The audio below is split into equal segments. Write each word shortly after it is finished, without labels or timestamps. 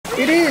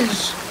It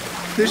is.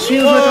 This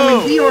feels like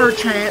I'm in VR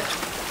chat.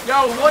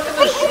 Yo, look at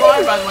the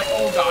shrine, by the way.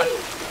 Oh, God.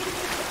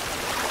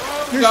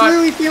 This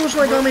really feels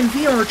like I'm in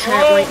VR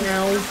chat right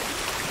now.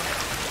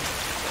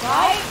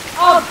 Right?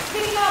 Oh,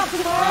 speaking of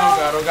tomorrow.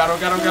 Oh, God.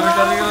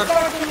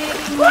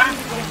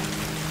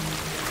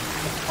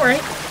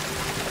 Alright.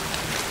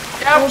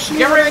 Yeah,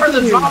 get ready for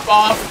the drop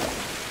off.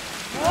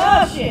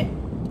 Oh, shit.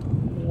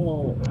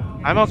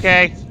 I'm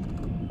okay.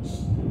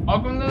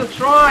 Welcome to the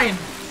shrine.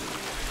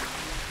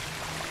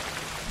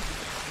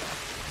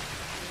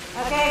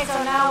 Okay,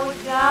 so now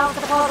it's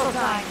the puzzle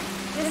time.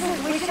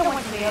 We should have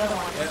went to the other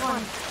one. This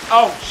one.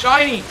 Oh,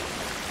 shiny.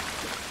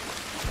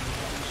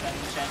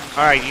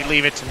 Alright, you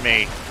leave it to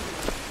me.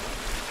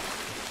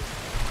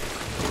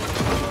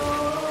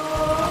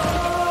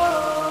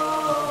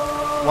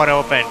 What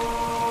opened?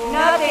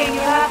 Nothing.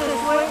 You have to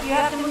switch. You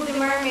have to move the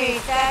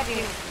mermaid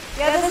statue.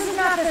 Yeah, this is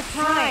not the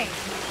time.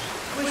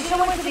 We should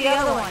have went to the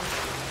other one.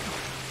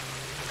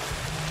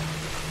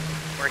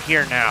 We're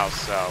here now,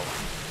 so...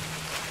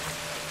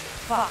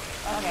 Fuck.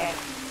 Okay.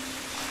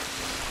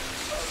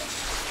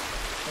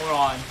 Hold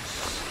on.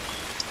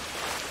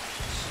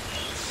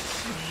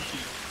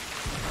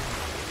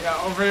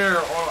 Yeah, over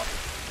here.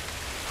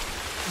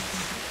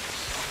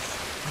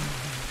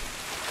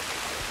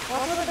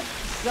 What's with the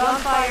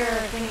gunfire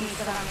thingies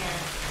around here?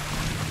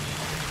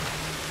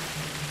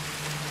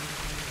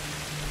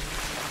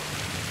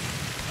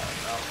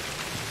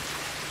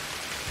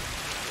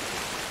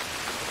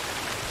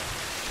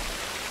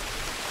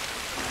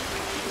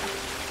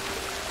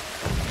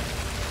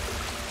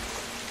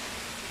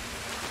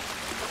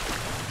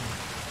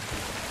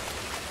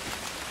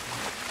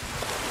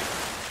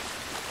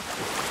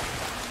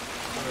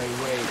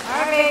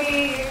 Alright,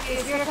 baby,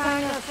 it's your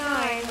time to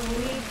shine. We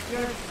need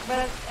your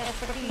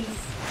expertise.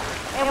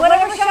 And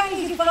whatever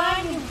shinies you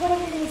find, you put it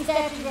in these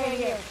statues right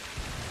here.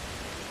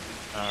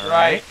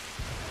 Alright.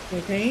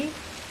 Okay.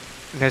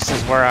 This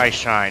is where I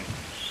shine.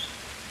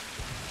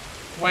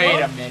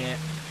 Wait a minute.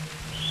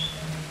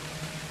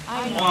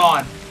 I know. Hold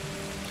on.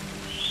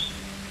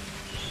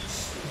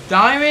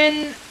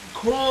 Diamond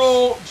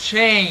coral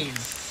chain.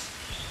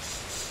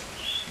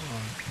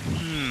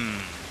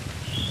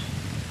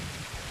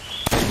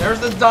 There's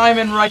the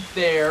diamond right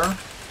there.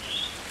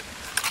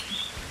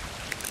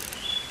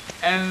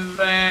 And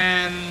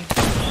then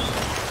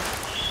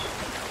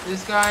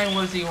this guy,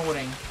 what is he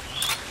holding?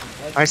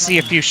 I see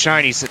a few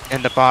shinies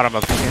in the bottom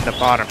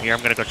here.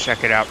 I'm gonna go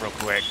check it out real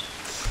quick.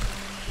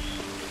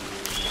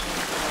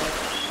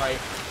 Right.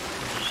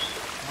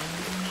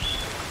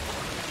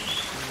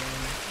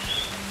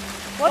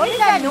 What is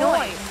that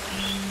noise?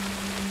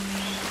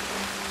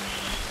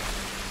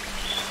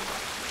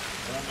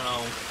 I don't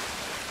know.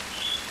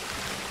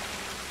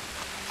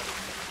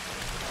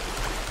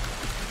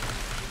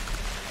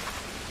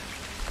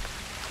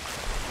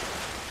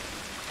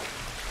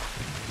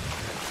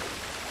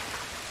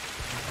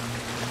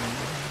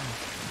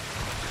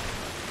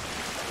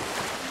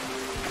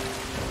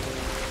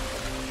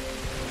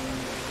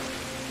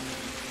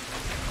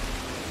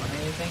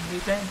 Anything,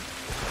 DJ?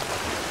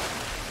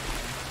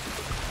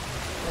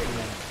 Wait a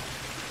minute.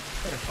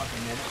 Wait a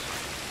fucking minute.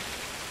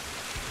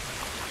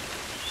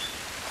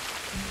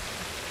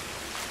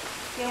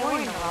 Yeah, we're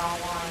in the wrong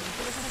one.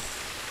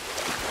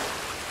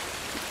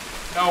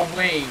 No,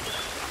 wait.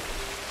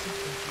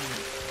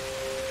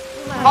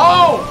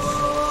 Oh!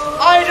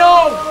 I know!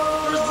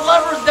 There's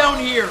levers down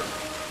here!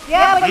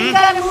 Yeah, but you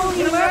gotta move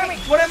your mermaid.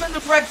 Put them in the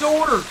correct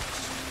order!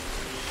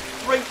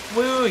 Right,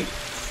 wait.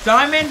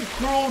 Diamond,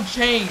 coral,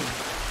 chain.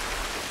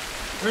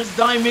 Where's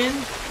diamond?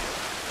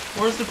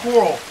 Where's the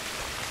coral?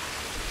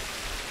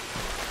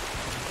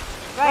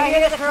 Right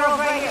here, the curl's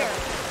right here.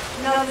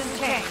 No, this is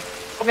chain.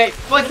 Okay,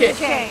 flick This it. is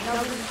chain.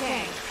 No, this is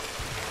chain.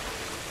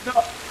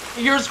 No,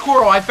 here's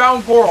coral. I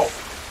found coral.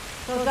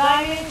 So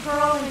diamond,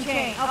 curl, and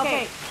chain.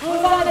 Okay,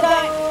 who's on the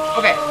diamond?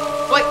 Okay,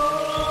 flick.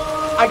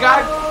 I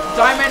got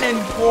diamond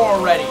and coral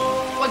already.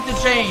 Flick the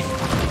chain.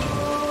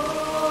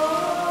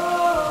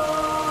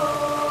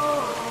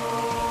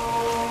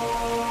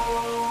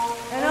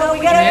 And no, we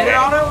gotta Hit it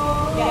on him?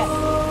 Yes.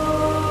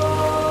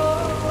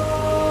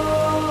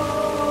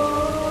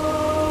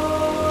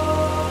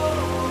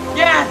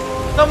 Yes!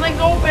 Something's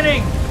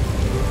opening!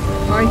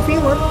 I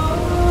feel it.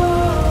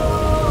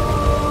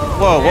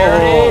 Whoa, whoa, There it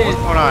whoa, is. what's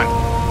going on?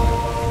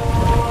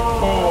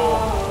 Oh.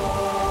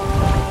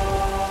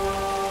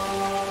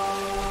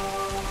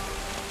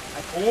 I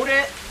pulled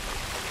it.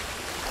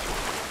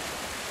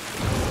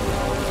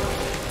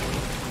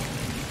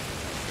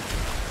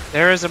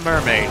 There is a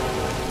mermaid.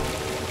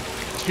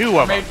 Two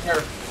of them. Made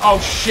her. Oh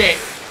shit.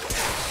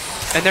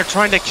 And they're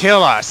trying to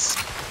kill us.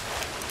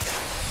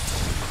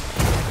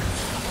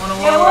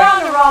 Yeah, we're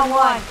on the wrong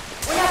one.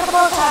 We're not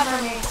supposed to have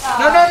mermaids.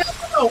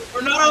 No.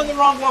 We're not on the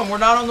wrong one. We're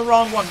not on the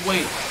wrong one.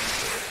 Wait.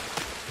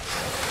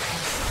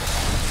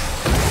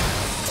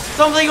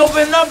 Something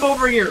opened up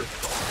over here.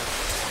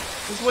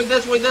 This way,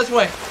 this way, this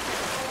way.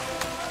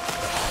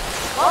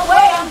 Oh,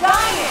 wait, I'm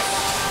dying.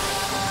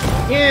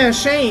 Yeah,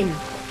 same.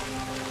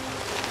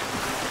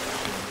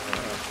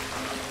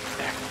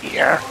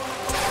 Here.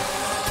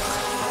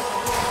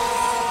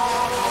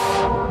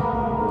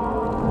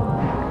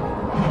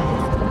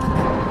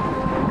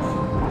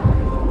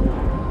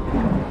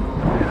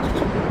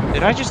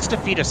 Did I just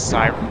defeat a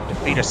siren?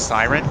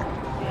 Yes. I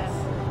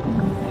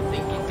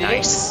think you did.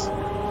 Nice.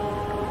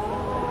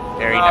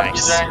 Very Rob, nice.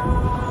 you there?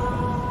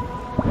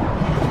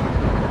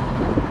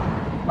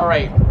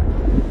 Alright.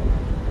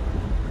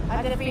 I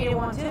defeated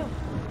one too.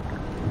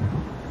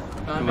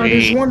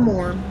 There's one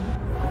more. I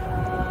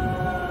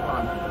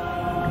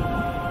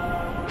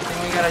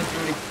think we gotta do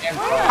it again.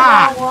 We're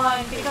not the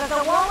one, because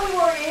the one we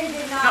were in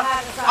did not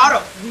have the Otto,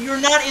 sirens.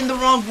 you're not in the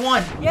wrong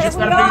one. You Yes, just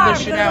we gotta are, figure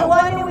this shit because the out.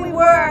 one that we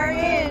were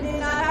in did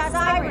not have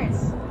sirens.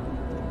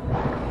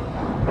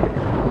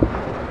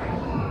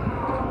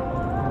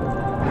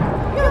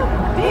 You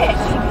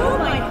bitch, you killed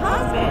my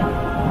husband.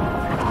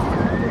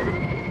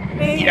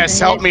 Baby, Yes,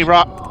 help me,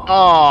 Rock.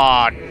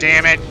 Oh,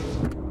 damn it.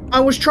 I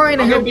was trying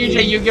to Okay, help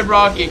BJ, you. you get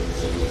Rocky.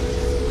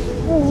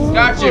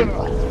 Got you.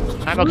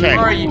 I'm okay.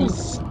 Alright, you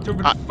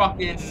stupid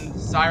fucking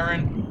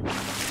siren.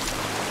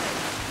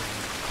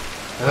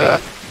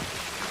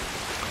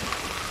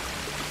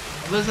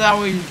 This is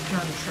how we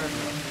turn the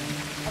treasure.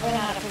 I've been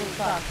out of food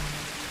stuff.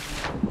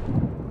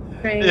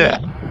 Okay. Yeah.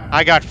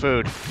 I got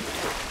food.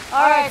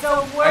 Alright,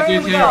 so where I do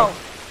do we too. go?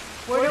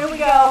 Where do we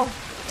go?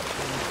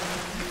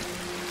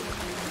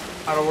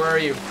 Otto, where are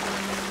you?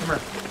 Come here.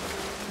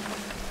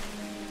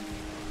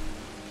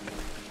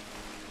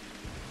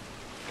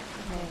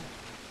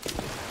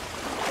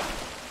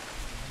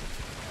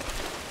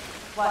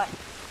 What?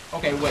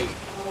 Okay, wait.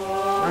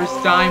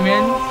 There's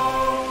diamonds.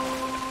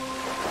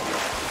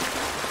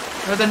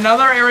 There's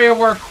another area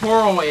where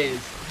coral is.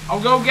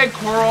 I'll go get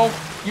coral.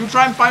 You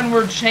try and find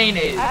where chain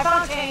is. I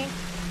found chain.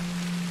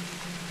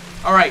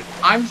 Alright,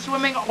 I'm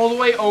swimming all the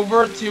way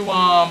over to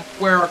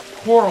where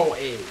coral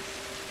is.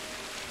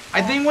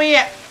 I think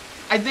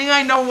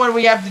I know what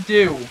we have to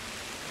do.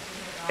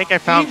 I think I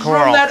found Each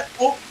coral. room that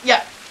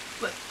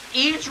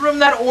each room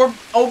that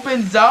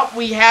opens up,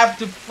 we have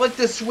to flick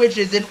the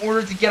switches in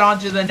order to get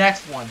onto the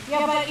next one.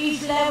 Yeah, but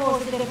each level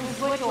is a different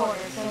switch order,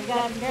 so you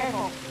gotta be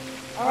careful.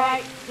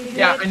 Alright, did you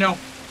Yeah, hit? I know.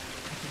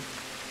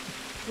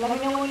 Let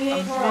me know when you hit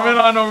I'm coral. moving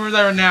on over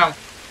there now.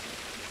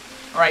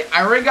 Alright,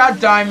 I already got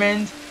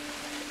diamond.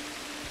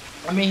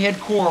 Let me hit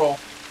coral.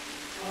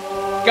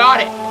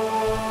 Got it.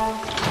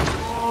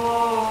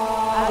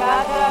 I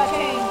got the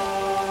chain.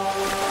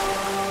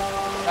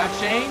 Got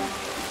chain?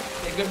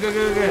 Okay,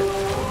 good.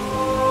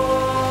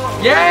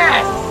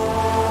 Yes!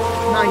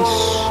 Nice.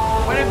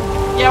 When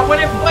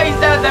it plays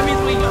that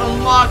means we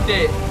unlocked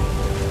it.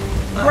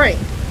 Right.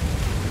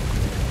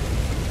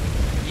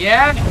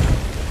 Yeah.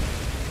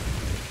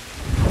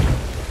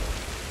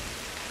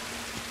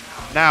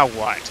 Now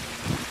what?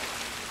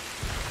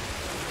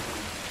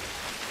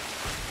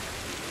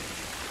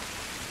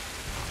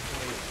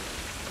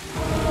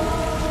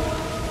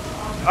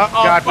 Oh,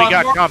 God, we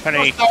got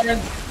company.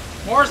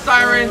 More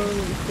sirens.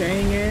 Oh,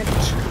 dang it.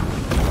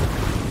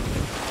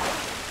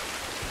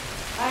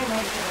 I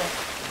made it.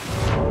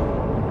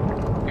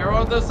 Careful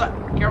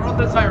with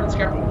the sirens,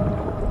 careful.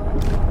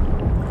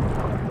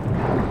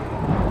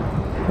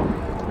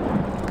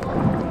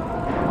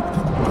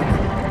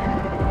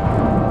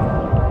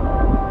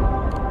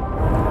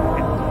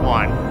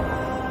 One.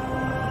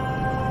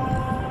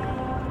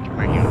 Come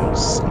here, you little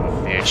son of a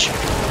fish.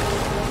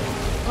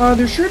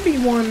 There should be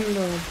one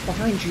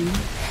behind you.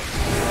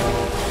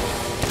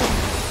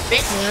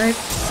 Alright.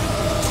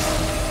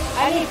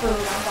 I need food,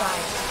 I'm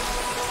dying.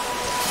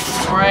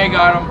 Alright,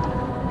 got him.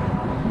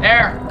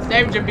 There,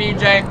 saved you,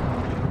 BJ.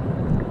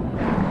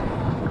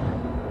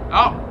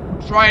 Oh,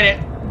 tried it.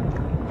 We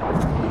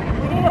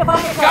need to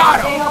find a Got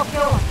guy to him. help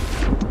kill him.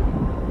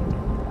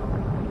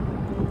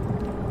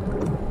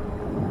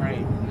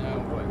 Right, now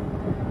what?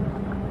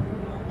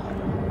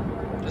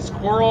 This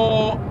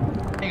coral.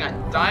 Hang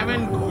on,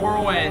 diamond,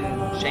 coral, and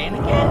chain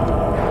again?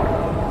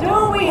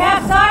 Dude, we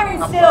have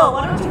sirens still.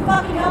 Why don't you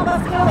fucking help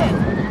us kill him?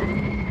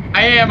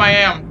 I am.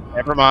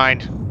 Never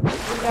mind. We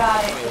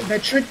got it.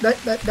 That should I'm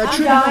help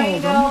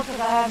dying them. though, because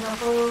I have no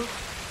food.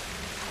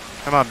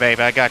 Come on, babe.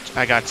 I got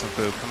some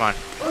food. Come on.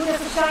 Oh, there's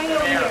a shiny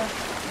over There. here.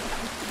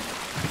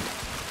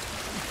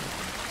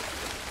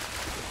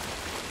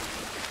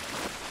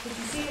 Did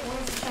you see it?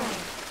 Where's the shiny?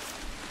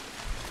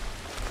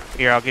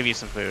 Here, I'll give you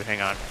some food.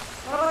 Hang on.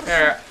 What about the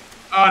There.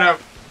 Otto.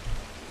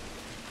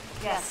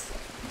 Yes.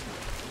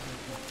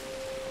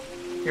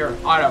 Here,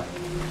 Otto.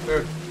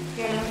 Food.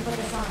 Here, let me put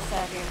this on a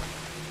stack here.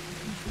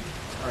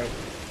 Alright.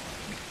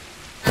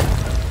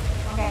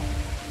 Okay.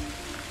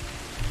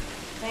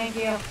 Thank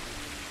you.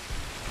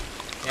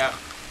 Yeah.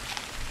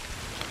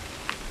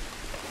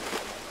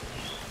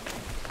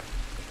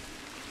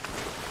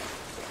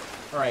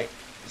 Alright.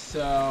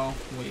 So,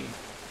 wait.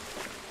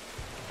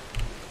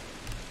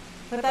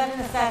 Put that in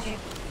the statue.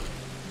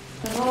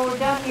 And when we're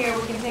done here,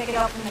 we can pick it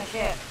up from the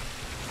ship.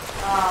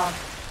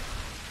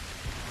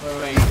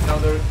 Wait. No,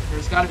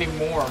 there's gotta be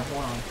more.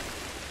 Hold on.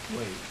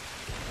 Wait.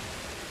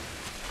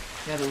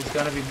 Yeah, there's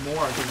gotta be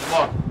more. Because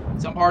look,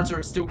 some parts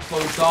are still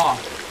closed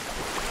off.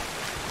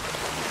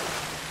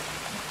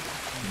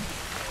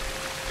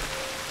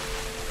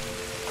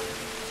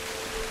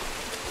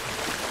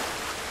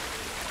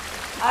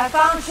 I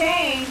found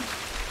chain.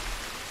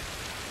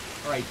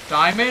 Alright,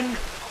 diamond,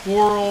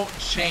 coral,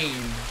 chain.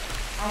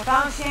 I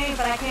found chain,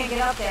 but I can't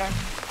get up there.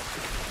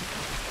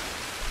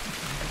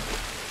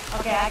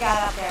 Okay, I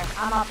got up there.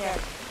 I'm up there.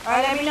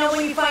 Alright, let me know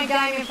when you find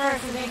diamond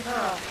first and then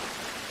coral.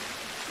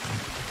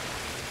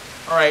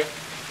 Alright.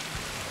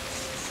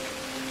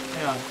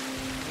 Yeah.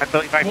 I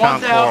believe I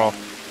found coral.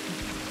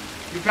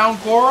 You found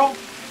coral?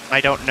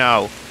 I don't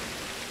know.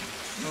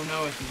 I don't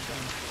know if you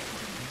found.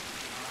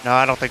 No,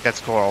 I don't think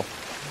that's coral.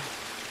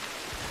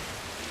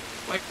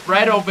 Like,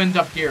 red opened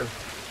up here.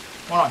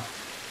 Hold on.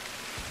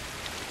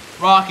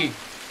 Rocky.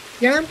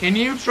 Yeah? Can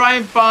you try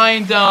and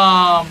find,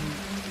 I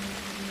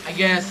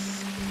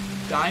guess,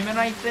 diamond,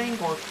 I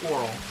think, or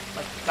coral?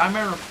 Like,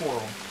 diamond or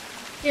coral?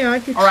 Yeah, I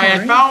could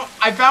Alright, try.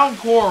 I found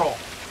coral.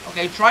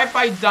 Okay, try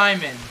find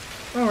diamond.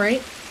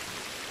 Alright.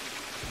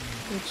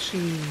 Let's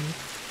see.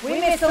 We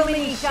missed so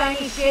many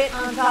shiny shit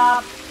on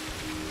top.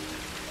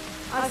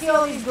 I see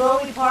all these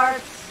glowy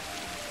parts.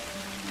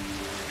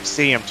 I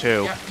see him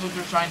too. Yeah, those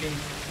are shiny.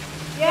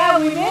 Yeah,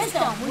 we missed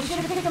them. We should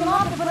have picked them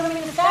up and put them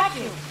in the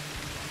statue.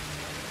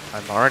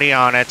 I'm already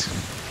on it.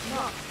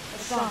 No,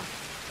 it's gone.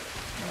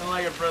 I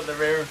like it, brother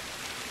bear.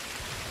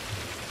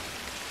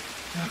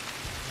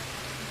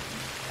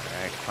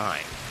 Alright,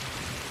 fine.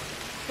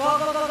 Go,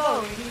 go, go,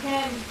 go. If you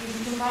can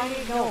find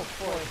it, go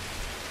for it.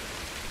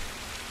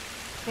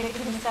 Take it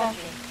to the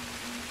statue.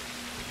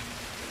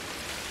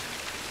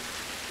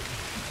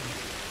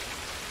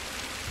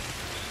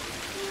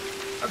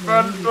 I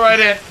found it right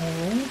in.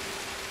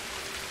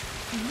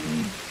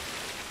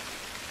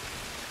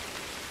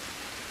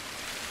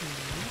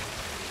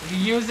 If you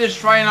use this,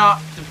 try not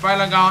to fight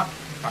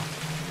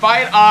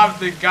off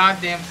the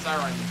goddamn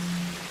sirens.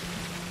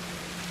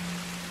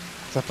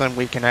 Something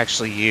we can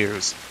actually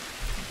use.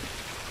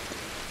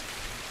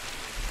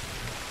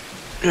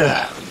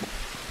 Ugh.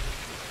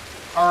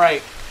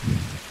 Alright.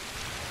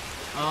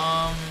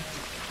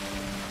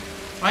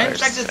 I Where's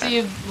check to that? see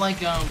if,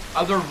 like,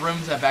 other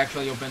rooms have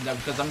actually opened up,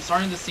 because I'm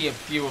starting to see a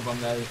few of them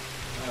that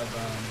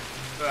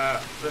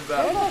have, There's a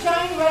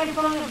shiny right in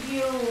front of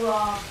you,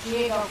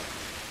 Diego.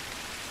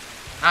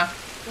 Huh?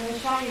 There's a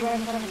shiny right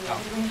in front of you.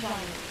 There's a green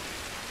shiny.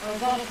 Or is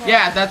that a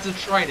Yeah, that's a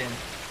trident.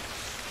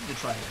 The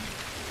trident.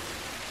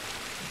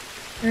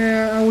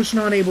 Yeah, I was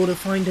not able to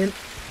find it.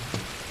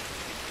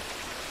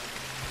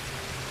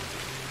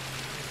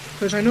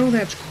 Because I know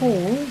that's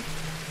coal.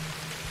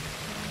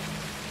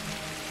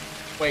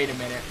 Wait a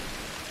minute.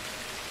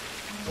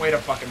 Wait a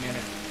fucking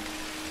minute.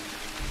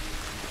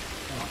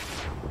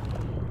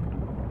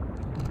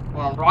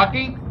 Hold on,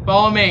 Rocky,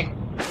 follow me.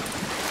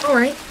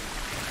 Alright.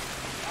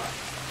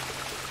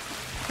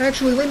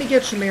 Actually, let me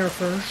get some air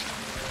first.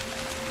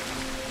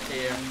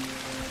 Yeah.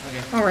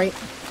 Okay. Alright.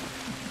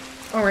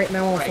 Alright,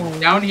 now I'll follow. Right,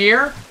 down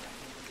here.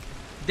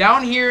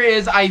 Down here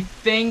is, I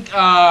think,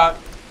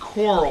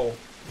 coral.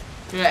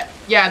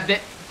 Yeah,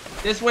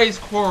 this way is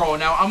coral.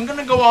 Now, I'm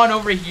gonna go on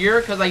over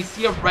here, because I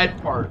see a red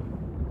part.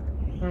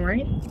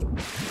 Alright.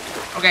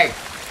 Okay,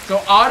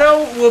 so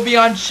Otto will be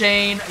on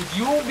chain,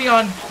 you will be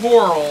on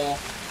coral,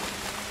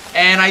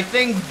 and I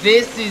think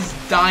this is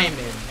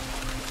diamond.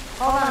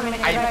 Hold on a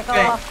minute, I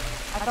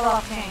fell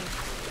off chain.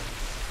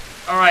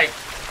 Alright.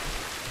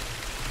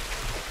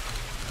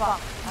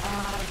 Fuck, I don't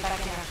know how to get back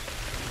in there.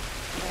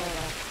 There we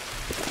go.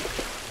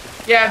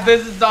 Yeah,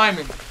 this is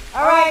diamond.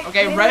 Alright.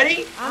 Okay,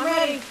 ready? I'm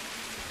ready.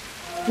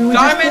 Do we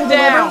just pull Diamond the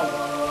down! lever?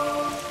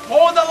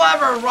 Hold the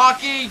lever,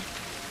 Rocky!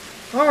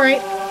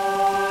 Alright.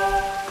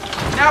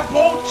 Now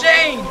pull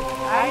chain!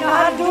 I know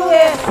how to do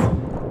this.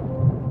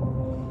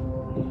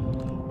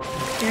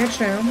 Yeah, it's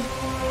down.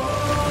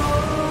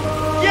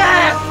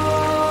 Yes!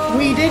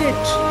 We did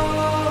it!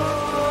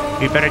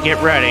 You better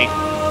get ready.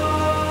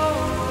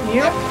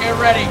 Yep. Get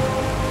ready.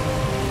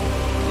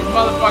 These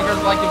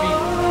motherfuckers like to be...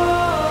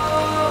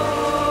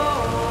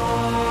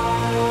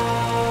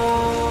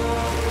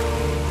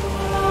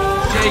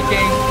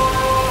 shaking.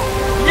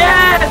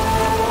 Yes!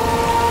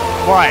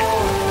 What?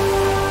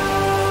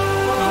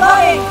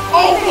 Flooding.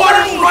 Oh,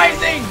 water's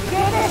rising!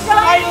 Get this I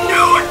shiny.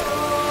 knew it!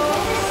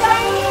 Get this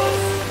shiny.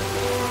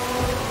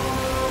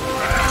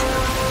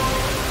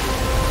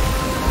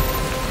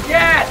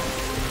 Yes!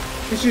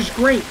 This is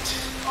great.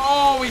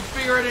 Oh, we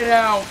figured it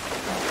out. We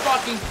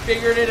fucking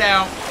figured it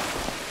out.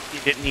 You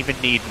didn't even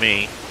need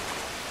me.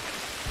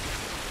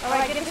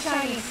 Alright, get the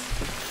shinies.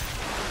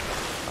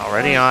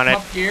 Already on it.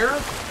 Up here.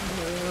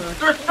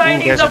 There's Ooh,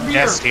 shinies there's a up here.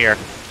 nest here.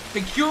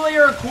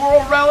 Peculiar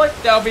coral relic.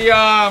 That'll be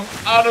out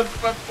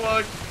of my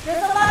plug. There's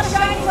a lot of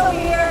shinies over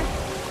here.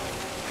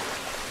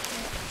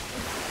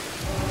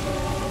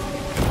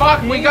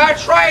 Fuck, we got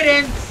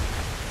tridents.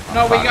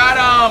 No, we got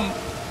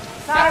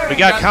Sorry. We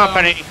got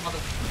company.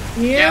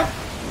 Yeah.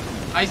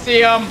 I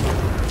see Careful,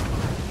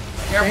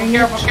 Dang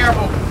careful, it.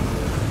 careful.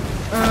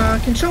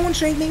 Can someone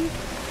save me?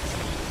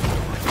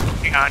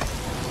 Hang on.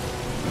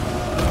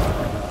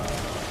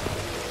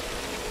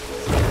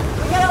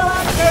 We got a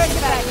lot of birds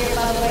back here,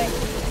 by the way.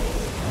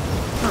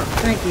 Oh,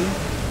 thank you.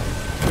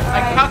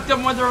 I cucked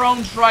them with their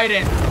own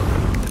trident.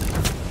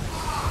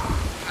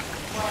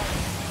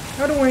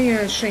 How do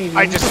I save you?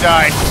 I just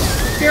died.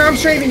 Here, I'm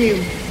saving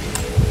you.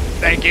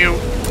 Thank you.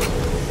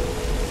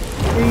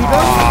 There you go.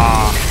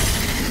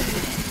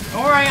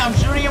 Alright, I'm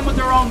shooting him with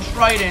their own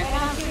trident. And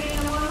I'm shooting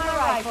him with my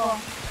rifle.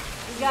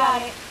 We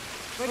got it.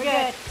 We're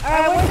good.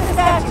 Alright, where's the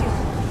statue?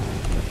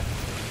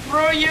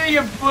 Screw you,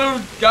 you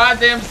blue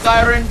goddamn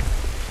siren.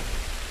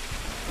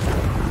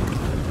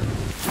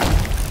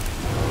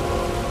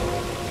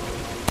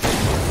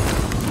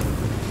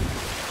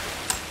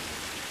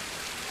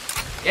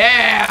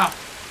 Yeah!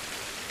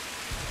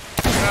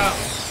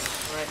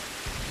 Right.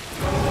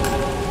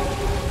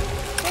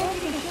 You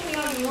can shoot me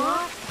all you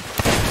want.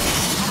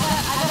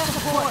 I got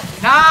support.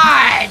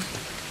 Nice!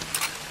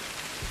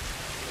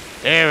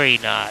 Very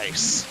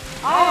nice.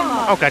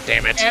 I Oh, god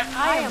damn it.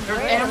 am There's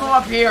great. ammo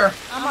up here.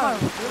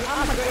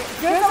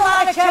 There's a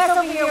lot of chests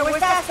over here. Where's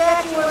that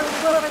statue where we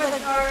put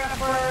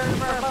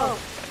for a boat?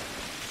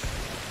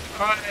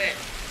 Alright.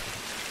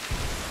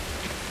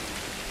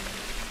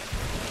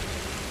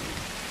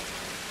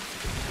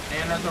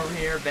 Bananas over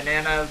here,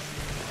 bananas.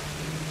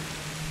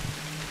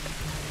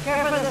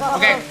 Careful of this also.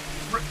 Okay.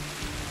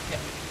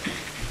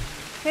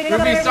 Pick up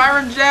Ruby every-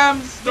 Siren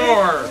Gem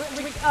store.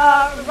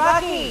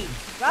 Rocky.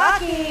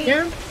 Rocky.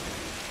 Yeah?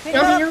 Pick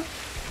Down up, here?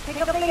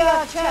 pick up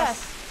the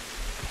chest.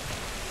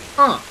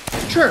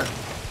 Sure.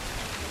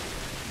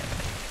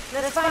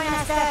 Let's find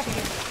that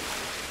statue.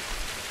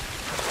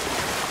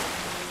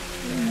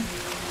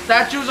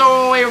 Statues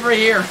all the way over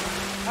here. All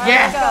right,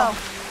 Yes.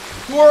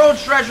 let's go. Coral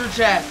treasure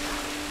chest.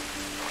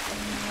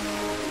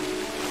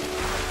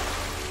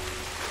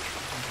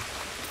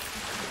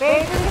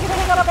 Babe, you can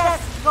pick up that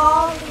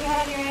skull that you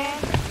have in your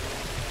hand.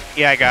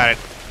 Yeah, I got it.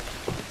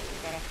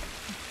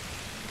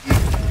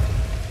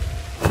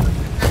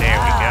 There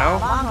we go.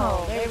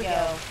 Bongo. There we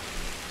go.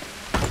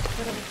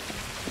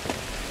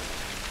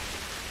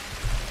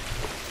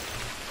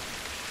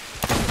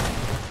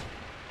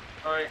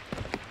 Alright.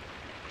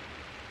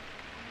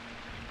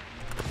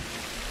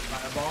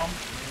 Firebomb.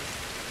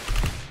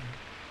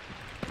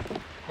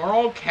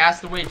 Coral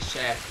castaway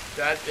chest.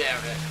 God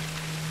damn it.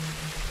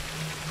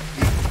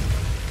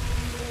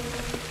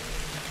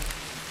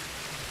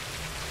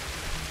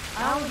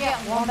 I only get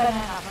one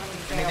banana from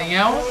these barrels. Anything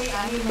else? Really,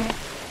 I need it.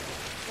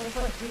 Let's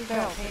put 3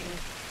 barrels hit me.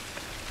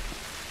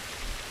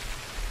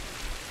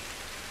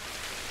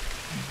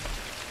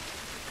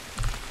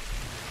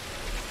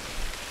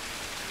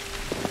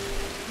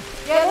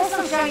 Yeah, there's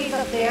some shinies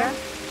up there.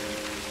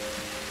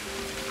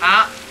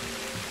 Ah.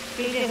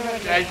 BJ's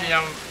already doing it.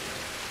 Goddamn.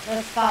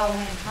 Let's follow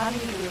him. How do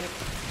you do it?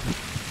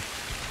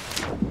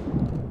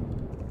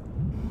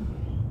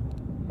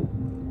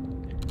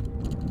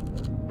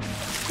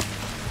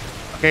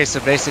 Okay, so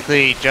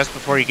basically, just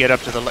before you get up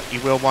to the,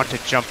 you will want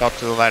to jump up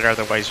to the ladder,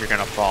 otherwise you're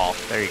gonna fall.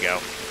 There you go.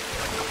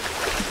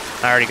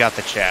 I already got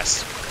the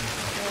chest.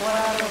 What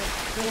are those?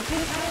 There's 2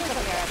 shinies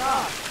up there, I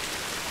saw.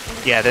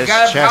 Yeah, there's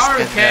got a chest power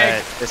in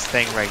keg. this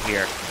thing right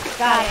here.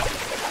 Got it.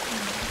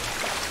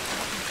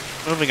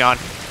 Moving on.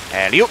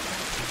 Alley-oop.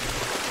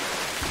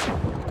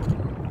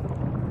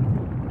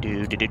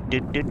 Do do do do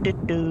do do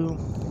do.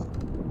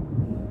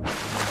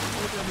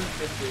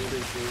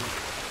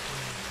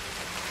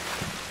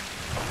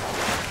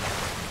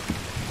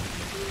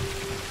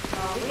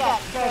 We got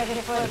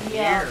treasure for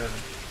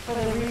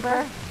the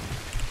Reaper.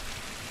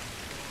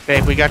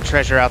 Babe, we got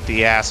treasure out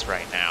the ass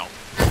right now.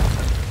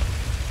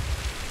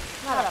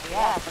 Not up the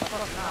ass, of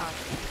course not.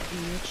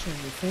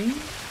 Anything?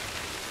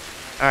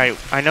 Alright,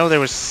 I know there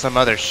was some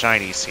other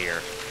shinies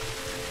here.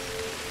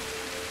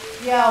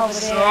 Yeah, over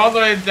So there. all the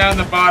way down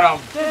the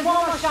bottom. There's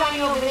one more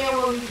shiny over there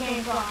where we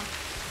came from.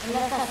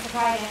 Unless that's the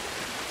trident.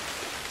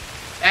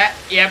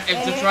 Yep,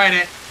 it's a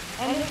trident.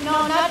 And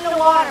no, not in the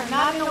water.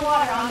 Not in the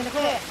water. On the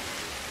cliff.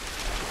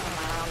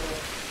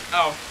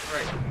 Oh,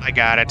 right. I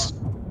got it. See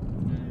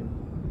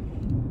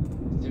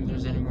if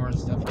there's any more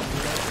stuff over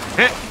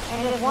here.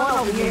 And there's one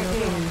over here too.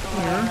 Here. You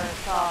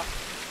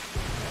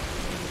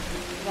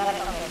got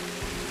it? Okay.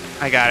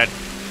 I got it.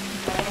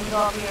 And then go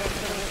up here.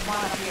 So there's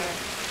one up here.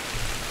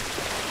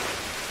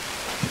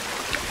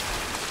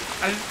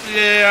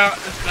 Yeah,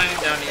 it's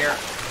landing down here.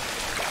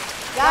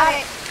 Got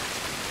it.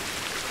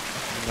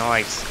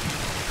 Nice.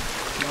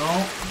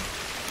 No.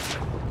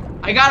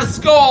 I got a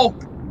skull!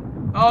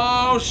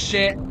 Oh,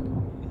 shit.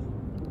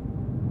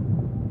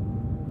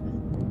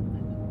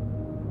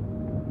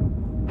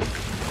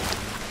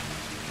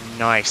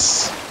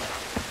 Nice.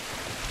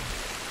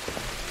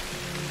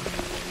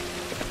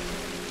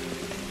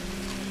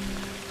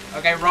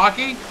 Okay,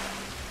 Rocky?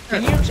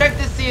 Can you check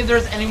to see if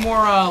there's any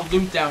more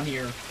loot down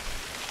here?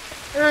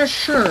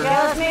 Sure.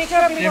 Yeah, let's make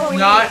sure before If we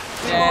not, leave.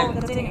 Before we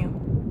then- continue.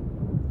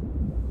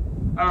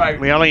 Alright.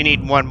 We only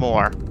need one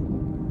more.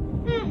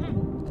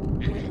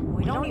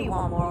 We don't need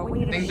one more. We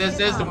need I think a this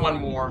shit is the ton one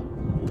more. more.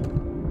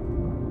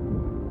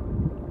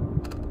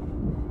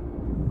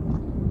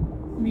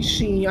 Let me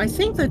see. I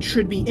think that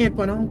should be it,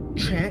 but I'll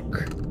check.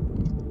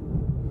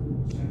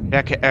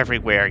 Check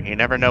everywhere. You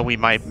never know, we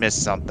might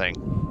miss something.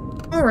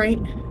 Alright.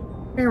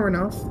 Fair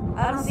enough.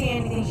 I don't see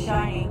anything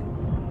shiny.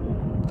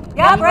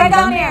 Yep, right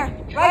down there.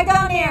 Right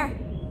down there.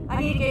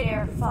 I need to get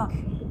there. Fuck.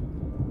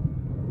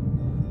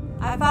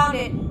 I found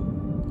it.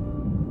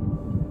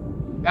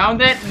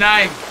 Found it?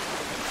 Nice.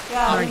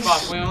 Yeah, Oh,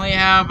 fuck. We only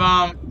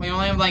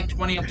have like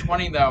 20 of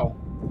 20 though.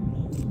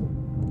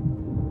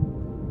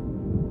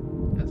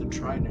 That's a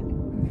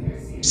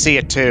trident. See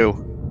it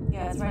too.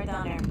 Yeah, it's right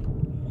down there.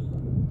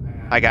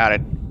 I got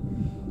it.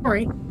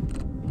 Alright.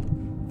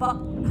 Fuck.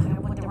 I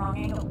went the wrong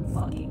angle.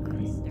 Fucking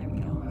Christ. There we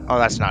go. Oh,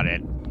 that's not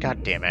it.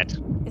 God damn it.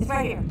 It's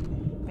right here.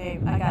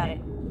 Babe, I got it.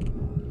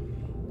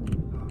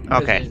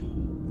 What Okay. is it?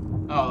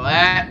 Oh,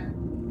 that.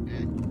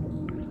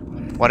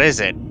 What is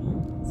it?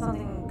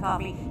 Something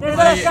coffee. There's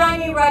a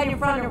shiny right in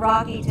front of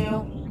Rocky,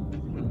 too.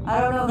 I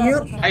don't know if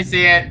that's a shiny. I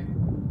see it.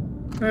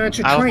 It's a I don't think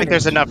trident.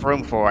 there's enough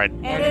room for it.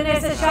 And then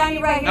there's a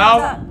shiny right here.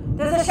 No.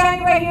 There's a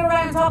shiny right here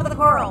right on top of the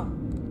coral.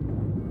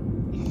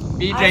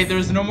 BJ,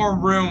 there's no more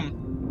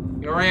room.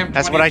 You already have 20,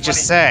 That's what I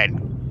just said.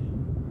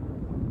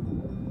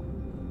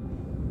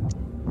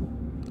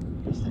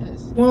 What's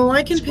this? Well,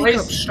 I can pick Space-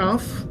 up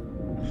stuff.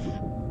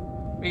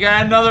 We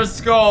got another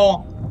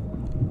skull.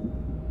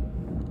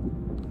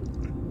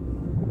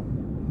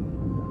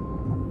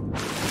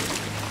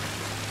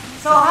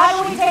 So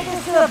how do we take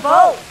this to the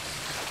boat?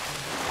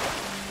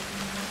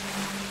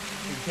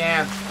 We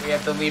can't. We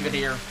have to leave it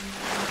here.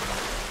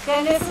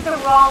 Then this is the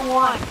wrong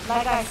one,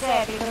 like I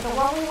said, because the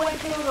one we went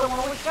to, the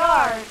one with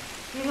shards,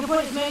 you can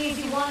put as many as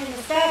you want in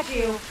the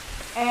statue,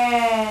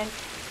 and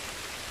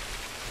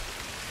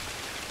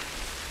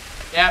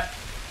Yep.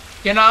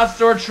 Cannot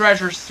store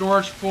treasure.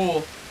 Storage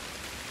full.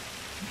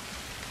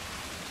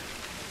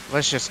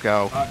 Let's just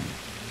go.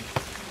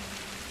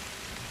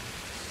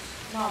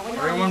 no, we're not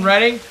Everyone leaving,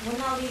 ready? We're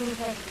not leaving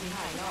treasure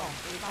behind. No,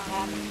 it's not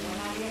happening. We're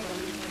not here to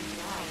leave things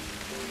behind.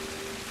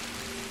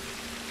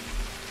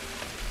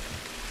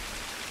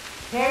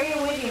 Carry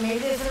it with you. Maybe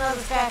there's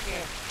another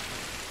statue.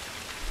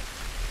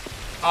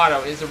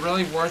 Otto, is it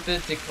really worth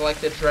it to collect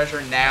the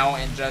treasure now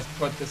and just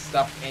put the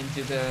stuff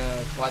into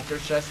the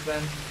collector's chest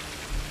then?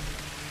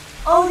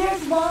 Oh,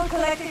 there's one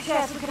collector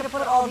chest. We could have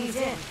put all these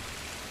in.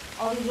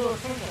 All these little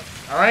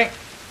trinkets. Alright.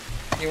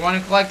 You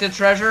want to collect the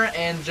treasure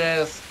and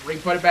just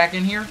re-put it back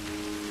in here?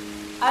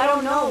 I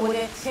don't know. Would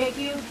it take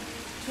you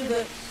to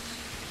the...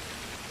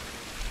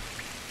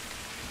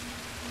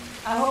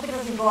 I hope it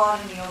doesn't go out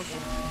in the ocean.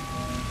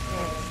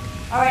 There it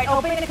is. Alright,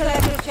 open the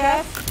collector's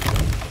chest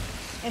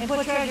and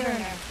put treasure in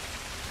there.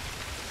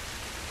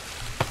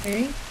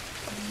 Okay.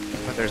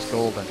 But there's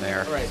gold in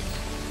there. Alright.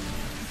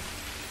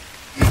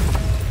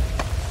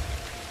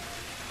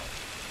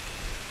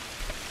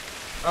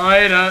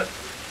 Alright, No.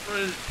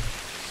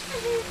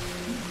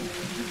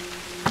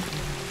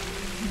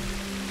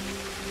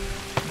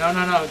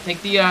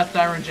 Take the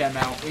Thyron gem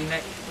out.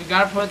 We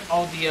gotta put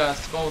all the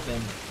skulls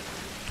in.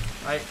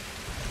 Right?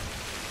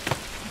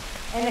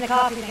 And the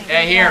coffee thing.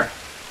 Yeah, here.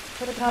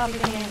 Put the coffee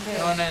thing in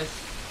too. One is.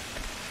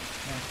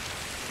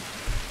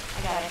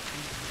 I got it.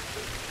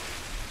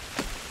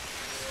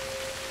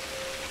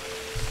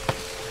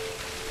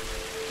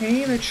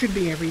 Okay, that should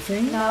be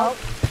everything. No.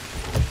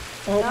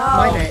 Oh, No.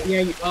 my bad.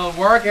 Yeah, Will it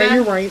work yeah, then?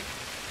 you're right.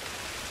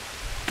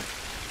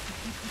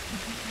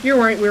 You're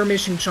right, we're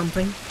missing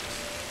something.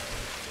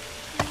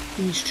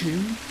 These two.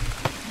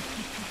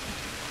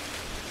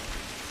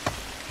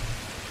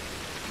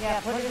 Yeah,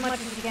 put as much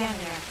as you can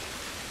in there.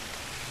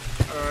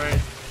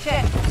 Alright.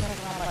 Shit.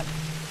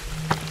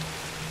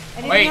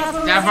 Wait,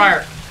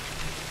 Sapphire.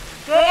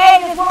 Good.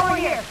 Hey, there's one more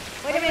here.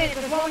 Wait a minute,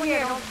 there's one more here.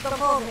 Don't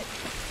close it.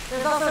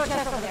 There's also a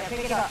chest over there.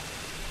 Pick it up.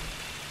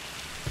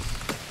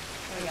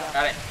 There we go.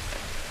 Got it.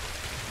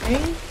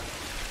 Okay.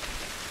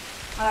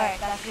 Alright,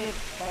 that should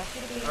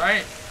be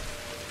Alright.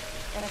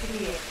 That should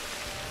be it.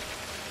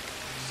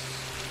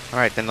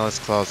 Alright, then let's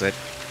close it.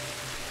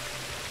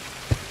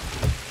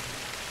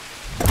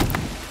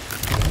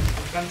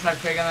 I'm gonna try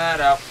picking that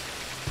up.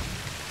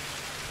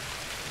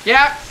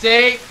 Yeah,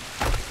 see?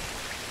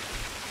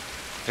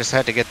 Just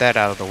had to get that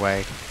out of the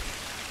way.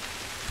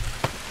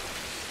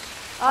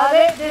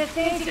 There's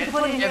things you can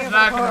put in here It's for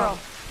not the gonna- coral.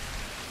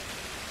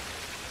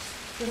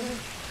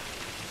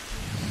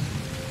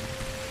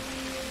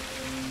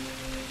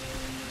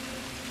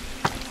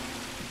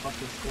 Fuck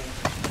this school.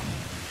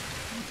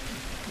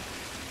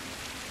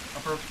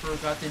 Upper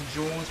forgotten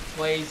jewels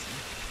place.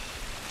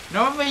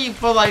 Normally you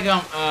put like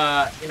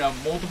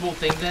multiple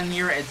things in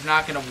here, it's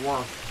not gonna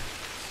work.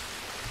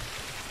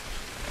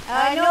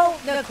 I know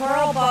the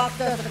coral box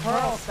does the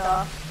coral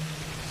stuff.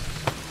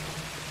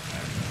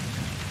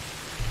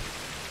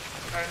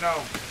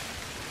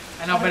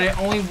 I know, but it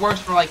only works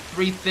for like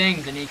 3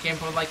 things, and you can't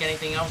put like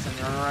anything else in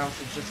there, or else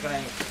it's just gonna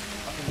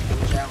fucking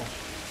glitch out.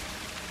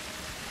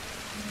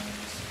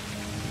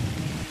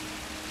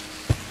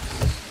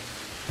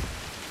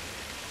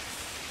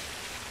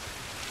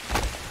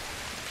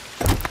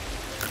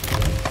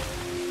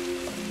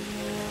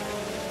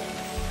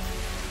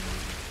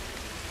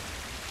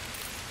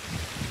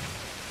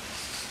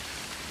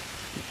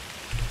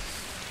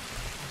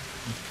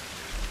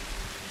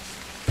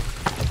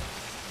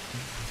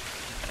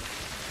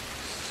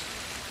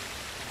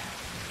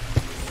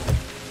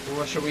 So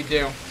what should we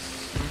do?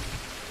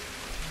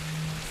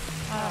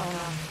 I don't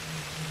know.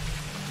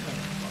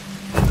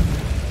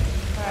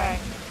 Alright.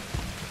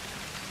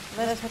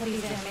 let's put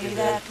these in.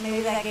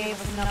 Maybe that gave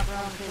us enough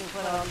room to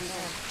put all these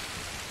in.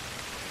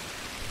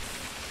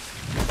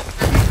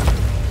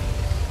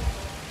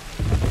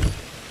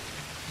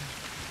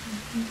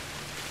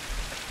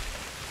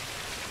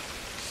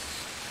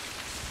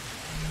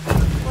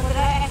 Well, did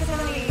I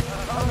accidentally?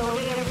 Oh no,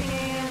 did everything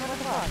in? What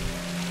the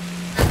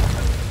fuck?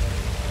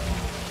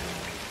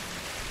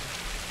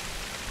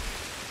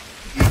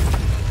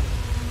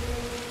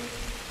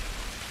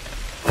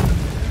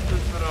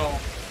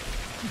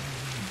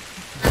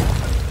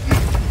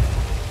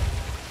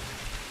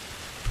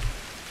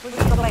 We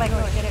can go back to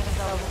our ship and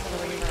go to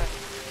the Reaper.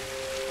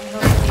 And go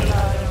to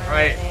the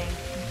Right. thing.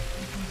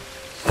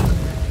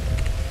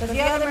 Because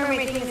the other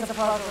mermaid thing is a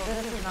puzzle.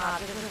 This is not.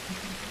 This is...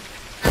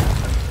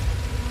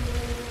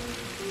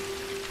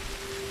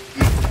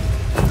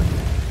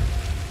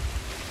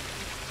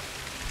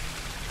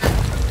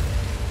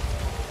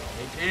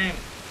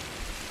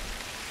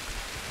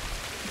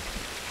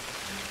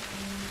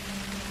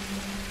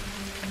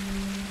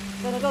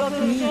 Let's go to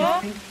the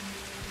ship.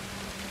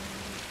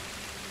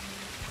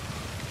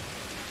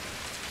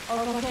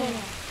 Or continue.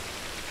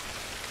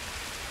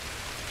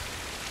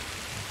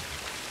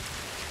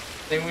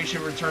 I think we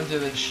should return to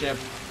the ship.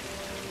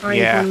 I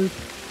agree.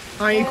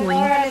 I agree.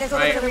 Alright, let's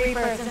go to the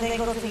Reapers and then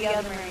go to the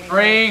other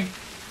mermaid. 3,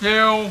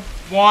 2,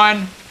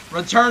 1.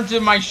 Return to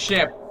my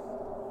ship.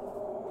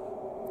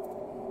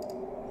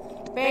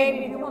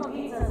 Baby, if you want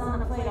pizza, it's on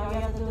the plate. All you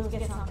have to do is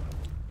get some.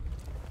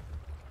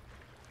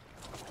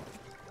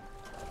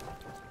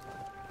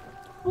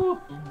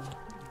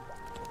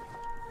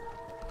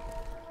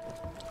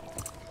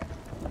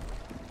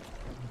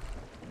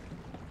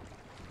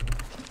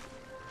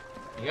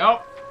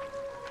 Yep.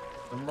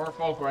 Some more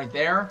folk right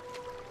there.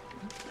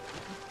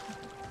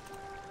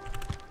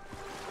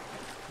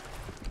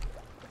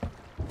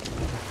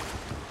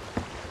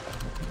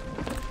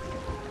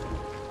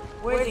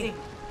 Where is he?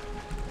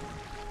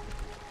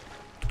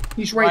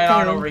 He's right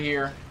on there. over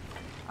here.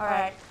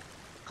 Alright.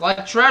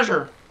 Collect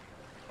treasure.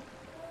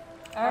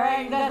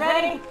 Alright, you guys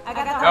ready? I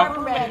got the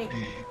harpoon ready.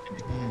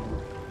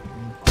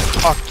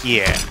 Fuck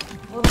yeah.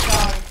 Oops,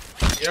 sorry.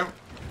 Yep.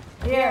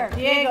 Here,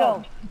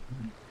 Diego.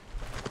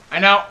 I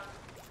know.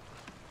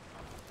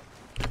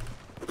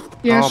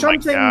 Yeah, Oh my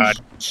God.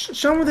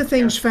 some of the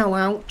things fell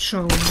out,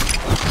 so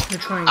they're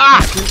trying to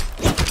Ah! fix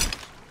it.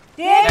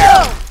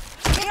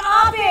 Diego! Get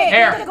off it!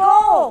 Here. Get the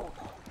goal!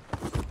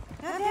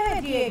 God damn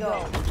it,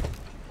 Diego.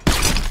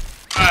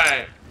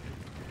 Alright.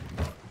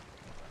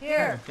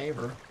 Here,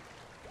 Favor.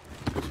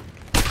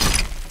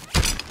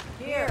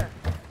 here.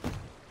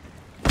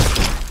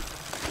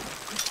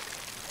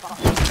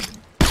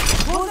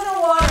 Who's in the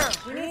water?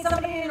 We need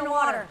somebody in the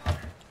water.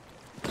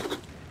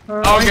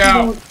 I'll I go.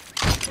 don't-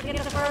 To get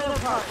the further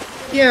part.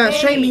 Yeah, Baby,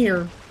 same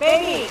here.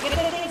 Baby, get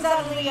the things out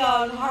of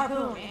the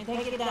harpoon and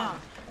take it down.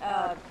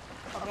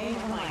 Okay,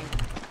 never mind.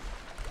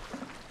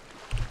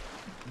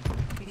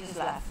 You just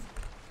left.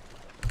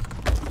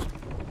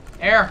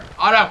 Here,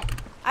 Otto.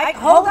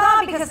 Hold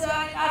on because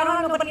I don't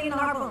have nobody in the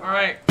harpoon.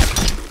 Alright.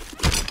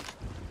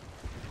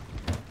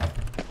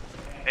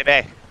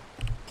 Baby.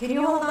 Can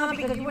you hold on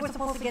because you were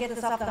supposed to get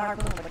this off the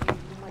harpoon, but you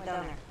went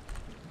down there.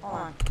 Hold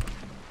on.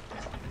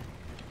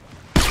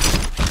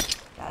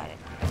 Got it.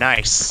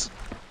 Nice.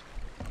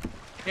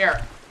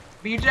 Here.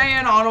 BJ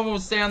and Otto will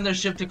stay on the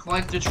ship to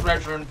collect the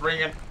treasure and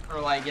bring it,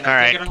 or like, you know,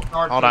 Alright. take it on the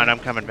harpoon, Hold on, I'm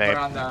coming, put it babe.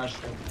 on the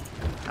ship.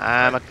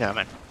 I'm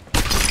a-coming.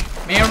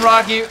 Me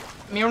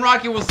and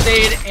Rocky will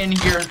stay in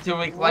here until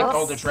we collect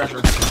all the treasure.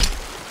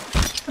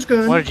 That's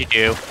good. What did you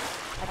do?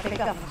 I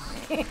picked up.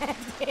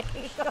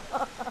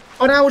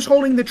 But I was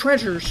holding the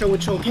treasure, so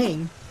it's okay.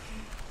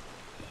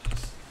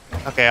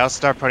 Okay, I'll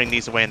start putting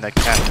these away in the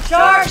captain's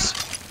Sharks!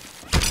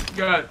 quarters.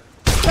 Good.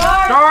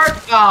 Shark! Shark!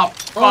 Oh,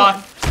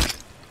 fuck.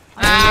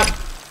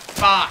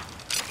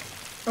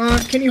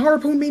 Fuck. Can you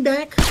harpoon me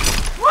back?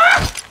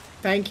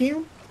 Thank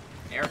you.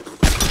 Here.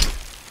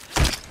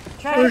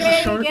 Try to Where's the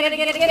get shark? it,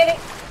 get it.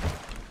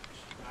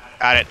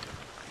 Got it.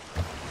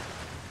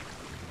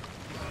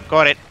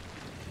 Got it.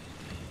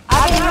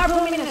 I've been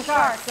harpooning the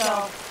shark,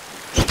 so.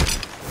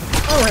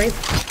 Alright.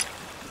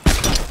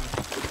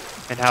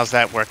 And how's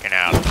that working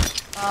out?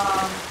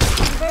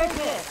 He's very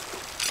pissed.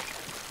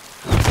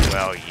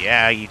 Well,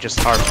 yeah, you just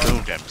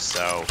harpooned him,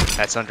 so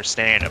that's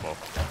understandable.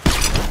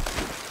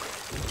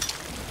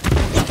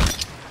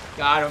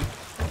 Got him.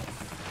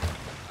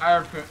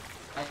 I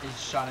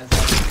just shot his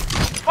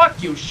head.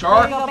 Fuck you,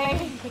 shark. There you go,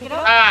 baby. Pick it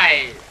up.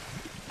 Aye.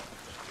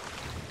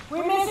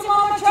 We're missing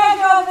all the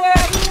treasure over there.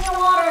 Keep in the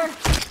water.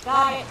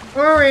 Got it.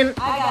 Alright.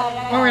 I got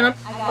it. Alright,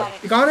 I got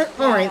it. you got it?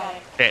 Alright.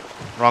 Shit,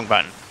 wrong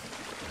button.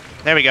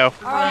 There we go. Is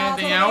there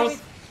anything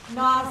else?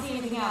 No, I don't see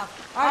anything else.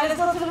 Alright, let's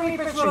go to the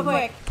Reapers real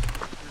quick.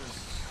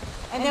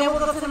 And then we'll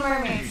go to the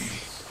mermaids.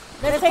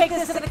 Let's take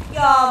this to the,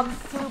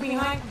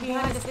 behind the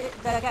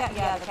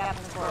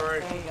captain's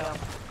quarters. Alright. There you go.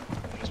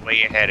 He's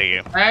way ahead of you.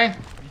 Okay.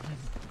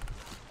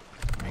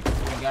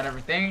 We got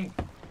everything.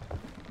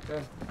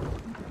 Good.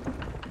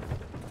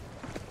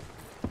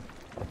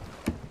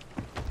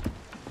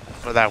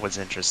 Well, that was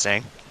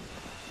interesting.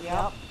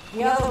 Yep.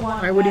 The other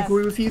one I would has,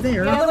 agree with you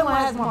there. The other one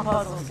has more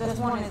puzzles. This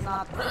one is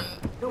not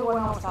the one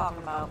I was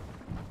talking about.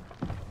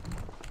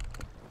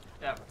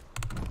 Yep.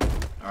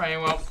 Alright,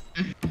 well.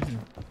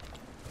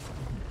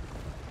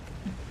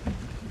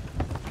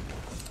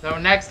 So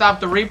next stop,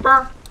 the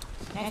Reaper?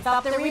 Next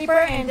stop the Reaper,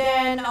 and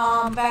then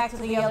back to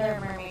the other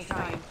mermaid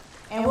shrine.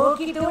 And we'll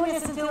keep doing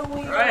this until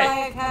we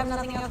like have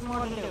nothing else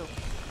more to do.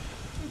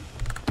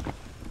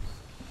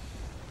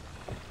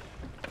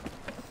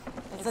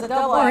 It's a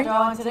double after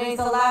all, and today's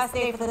the last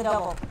day for the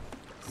double.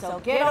 So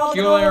get all the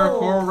Peculiar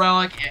coral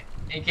relic,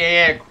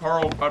 aka a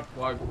coral butt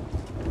plug.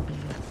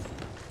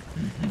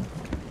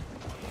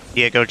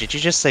 Diego, did you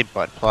just say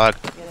butt plug?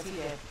 Yes, he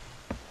did.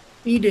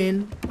 He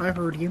did. I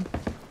heard you.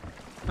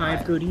 I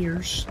have good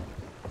ears.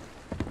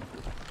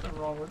 What's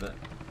wrong with it?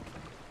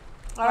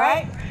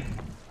 Alright.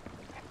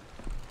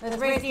 Let's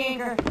raise the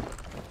anchor.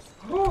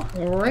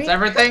 Alright. That's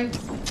everything?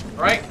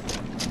 Alright.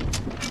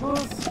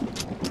 Who's...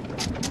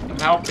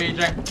 I'm out,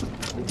 PJ.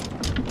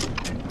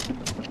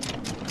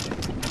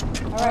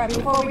 Alright,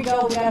 before we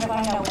go, we gotta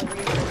find out what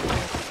Reaper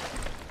is.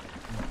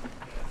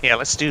 Yeah,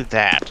 let's do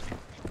that.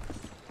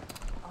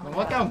 Well,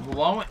 look how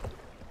glowing.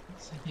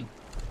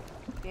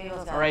 Diego's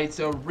got it. Alright,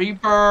 so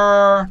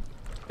Reaper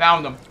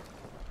found them.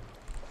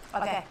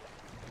 Okay.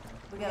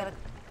 We gotta...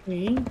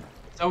 Okay.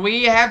 So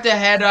we have to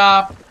head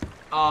up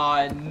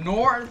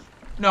north.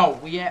 No,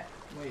 we have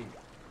wait.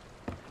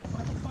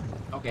 What the fuck?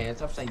 Okay,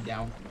 it's upside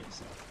down for me.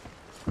 So.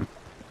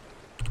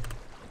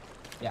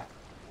 Yeah.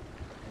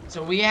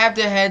 So we have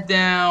to head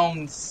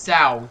down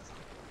south.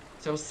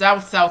 So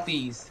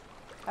southeast.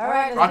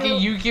 Alright, Rocky,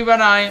 you keep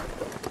an eye.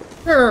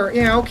 Sure,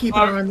 yeah, I'll keep it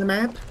on the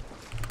map.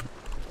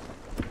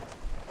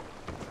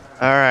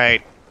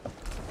 Alright.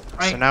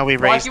 Right. So now we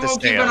raise Rocky the will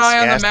sails, keep an eye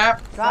on yes? the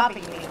map.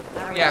 dropping me.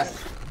 Not Yes.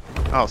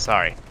 Oh,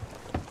 sorry.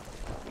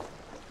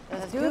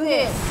 Let's do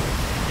this.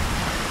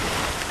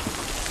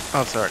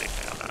 Oh, it's already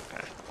down.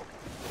 Okay.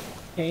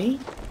 Okay.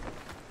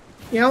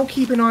 Yeah, I'll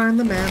keep an eye on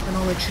the map and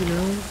I'll let you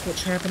know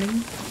what's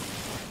happening.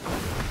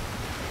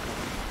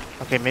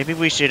 Okay, maybe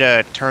we should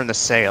turn the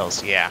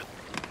sails, yeah.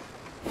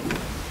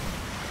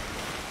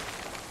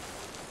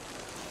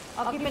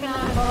 I'll keep an eye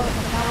on the boat.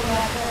 So now we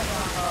have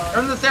to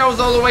Turn the sails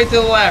all the way to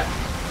the left.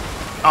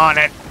 On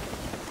it.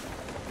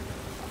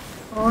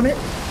 On it.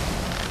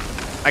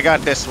 I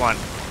got this one.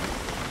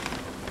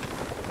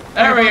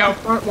 There we go.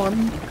 Front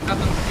one.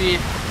 Nothing speed.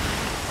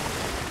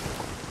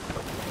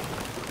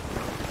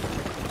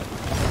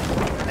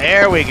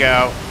 There we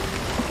go.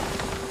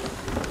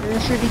 They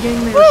should be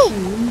getting there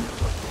soon.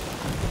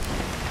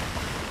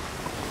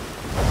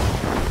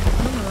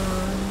 Come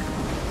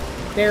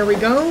on. There we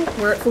go.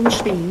 We're at full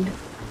speed.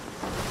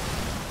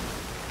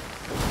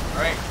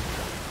 Alright.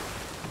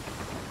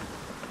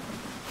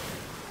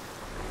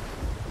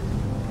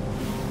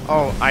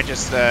 Oh, I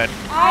just, I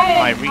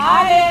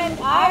didn't.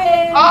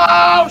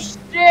 Oh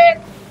shit!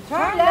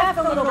 Turn left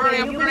a I'm little bit.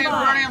 turning, You'll be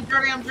fine. I'm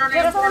turning.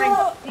 Just a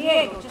little.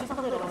 Diego, just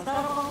a little. Instead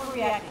of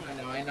overreacting.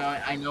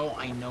 I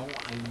know.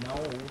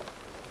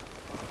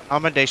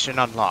 Accommodation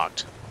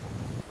unlocked.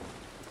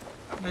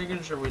 I'm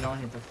making sure we don't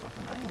hit the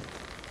fucking island.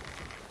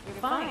 You're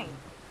fine.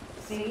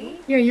 See?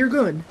 Yeah, you're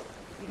good.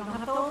 You don't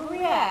have to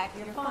overreact.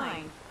 You're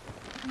fine.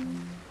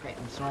 Okay,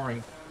 I'm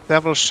sorry.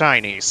 Several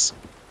shinies.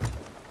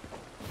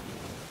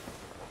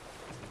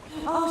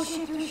 Oh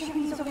shit, there's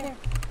shinies over there.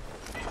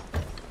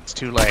 It's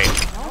too late. No,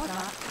 it's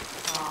not.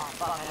 Oh,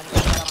 fuck. I didn't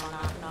get that one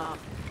out. No.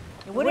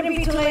 It wouldn't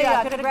be too late.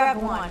 I could have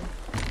grabbed one.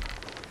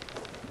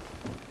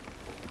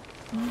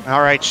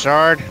 Alright,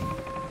 Shard.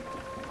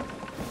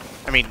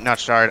 I mean, not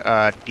Shard,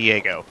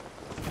 Diego.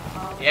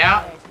 Oh,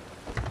 Yeah. okay.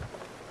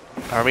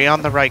 Are we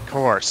on the right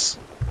course?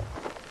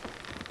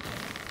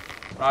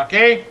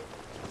 Rocky?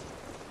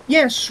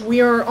 Yes,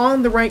 we are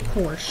on the right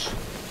course.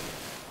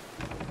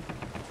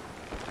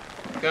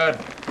 Good.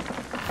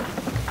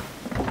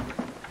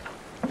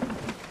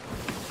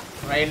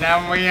 Right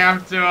now we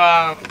have to,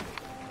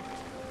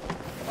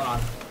 hold on.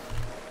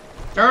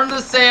 Turn the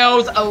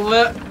sails a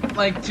little,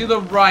 like, to the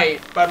right,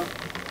 but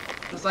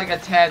just like a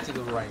tad to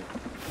the right.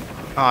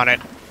 On it.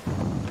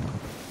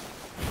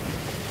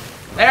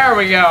 There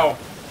we go.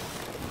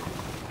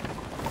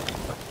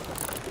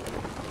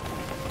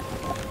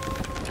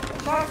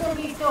 Shark said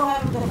he's still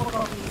having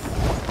difficulties.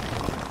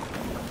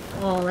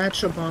 Oh,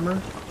 that's a bummer.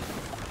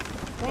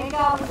 Thank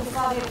God we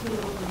decided to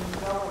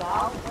go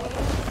without waiting.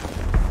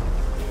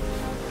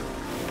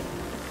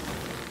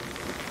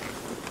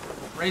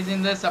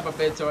 Raising this up a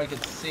bit so I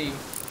can see.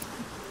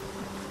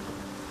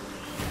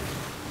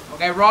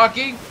 Okay,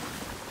 Rocky,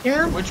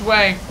 Yeah, which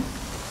way?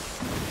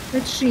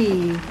 let's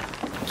see.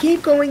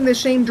 Keep going the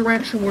same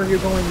direction where you're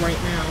going right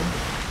now.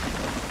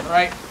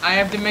 Alright, I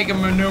have to make a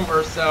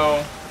maneuver,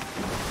 so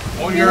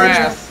hold your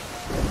Yeah, ass.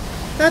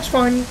 That's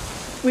fine.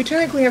 We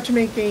technically have to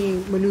make a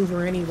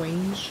maneuver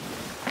anyways.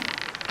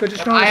 But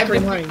it's not a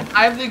straight line.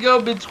 I have to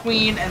go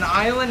between an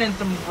island and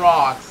some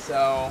rocks,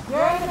 so. You're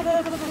in a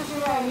good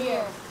position right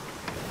here.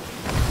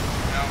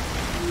 No.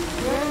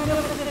 You're in a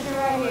good position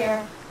right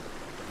here.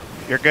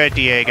 You're good,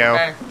 Diego.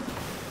 Okay.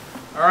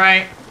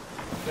 Alright.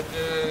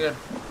 Good.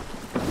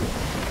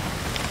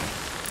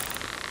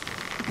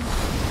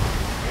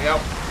 Yep.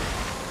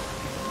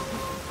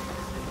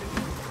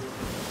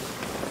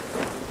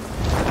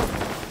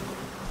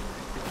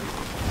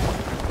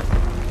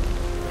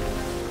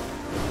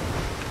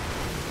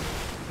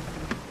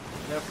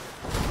 Yep.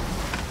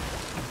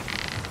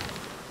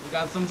 We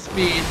got some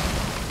speed.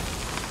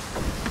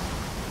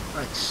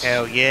 Nice.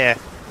 Hell yeah.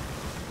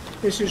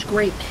 This is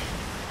great.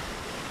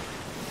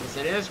 Yes,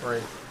 it is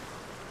great.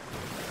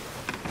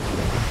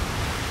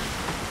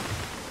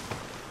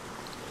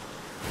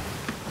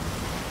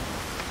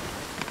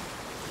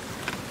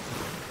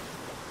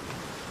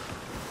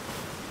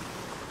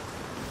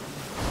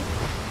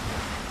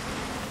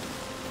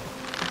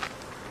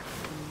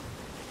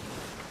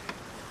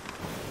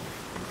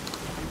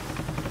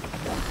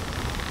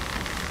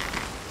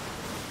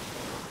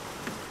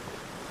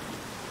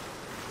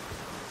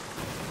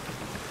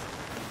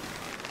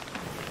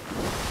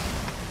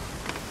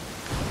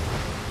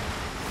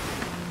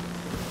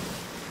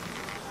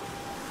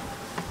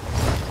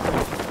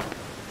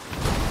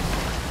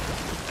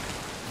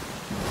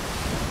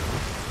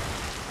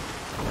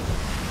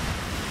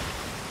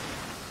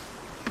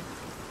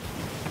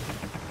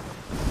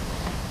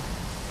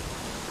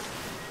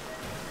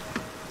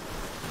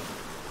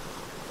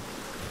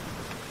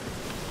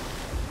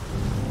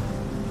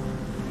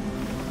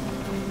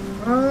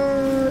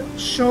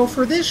 So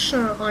for this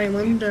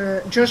island,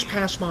 just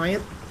pass by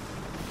it.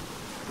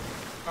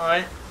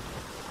 Alright.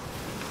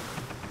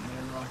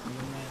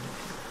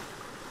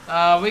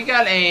 We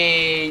got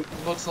a,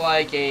 looks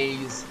like a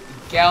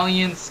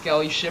galleon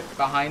skelly ship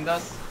behind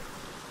us.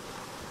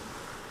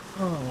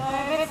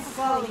 Oh. If it's a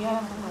skull, you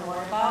have nothing to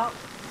worry about.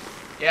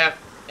 Yep,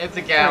 it's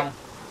a gal.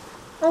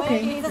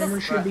 Okay, then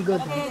we should be good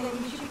Okay, then.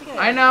 then you should be good.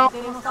 I know.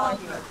 They don't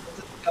stop you.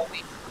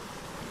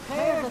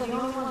 Pairs are the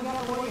only ones you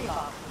have to worry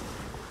about.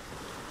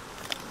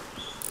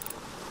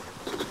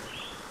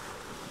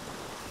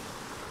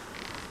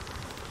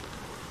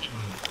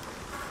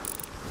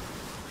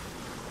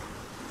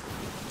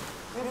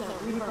 There's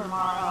a Reaper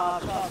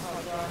chest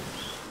right there.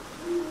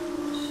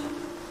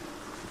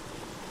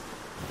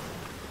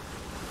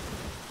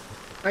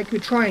 I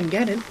could try and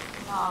get it.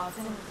 No, it's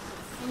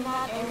in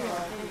that area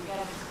right there. You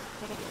gotta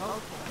take it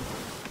close.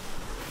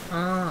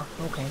 Ah,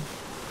 okay.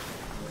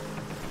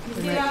 You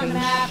In see it that on the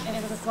case- map, and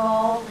it's a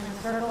skull and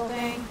a circle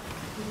thing.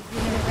 You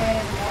see the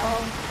red and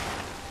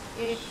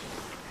yellow-ish.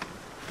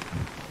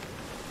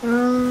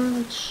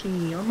 Let's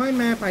see. On my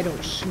map, I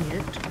don't see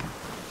it.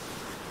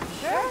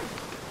 Sure.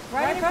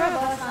 Right in front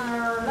of us on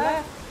our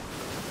left.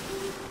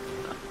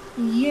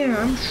 Yeah,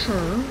 I'm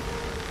sure.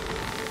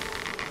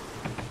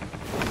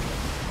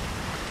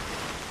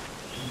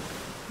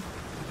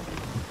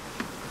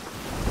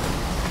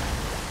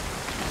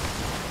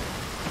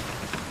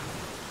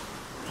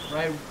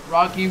 Right,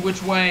 Rocky,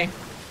 which way?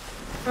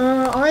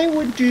 I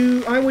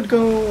would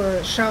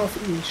go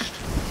southeast.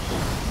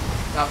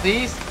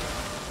 Southeast?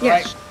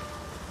 Yes. Right.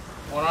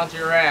 Hold on to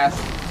your ass.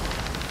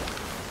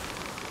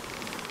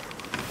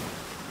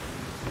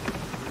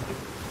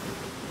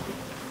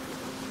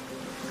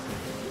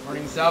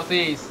 Running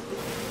southeast.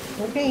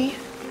 Okay.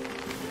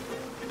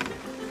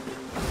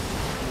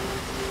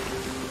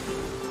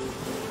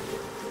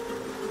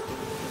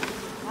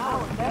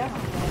 Oh,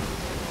 definitely.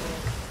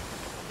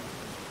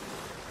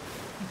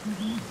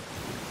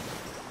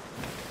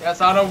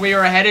 Yes, Otto, we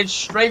are headed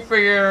straight for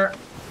your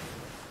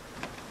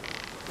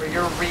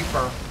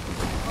Reaper.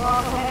 We're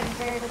also heading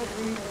straight for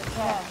the Reaper's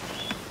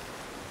chest.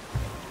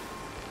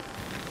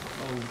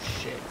 Oh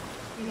shit.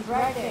 He's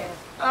right there.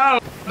 Oh,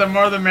 the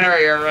more the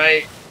merrier,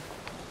 right?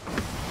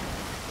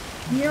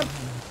 Yep.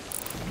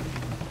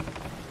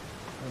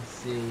 Let's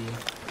see.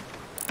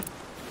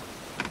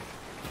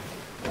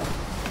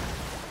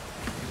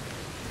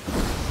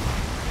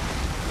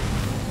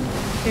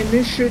 And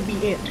this should be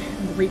it.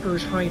 The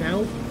Reaper's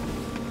hideout.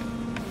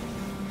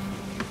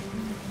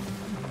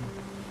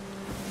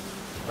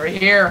 Right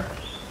here.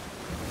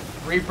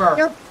 Reaper.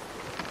 Yep.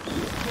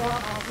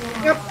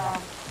 Yep.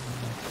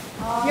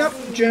 Oh, Yep.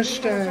 see,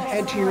 Just Reaper's chest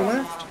head to your right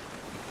left.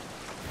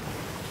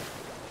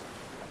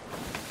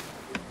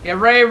 Get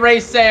ready to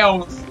raise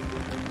sails.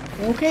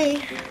 Okay.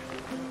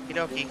 Okie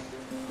dokie.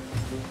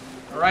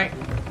 Alright.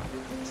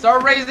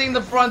 Start raising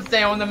the front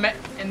sail and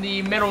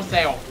the middle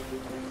sail.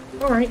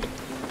 All right.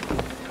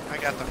 I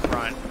got the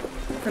front.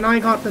 And I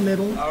got the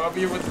middle. I'll help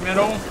you with the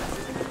middle.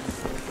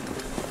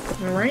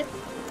 All right.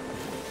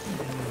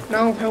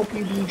 Now I'll help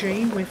you,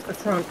 DJ, with the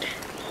front.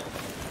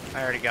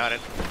 I already got it.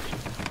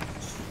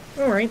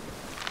 All right.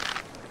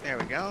 There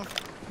we go.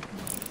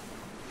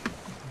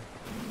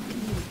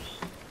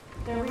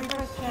 The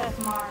Reaper's chest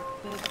mark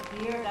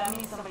disappeared. That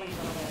means somebody's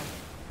over there.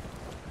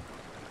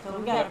 So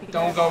we gotta be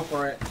Don't careful. go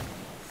for it.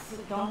 So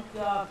don't,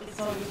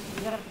 so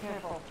you gotta be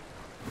careful.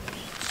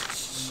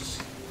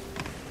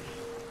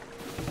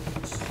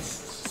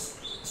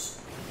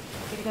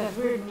 Because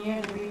we're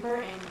near the Reaper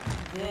and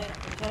the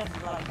chest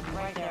is like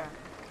right there.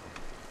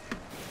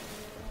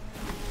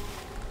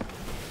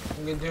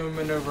 I'm gonna do a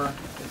maneuver.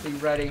 Just be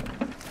ready.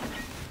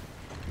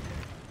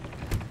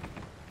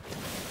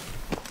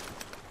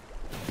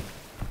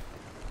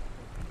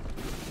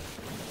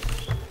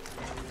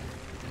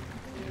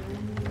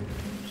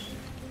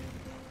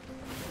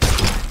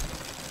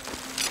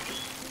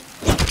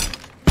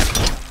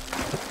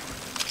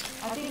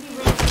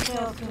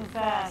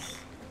 fast.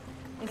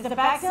 Is the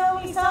back still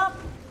at least up?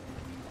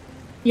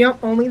 Yep,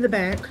 only the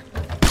back.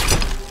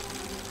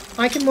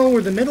 I can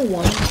lower the middle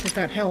one, if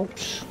that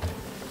helps.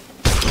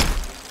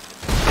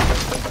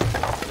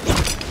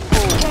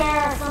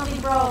 There,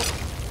 something broke.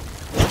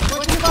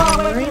 We're too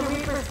far away from the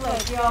Reaper's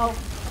place, yo.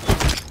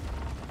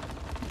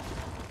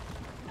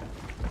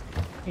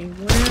 Okay,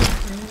 where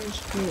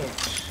is it?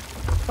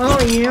 Oh,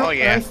 yeah. Oh,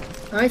 yeah.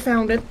 I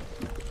found it.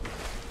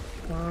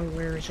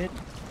 Where is it?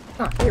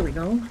 Ah, here we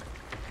go.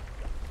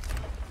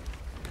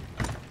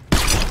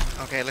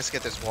 Okay, let's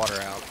get this water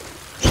out.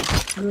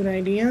 Good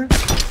idea.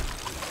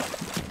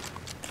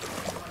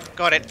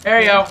 Got it.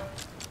 There you go.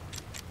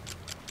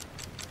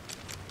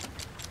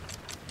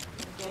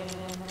 Get it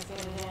in, let's get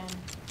it in.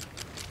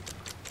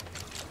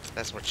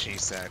 That's what she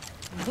said.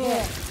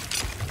 Yeah.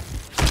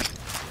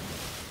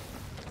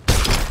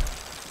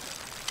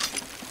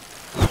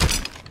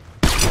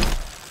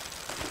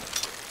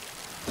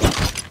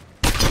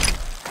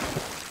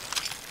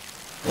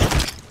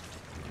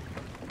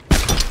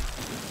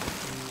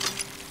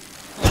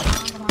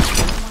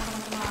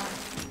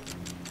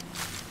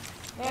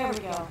 There we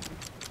go.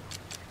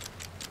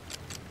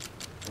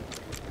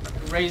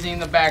 Raising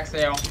the back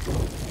sail.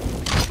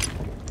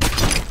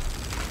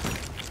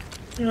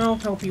 I'll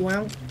help you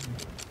out.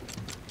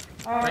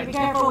 Alright, be Right,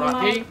 careful, we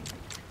Rocky. might.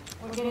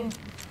 We're getting.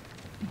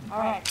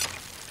 Alright.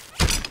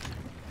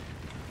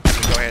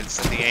 Go ahead and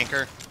set the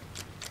anchor.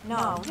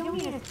 No, we don't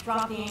need to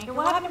drop the anchor.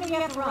 What happened if we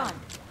have to run?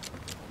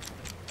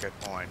 Good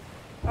point.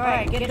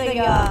 Alright, get the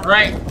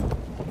Alright.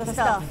 the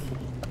stuff.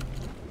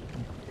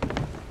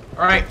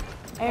 Alright.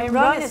 And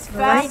run as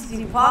fast as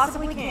you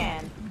possibly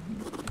can.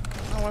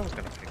 Oh, I was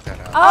gonna pick that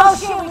up. Oh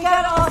shit, we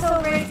gotta also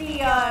raise the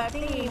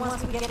thingy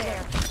once we get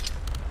there.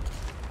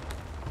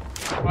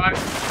 What?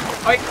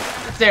 Wait,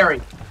 it's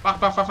airy. Fuck,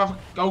 fuck, fuck, fuck.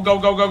 Go, go,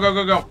 go, go, go,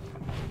 go, go.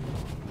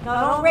 No,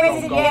 don't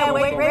raise it Go, yet. go,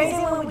 Wait, go, raise go.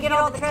 it when we get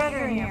all the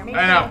treasure in here. Make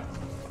I know.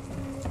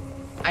 sure.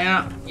 I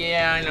know.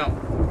 Yeah, I know.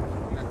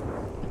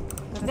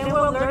 'Cause then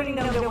we're alerting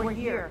them that we're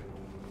here.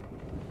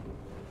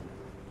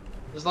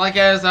 Just like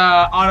as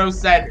Otto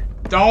said,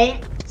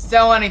 don't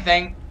sell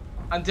anything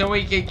until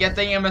we can get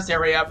the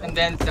emissary up and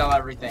then sell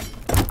everything.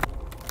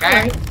 Okay?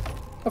 Alright.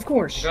 Of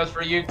course. Goes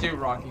for you too,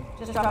 Rocky.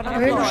 Just drop it on I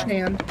the floor.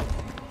 understand.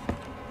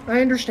 I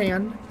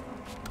understand.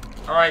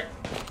 Alright.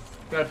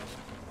 Good.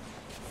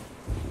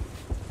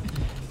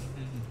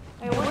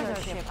 Hey, where's our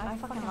ship? I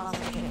fucking lost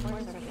our ship.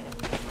 Where's our ship?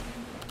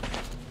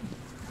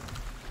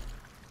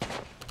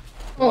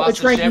 Oh, Lost it's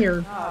the right ship?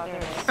 here. Oh, there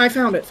it is. I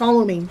found it.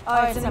 Follow me.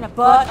 Oh, it's in the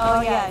butt.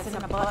 Oh, yeah, it's in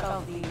the butt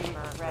of the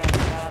Reaper. Right,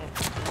 got it.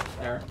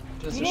 There.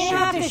 Just You a didn't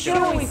have to shoot.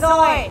 shoot it. We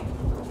saw it.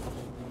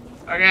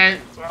 Okay,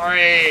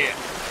 sorry.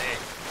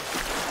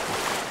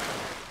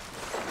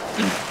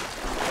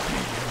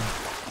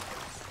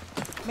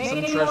 Make Some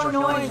any treasure more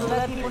noise find. to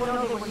let people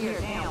know that we're here.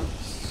 Damn.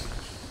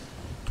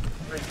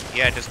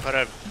 Yeah, just put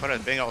a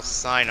big old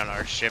sign on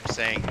our ship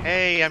saying,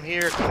 "Hey, I'm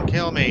here. Come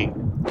kill me."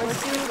 We're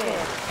stupid.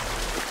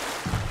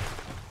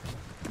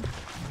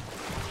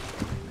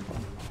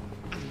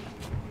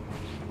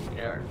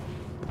 There.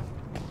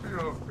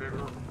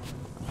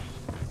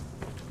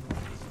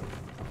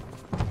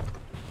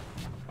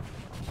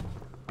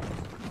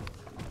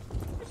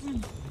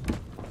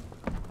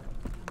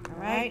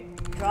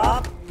 Alright,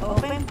 drop,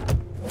 open.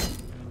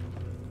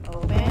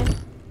 Open.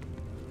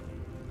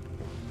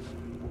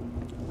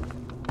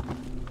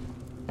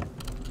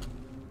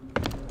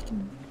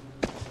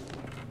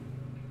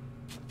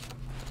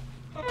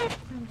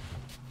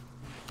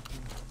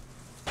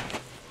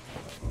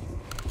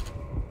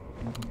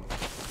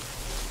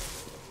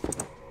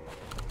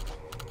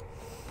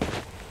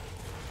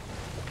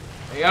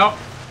 There you go.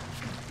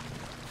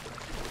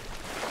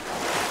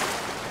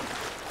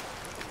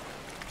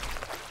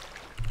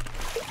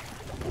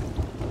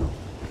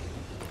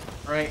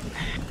 Right.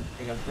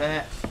 Pick up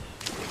that.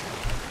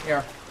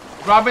 Here.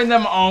 Dropping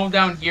them all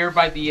down here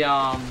by the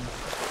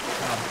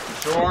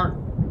shore.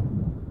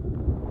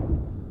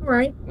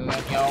 Alright. So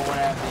that y'all would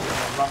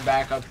have to run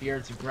back up here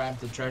to grab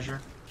the treasure.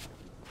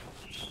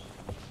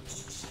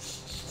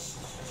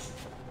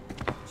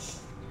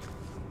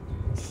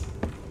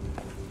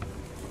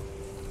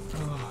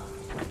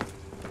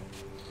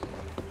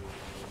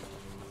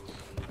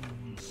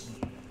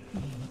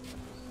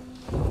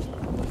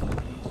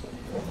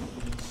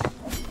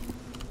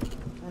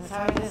 Let's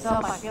hurry this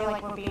up. I feel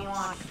like we're being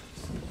watched.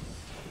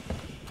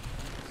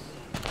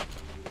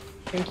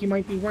 I think you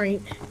might be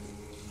right.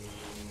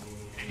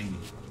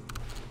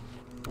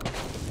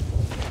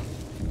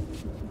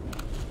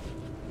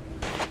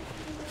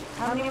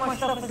 How many more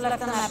stuff is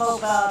left on that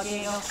boat,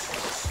 Diego?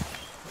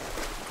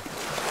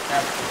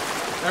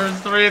 There's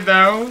 3 of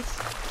those.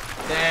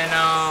 Then,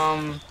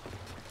 I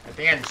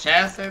think a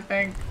chest, I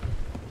think.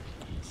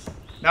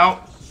 Nope.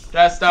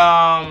 Just,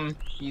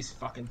 these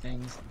fucking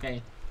things.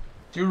 Okay.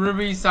 2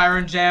 ruby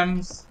siren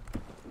gems.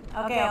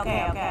 Okay. And,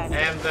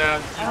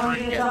 I want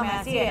you to tell me.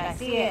 I see it. I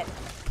see it.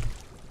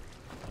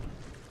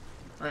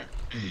 Right.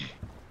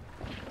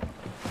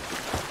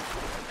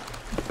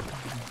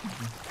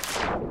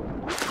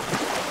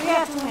 We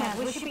have 2 hands.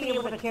 We should be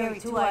able to to carry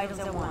 2 items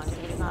at once.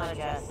 It's not a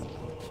jest.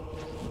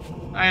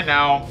 I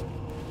know.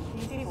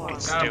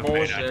 It's Kind of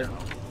bullshit.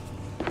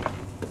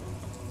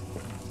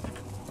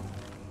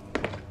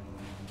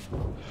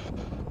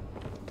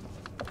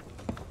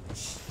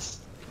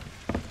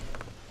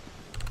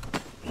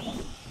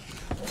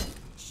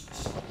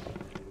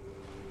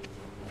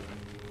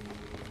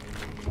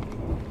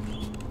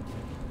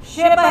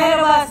 Ship ahead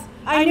of us!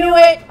 I knew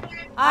it!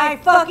 I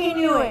fucking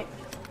knew it!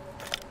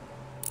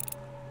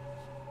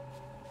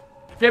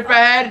 Ship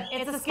ahead.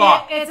 It's a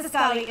Fuck. It's a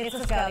Scully. It's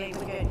a Scully.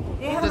 We're good.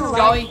 They have The no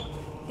Scully. lights.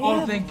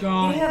 Oh, thank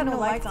God. They have no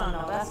lights on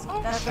though.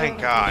 That's Thank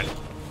God.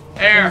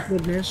 Air.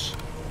 Thank goodness.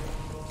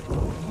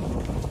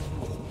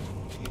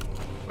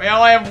 We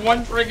only have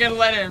 1 friggin'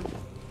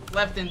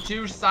 left and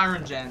 2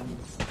 siren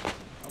gens.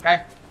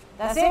 Okay.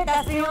 That's it.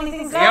 That's the only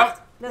thing left.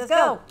 Yep. Let's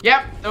go.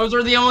 Yep. Those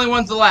are the only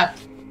ones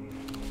left.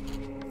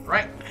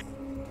 Right.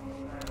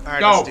 Alright,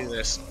 Go. let's do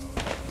this.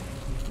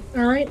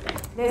 All right.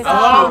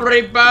 Hello,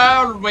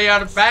 Reaper. We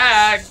are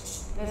back.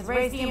 Let's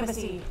raise the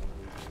embassy.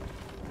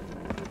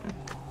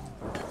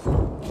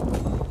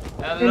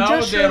 And Hello,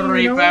 just there, so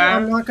you know,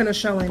 I'm Reaper. not going to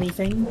sell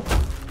anything.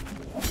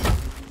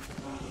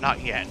 Not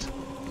yet.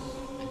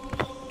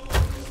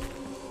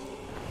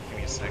 Give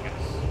me a second.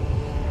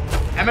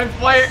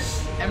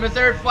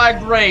 Emissary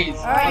flag raised.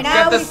 All right, Let's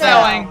now get the we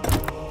sell. selling.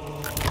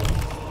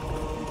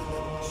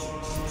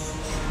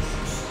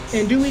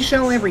 And do we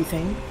sell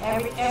everything?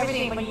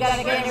 Everything, but you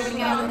gotta get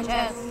everything out of the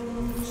chest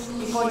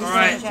before you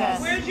Alright. sell the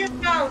chest. Where's your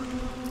note?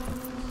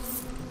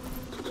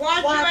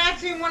 Why'd you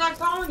ask me when I'm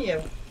calling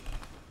you?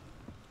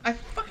 I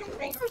fucking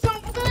ring or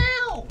something. What the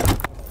hell?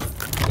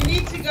 You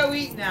need to go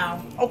eat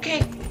now. Okay.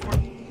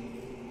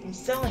 I'm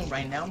selling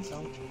right now,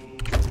 so.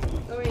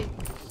 Go eat.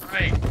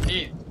 Alright,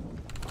 eat.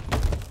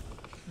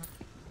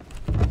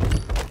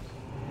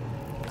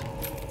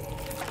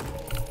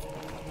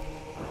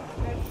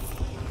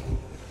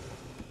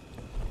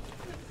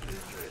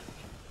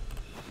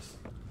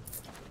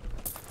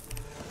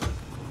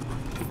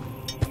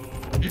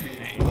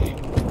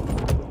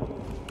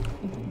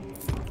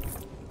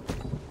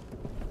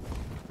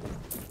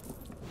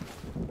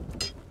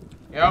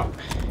 Yep.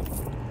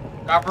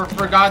 Got for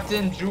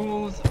forgotten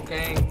jewels.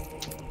 Okay.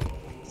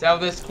 Sell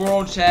this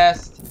squirrel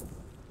chest.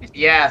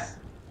 Yes.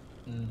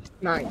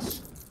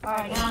 Nice.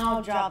 Alright, now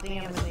I'll drop the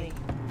embassy.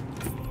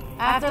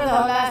 After the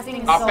last thing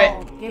is Drop it.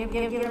 sold. Give her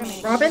a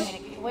minute. Drop give it? her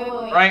a minute.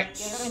 Wait. Right.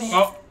 Give her a minute.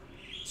 Oh.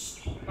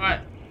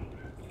 What?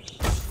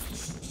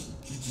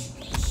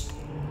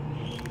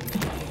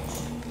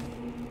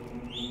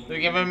 So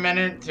give it a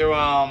minute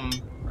to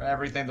for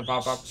everything to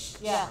pop up.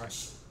 Yeah.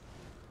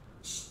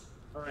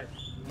 Alright.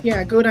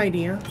 Yeah, good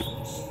idea.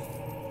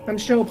 I'm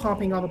still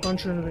popping up a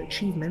bunch of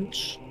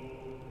achievements.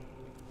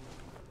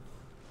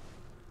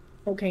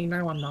 Okay,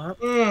 now I'm not.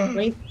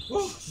 Wait.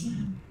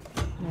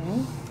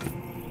 No.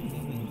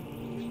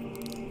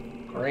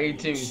 Grade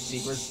 2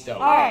 secret stone.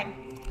 Alright.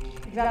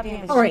 Drop the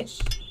embassy.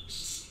 Alright.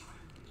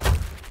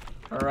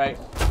 Alright.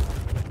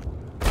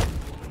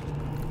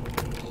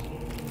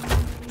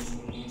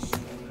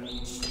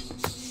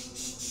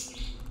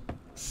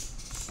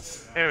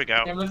 There we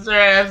go. Emissary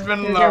has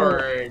been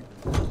lowered.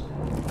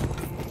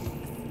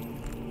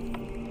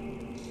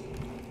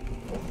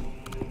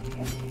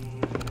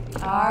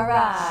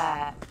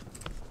 Alright.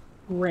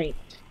 Great.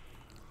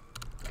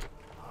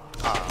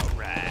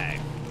 Alright.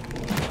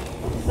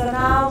 So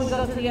now we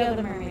go to the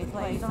other mermaid's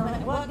place.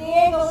 What,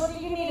 Diego, what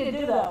do you need to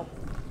do though?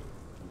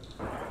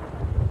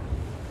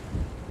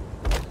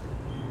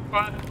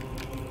 What?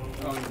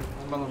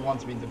 Oh, my mother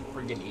wants me to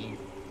friggin' eat.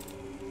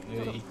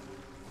 Yay.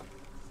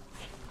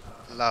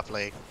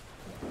 Lovely.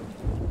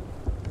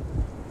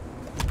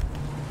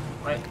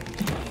 Right.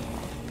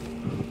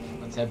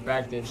 Let's head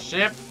back to the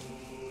ship.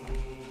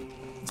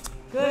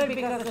 Good,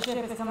 because the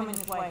ship is coming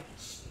into play.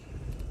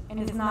 And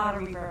it's not a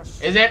Reaper.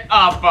 Is it?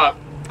 Oh, fuck.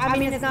 I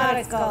mean, it's not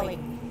a Scully.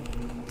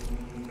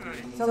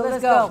 So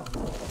let's go.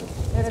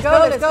 Let's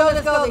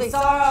go. They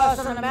saw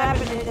us on the map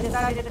and they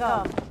decided to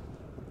come.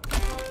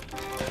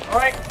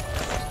 Alright.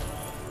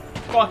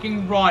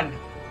 Fucking run.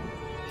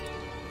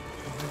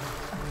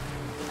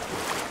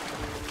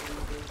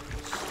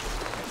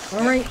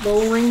 Alright,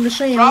 lowering the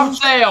Drop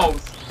sails.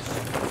 sails.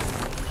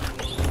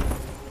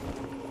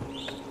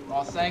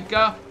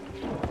 Rosenka.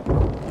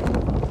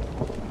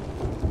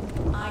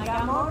 I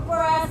got more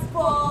brass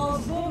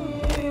balls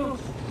than you.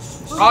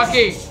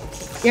 Rocky,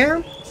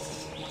 Yeah?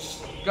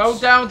 go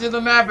down to the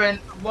map and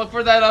look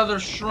for that other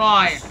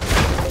shrine.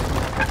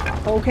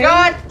 Okay.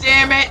 God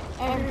damn it.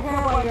 And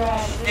repair while you're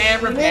at it.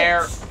 And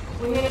repair.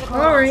 We hit it close.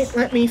 Alright,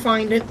 let me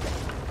find it.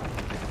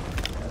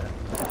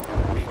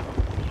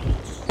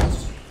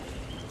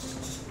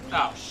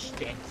 Oh,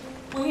 shit.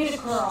 We need a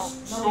curl.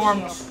 Storm.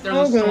 No There's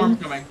Oh, a storm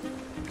good. coming.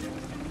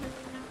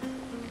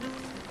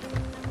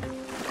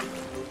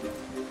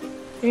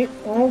 Okay,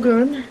 all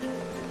good.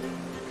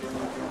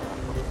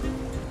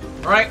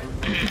 Alright.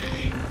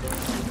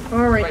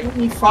 Alright, Right, let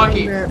me Rocky.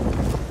 find that.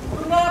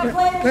 We got a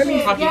player Let me-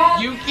 ship. Rocky,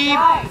 Gal- you keep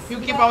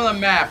Guys, on the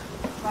map.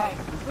 Right.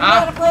 We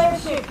Huh? got a player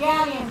ship,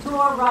 Galleon, to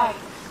our right.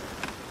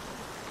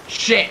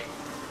 Shit.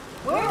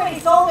 We already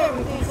sold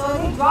everything, so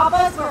if he drop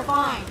us, we're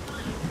fine.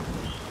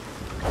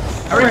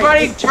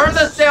 Everybody, Right. turn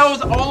the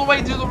sails all the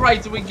way to the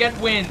right so we get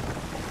wind.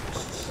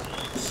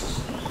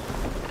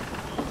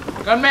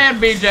 Good man,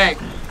 BJ.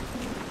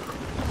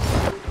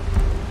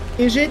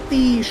 Is it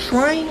the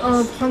Shrine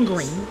of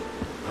Hungering?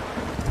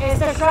 It's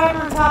the shrine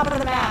on top of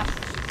the map.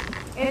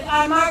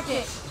 I marked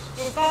it.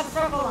 It's got a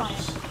circle on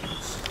it.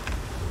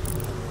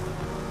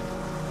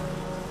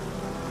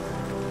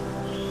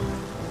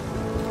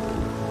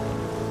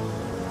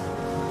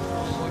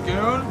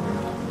 Lagoon.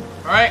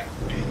 Alright.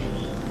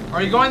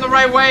 Are you going the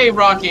right way,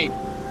 Rocky?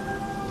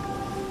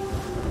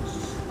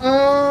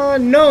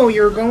 No,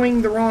 you're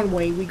going the wrong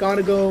way. We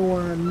gotta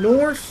go,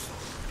 north.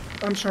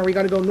 I'm sorry, we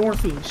gotta go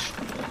northeast.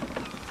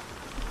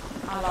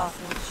 I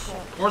lost this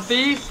shit.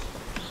 Northeast?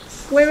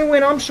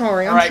 Wait, I'm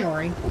sorry, I'm Alright.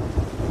 sorry.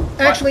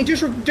 Actually,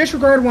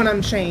 disregard what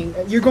I'm saying.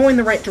 You're going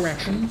the right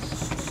direction.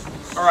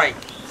 Alright.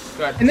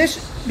 Good. And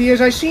this,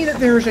 because I see that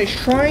there's a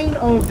Shrine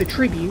of the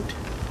Tribute.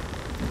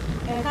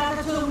 And it's not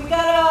the sloop. We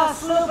got a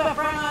sloop at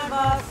front line,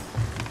 boss.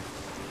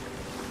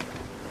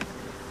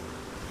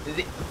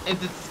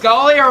 Is it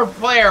Scully or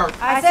Flair?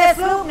 I said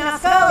sloop, not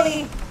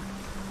Scully.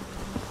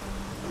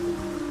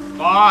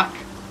 Fuck.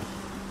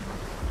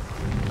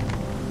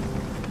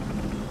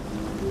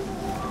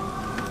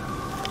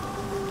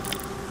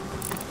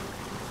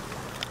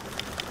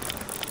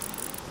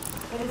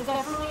 It is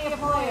definitely a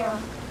player.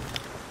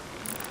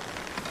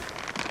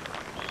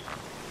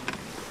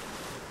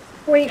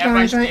 Wait, Yeah,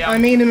 guys, right, yeah. I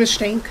made a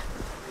mistake.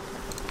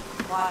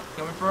 What?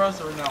 Coming for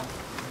us or no?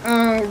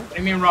 What What do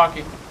you mean,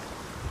 Rocky?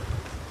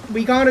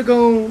 we gotta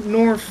go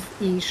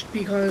northeast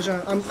because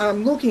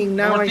I'm looking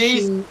now.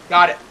 Northeast? I see.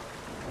 Got it.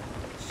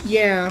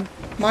 Yeah,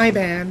 my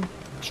bad.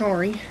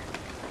 Sorry.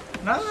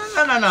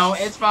 No.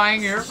 It's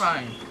fine. You're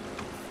fine.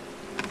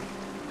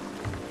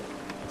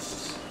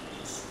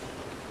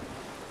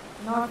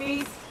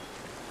 Northeast?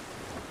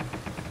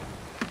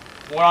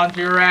 One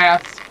onto your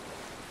ass.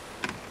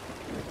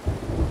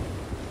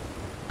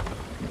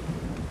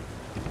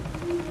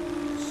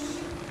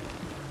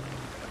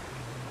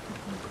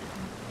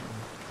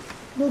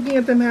 Looking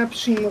at the map,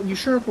 seeing what you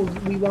circled,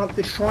 we want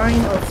the Shrine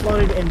of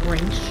Flooded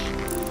Embrace.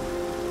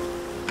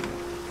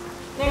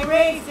 They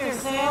raised their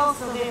sails,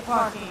 so they're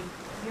parking.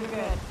 You're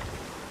good.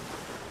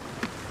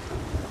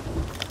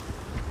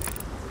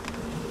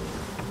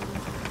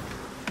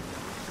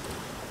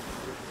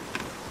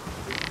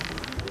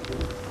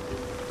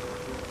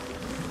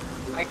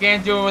 I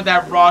can't do it with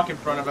that rock in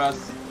front of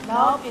us.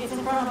 Nope, it's in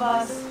front of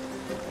us.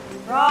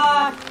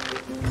 Rock!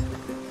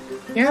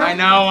 Yeah. I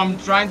know. I'm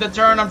trying to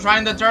turn. Okay,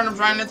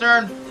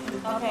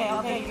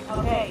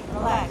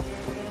 relax.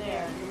 You're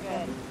there. You're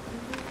good.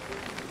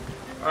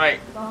 All right.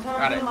 Don't Got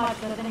turn it. too much,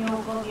 because then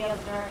you'll go the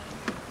other direction.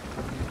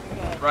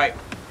 You're good. Right.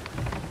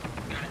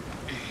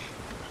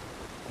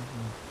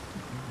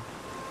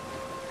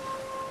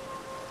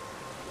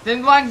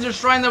 Seems like the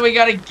shrine that we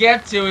gotta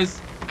get to is,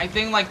 I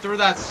think, like through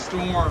that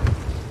storm.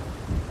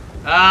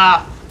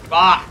 Ah,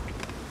 fuck.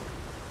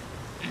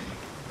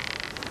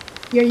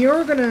 Yeah,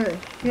 you're gonna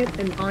hit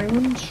an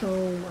island,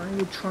 so I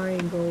would try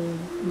and go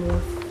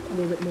north, a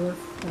little bit north,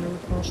 whenever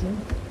possible.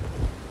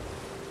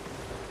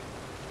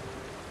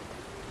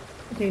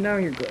 Okay, now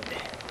you're good.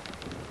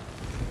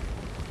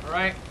 All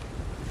right.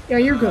 Yeah,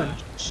 you're good.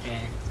 Shit.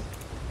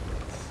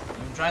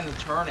 I'm trying to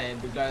turn it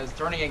because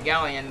turning a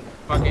galleon,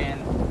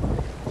 fucking,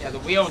 yeah, the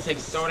wheel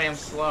takes so damn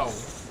slow.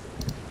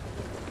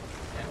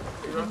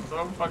 Yeah, you're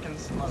so fucking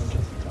slow. Just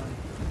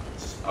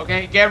turn.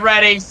 Okay, get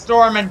ready.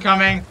 Storm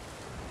incoming.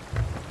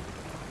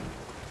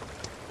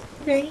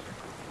 Okay.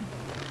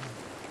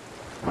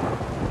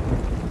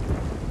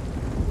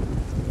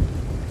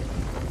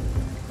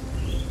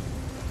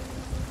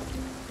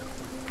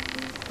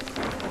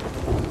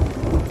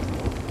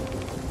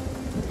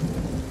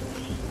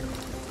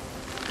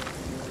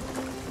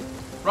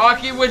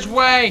 Rocky, which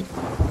way?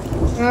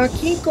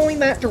 Keep going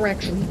that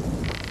direction.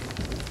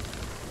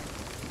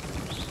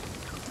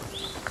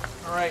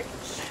 Alright.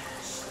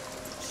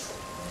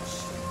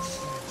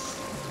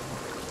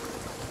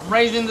 I'm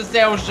raising the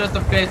sails just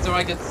a bit so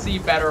I can see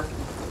better.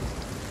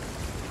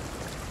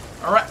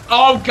 Alright.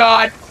 Oh,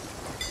 God.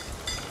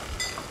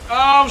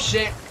 Oh,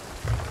 shit.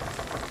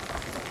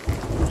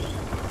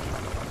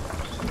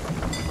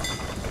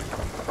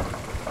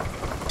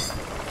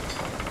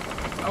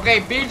 Okay,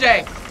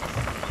 BJ.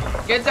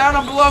 Get down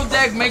on below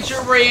deck. Make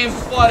sure we're in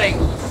flooding.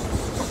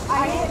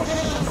 I hit the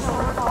dripping, so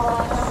we're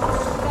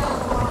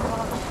falling.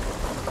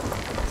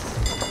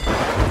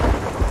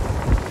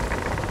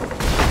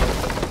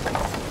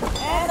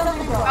 And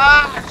something broke.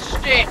 Ah,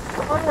 shit.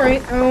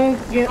 Alright, I'll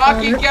get on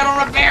Rocky, it. get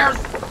on repairs.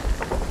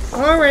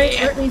 Alright,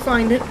 let me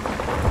find it.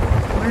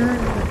 Where the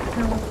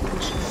hell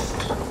is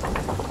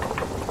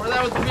it? Or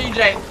that was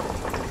BJ.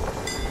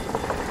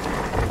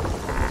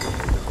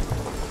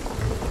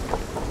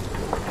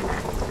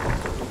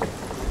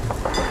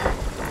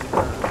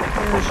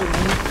 Where is it?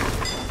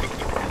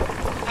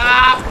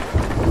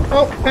 Ah.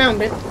 Oh,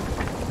 found it.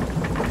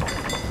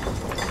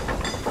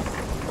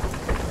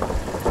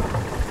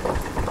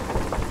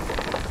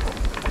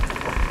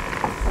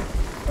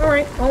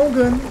 Alright, all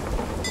good.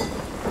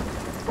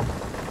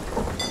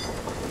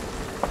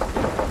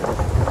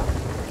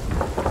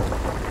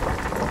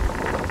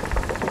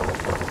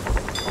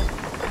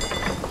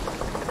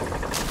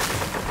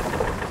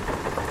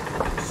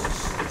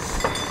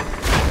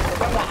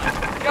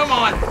 Come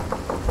on!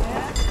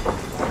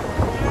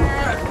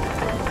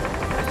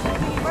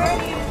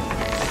 Ready. And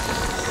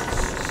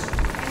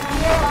I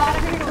hear a lot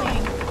of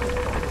crickling.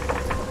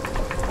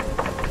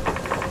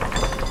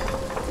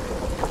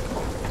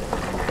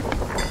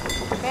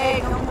 Hey,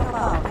 don't come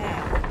out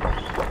now.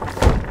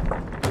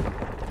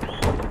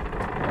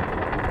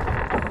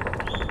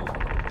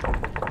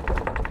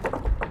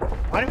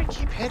 Why do we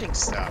keep hitting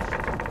stuff?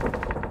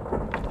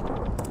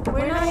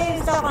 We're not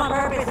hitting stuff on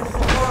purpose, it's a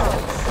world.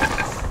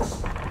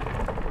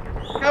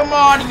 Come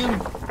on, you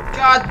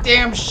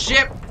goddamn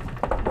ship!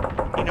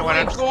 You know what?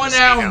 I'm Keep just going gonna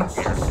down.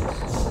 stay down here.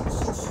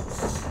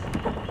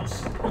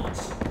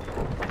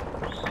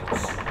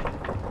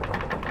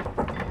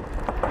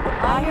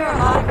 I hear a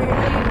lot of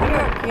crickling. We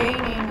are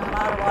gaining a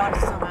lot of water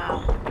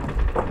somehow.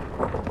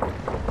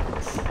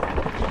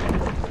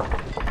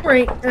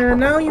 Alright,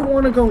 now you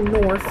want to go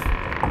north.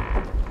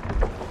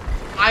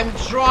 I'm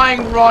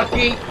trying,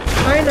 Rocky.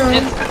 I know.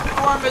 This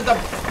storm is a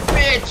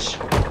bitch.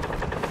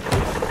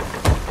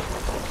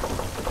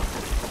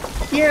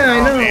 Yeah, I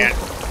know. Oh man.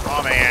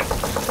 Oh man.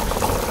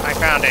 I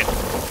found it.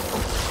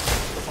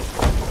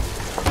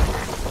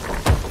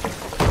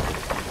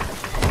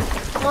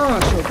 Ah,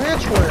 so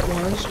that's where it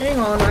was. Hang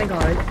on, I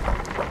got it.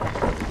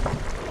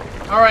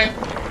 Alright.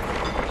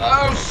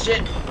 Oh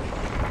shit.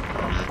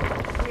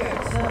 We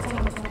are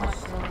tilting too much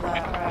to the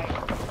left, right.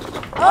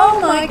 Oh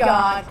my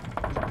god!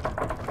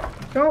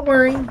 Don't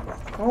worry.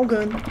 All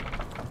good.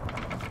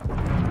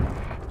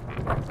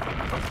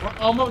 We're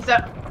almost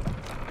out.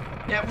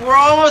 Yeah, we're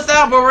almost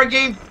out, but we're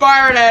getting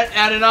fired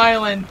at an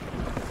island.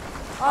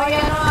 Oh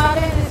yeah, no, I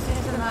didn't listen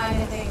to the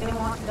island thing. Don't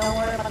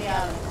worry about the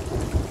island.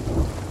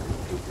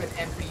 Stupid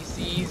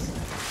NPCs.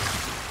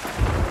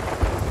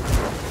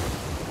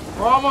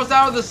 We're almost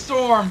out of the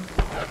storm.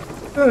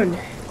 Good.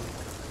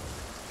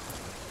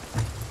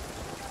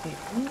 Okay,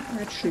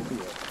 that should be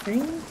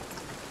okay.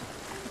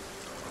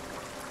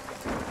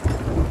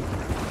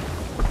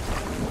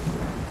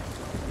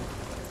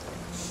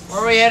 Where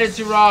are we headed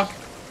to, Rock?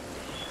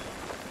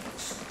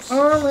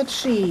 Let's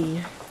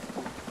see.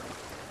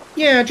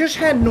 Yeah, just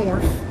head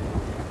north.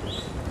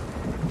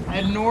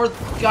 Head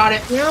north. Got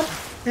it. Yep,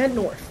 head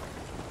north.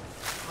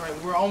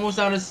 Alright, we're almost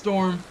out of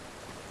storm.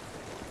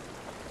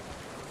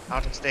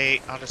 I'll just stay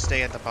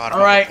at the bottom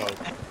Alright. of the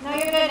boat. No,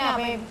 you're good now,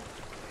 babe.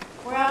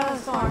 We're out of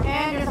the storm,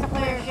 and there's a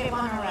player ship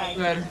on our right.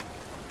 Good.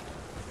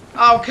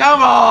 Oh,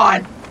 come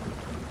on!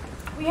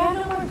 We have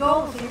no more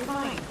gold, so you're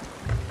fine.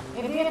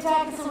 If we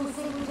attack us and we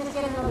think we just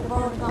get another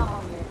boat, it's not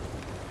on here.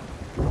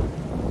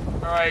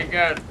 Alright,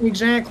 good.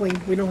 Exactly.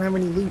 We don't have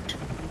any loot.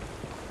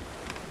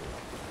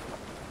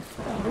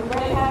 We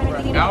already have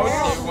everything in the Now we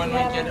barrel, see so when we we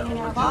have get everything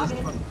in our over to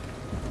this pockets.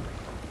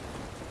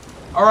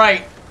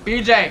 Alright,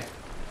 BJ.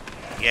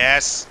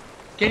 Yes.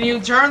 Can you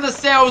turn the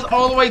sails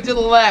all the way to the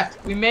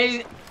left? We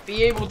may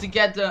be able to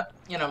get the,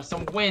 you know,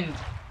 some wind.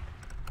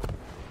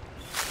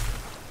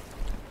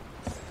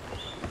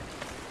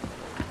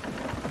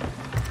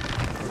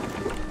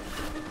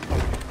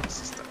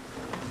 This is the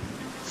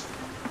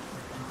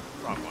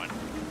wrong one.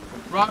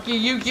 Rocky,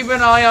 you keep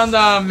an eye on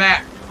the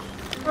map.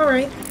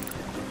 Alright.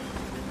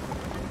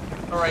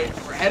 Alright,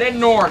 we're headed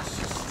north.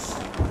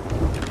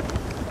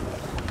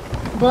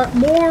 But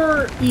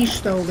more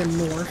east, though, than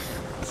north.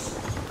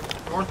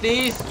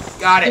 Northeast?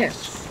 Got it.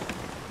 Yes.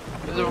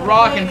 There's a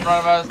rock in front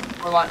of us.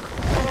 We're like, There's a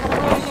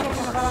player ship in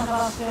front of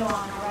us, too,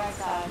 on our right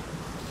side.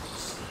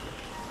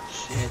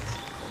 shit.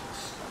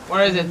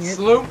 What is it, Yep.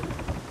 sloop?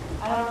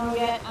 I don't know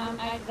yet.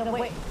 The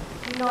wait.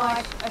 No,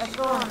 I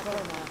still on the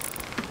road now.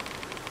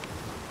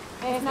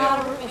 It's not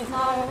a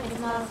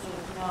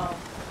sloop, no.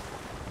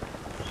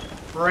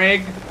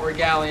 Brig or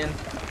galleon?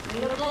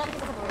 You look like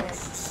it's a bridge.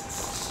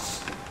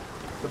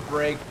 The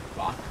brig.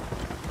 Fuck.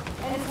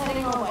 And it's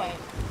heading our way.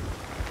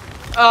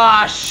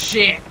 Ah,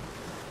 shit.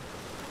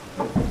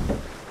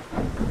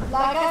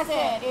 Like I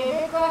said,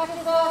 if it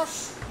crashes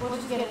us, we'll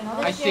just get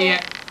another I ship. see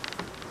it.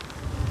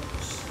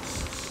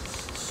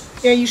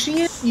 Yeah, you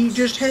see it? You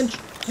just head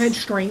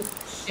straight.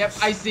 Yep,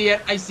 I see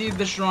it. I see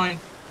the shrine.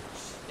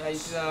 Yeah, I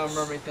see the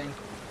mermaid thing.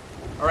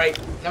 Alright,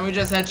 now we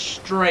just head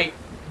straight.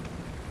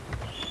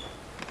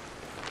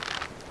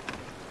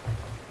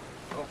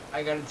 Oh,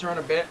 I gotta turn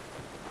a bit.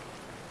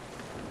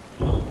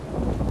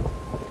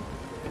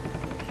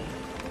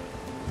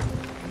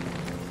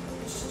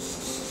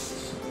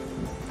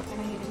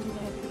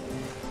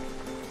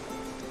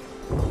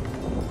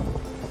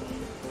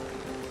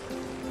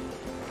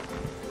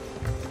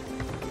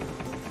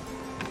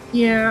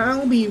 Yeah,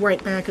 I'll be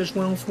right back as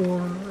well for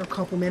a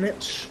couple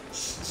minutes.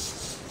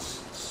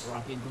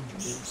 Rocky, don't you do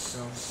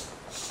so.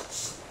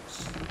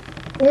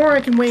 Or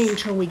I can wait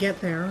until we get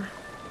there.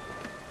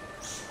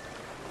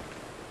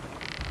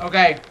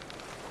 Okay.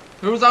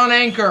 Who's on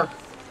anchor?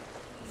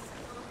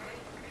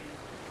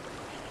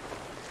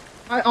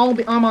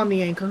 I'm on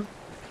the anchor.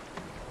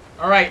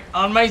 Alright,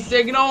 on my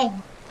signal,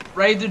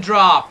 ready to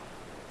drop.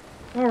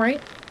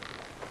 Alright.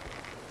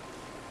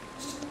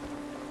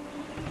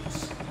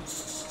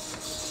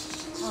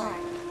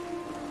 Alright.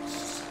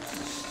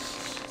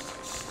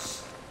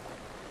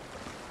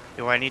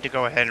 Do I need to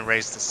go ahead and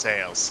raise the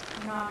sails?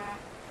 No, not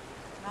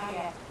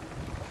yet.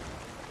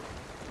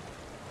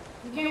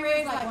 You can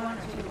raise like one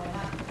or two, but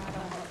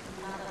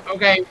not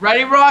Okay,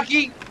 ready,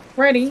 Rocky?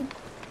 Ready.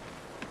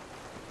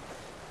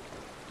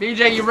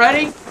 BJ, you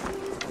ready?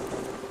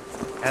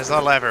 As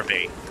I'll ever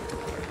be.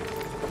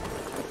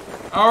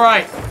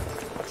 Alright.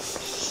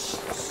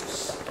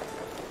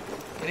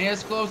 Getting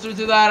us closer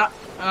to that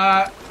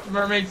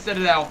mermaid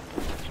citadel.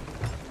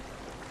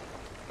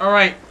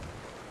 Alright.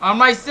 On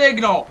my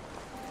signal.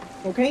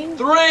 Okay.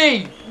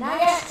 3. Not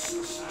yet.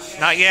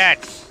 Not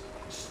yet.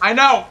 I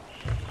know.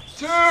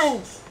 2.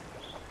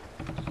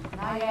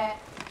 Not yet.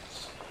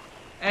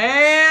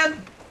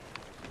 And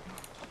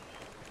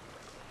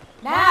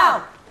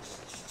Now!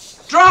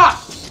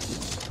 drop.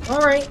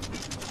 Alright.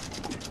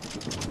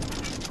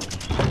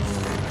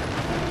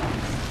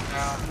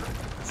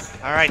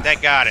 Alright,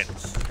 that got it.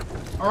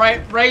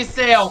 Alright, raise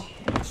sail.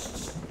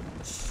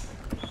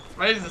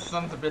 Raise the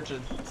sons of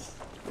bitches.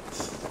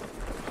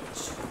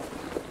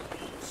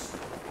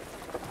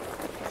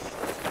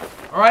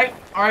 Alright,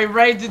 are you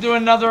ready to do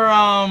another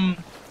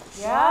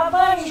Yeah,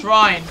 buddy.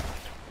 shrine?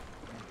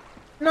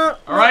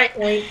 Alright.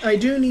 Wait, I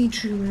do need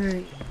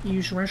to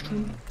use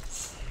restroom.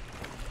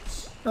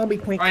 I'll be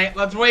quick. Alright,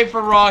 let's wait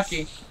for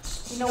Rocky.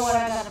 You know what?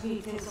 I gotta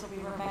pee too, so be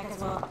right back as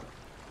well.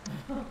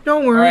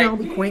 Don't worry, Alright. I'll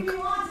be quick.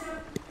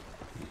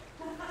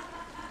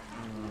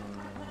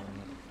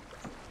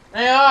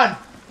 Hang on!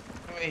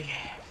 Wait,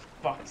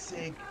 fuck's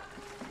sake.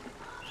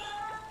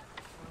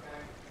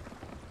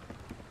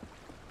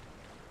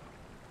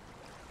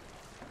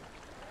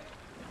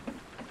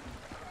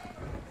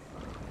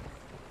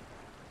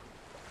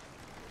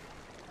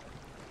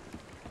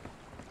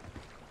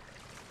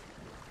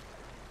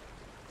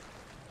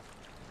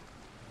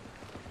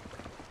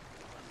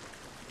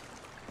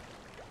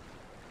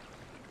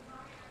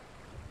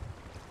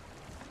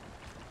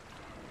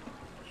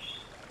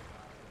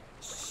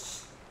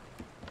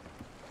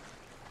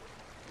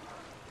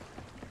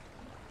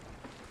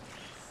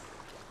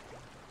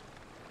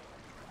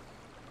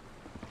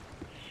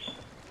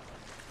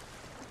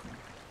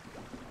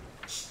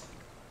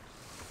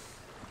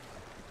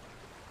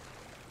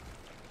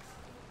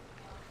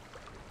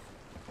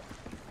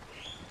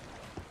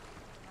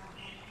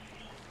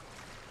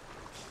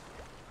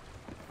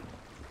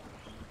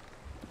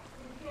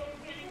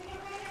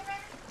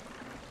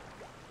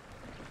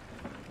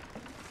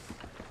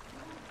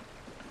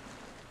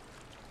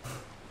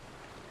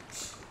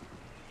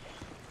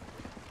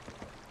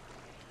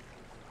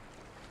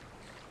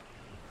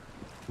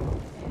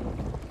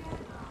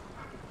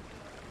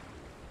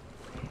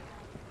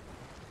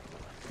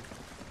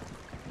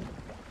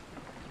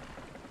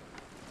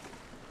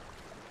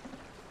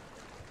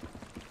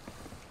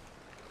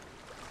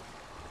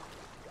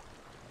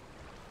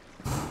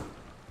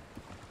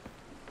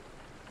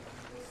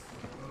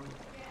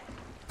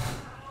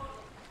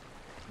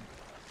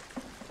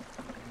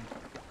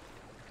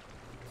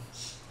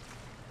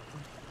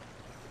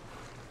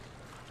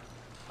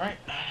 Alright.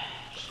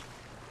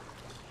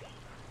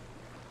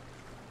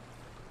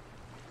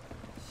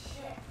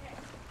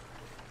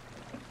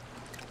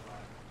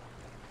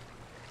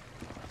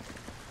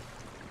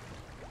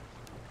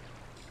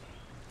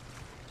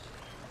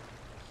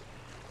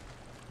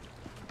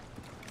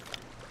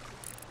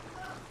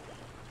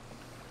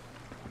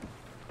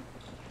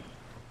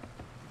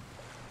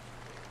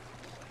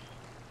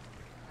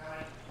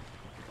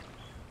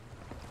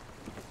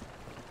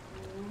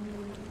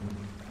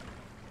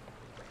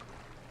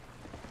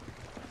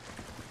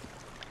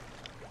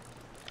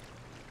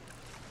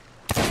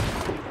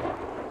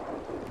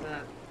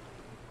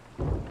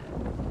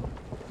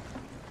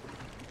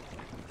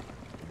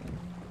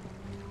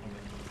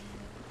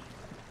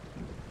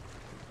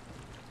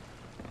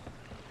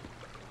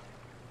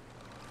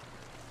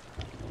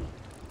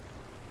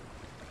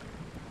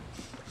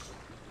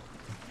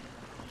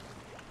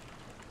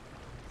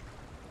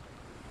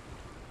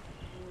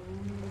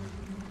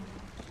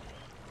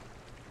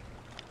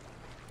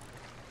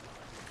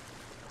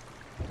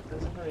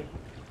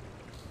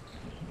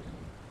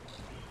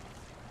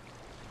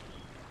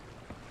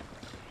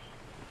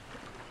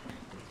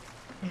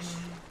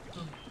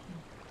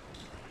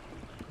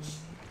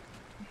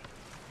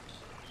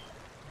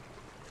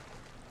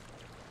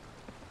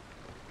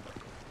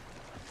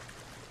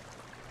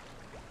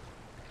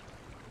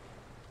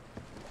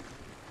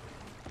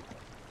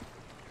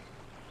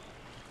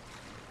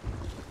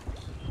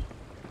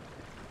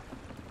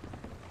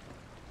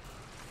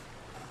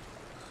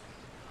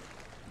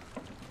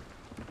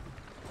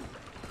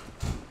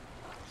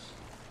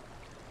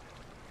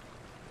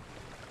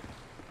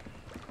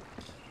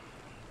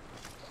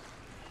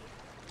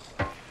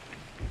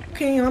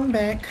 Okay, I'm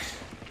back.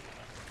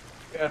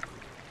 Yeah.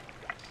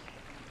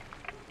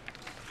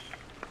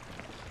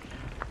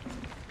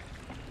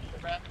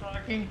 Rat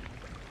talking?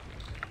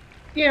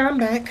 Yeah, I'm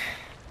back.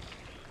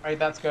 Alright,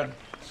 that's good.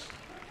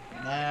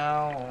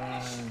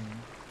 Now,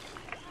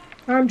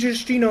 I'm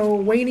just, you know,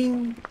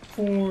 waiting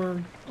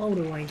for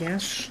Odo, I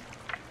guess.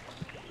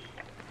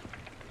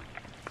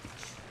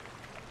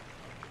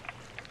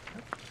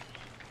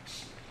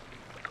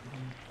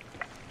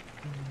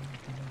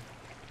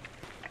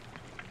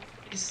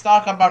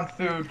 stock up on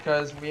food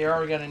because we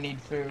are gonna need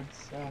food.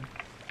 So,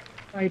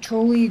 I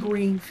totally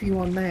agree with you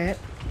on that.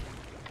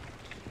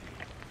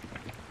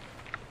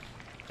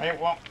 alright,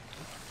 well,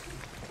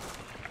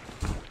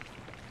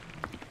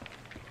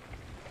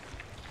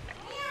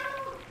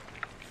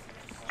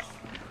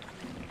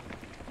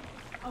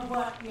 Oh,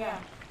 what? Yeah.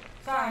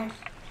 Sorry.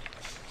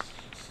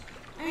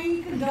 And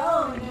you can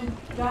go and then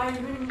dive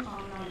in.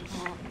 Oh, no, you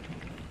can't.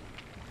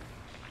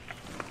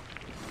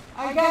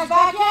 Are you guys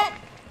back yet?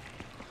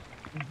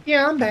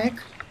 Yeah, I'm back.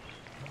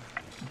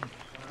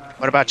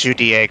 What about you,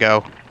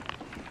 Diego?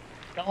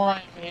 don't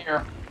worry, I'm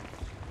here.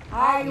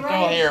 Are I'm you still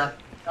ready? here.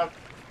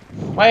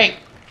 Wait,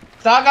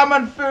 stock up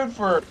on food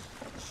first.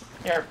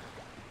 Here,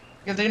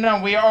 because you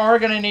know we are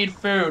gonna need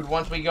food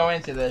once we go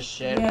into this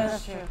shit. Yeah,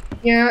 that's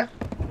true.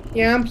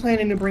 Yeah, I'm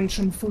planning to bring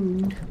some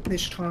food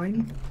this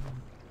time.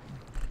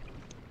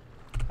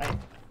 Right.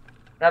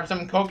 Grab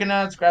some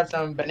coconuts. Grab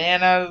some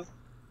bananas.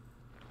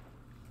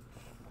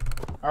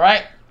 All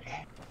right.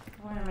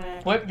 Wait a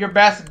minute. Whip your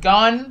best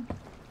gun.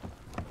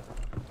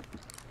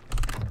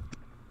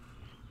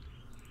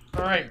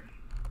 All right.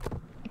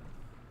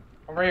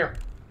 Over here.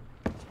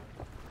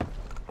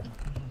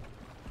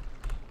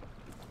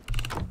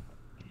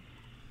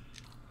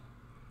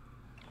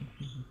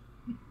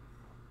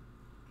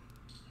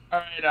 All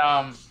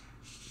right.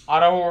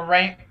 Otto,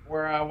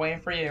 we're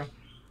waiting for you.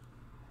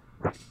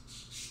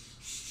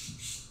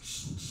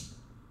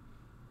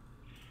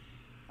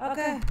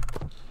 Okay.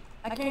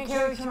 I can't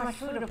carry too much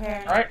food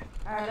apparently. All right.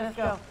 Alright, let's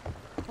go.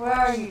 Where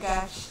are you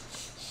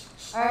guys?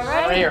 Alright,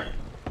 Right ready? here.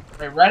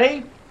 All right,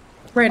 ready?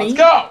 Ready? Let's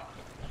go.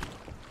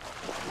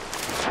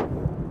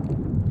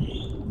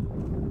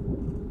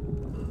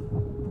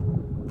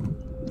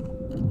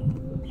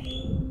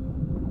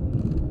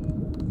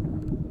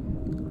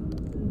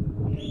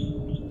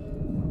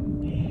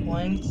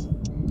 Planks.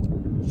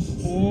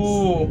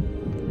 Ooh.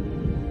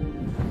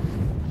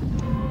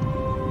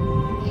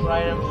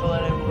 Try to fill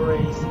it in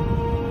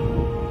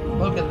grace.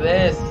 Look at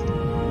this.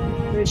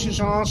 This is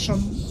awesome.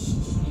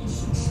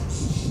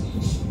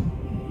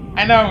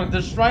 I know,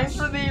 the shrines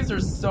for these are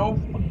so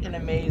fucking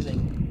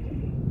amazing.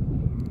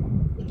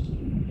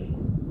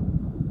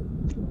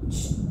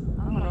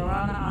 I'm gonna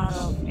run out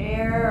of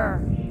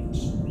air.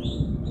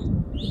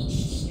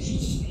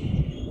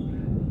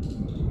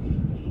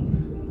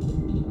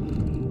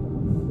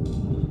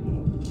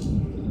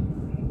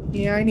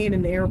 Yeah, I need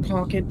an air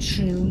pocket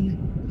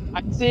soon.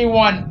 I see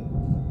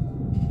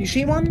one. You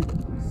see one?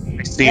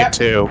 I see it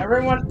too.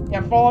 Everyone,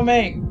 yeah, follow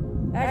me.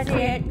 I see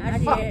it. I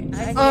see it.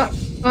 I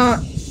see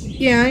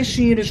it. Yeah, I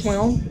see it as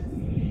well.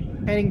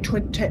 Heading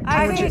towards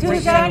I see it two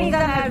right shinies on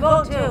now. that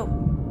boat too.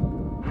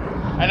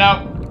 I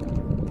know.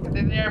 Get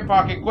in the air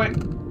pocket, quick.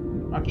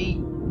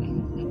 Rocky.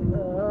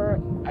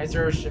 I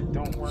zero ship,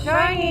 don't worry.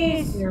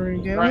 Shinies! There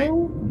we go. Right.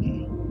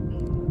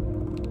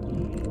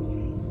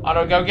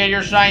 Otto, go get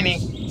your shiny.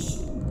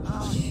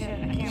 Oh shit,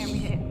 I can't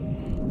reach it.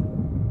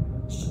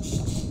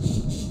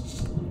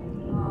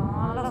 Oh,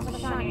 I lost the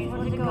shinies.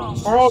 Where'd it go?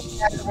 Coral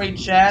castaway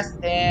chest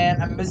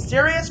and a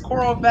mysterious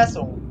coral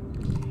vessel.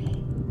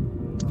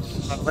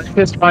 Let's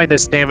just find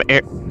this damn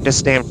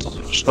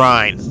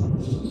shrine.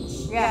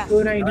 Yeah.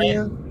 Good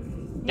idea.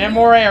 Get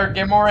more air,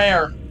 get more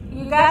air.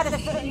 You got the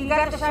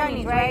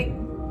shinies, right?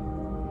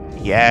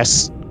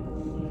 Yes.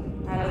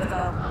 Alright, let's go.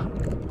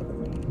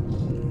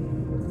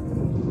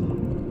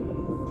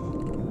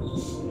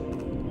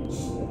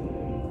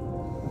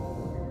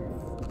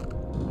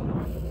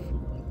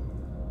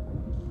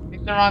 I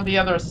think they're on the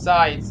other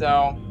side,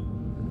 so.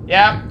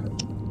 Yeah.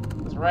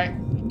 That's right.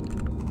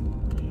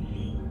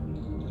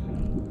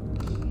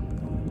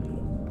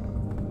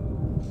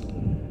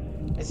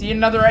 I see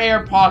another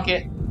air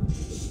pocket.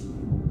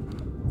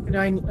 And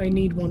I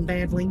need one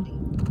badly.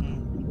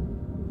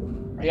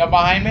 Are you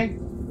behind me?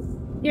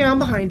 Yeah, I'm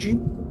behind you.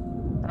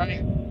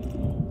 Right.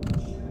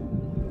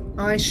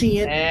 I see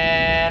it.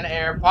 And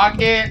air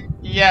pocket.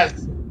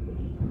 Yes.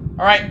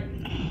 Alright.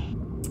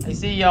 I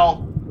see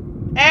y'all.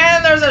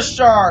 And there's a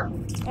shark.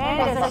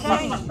 And there's a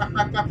shiny.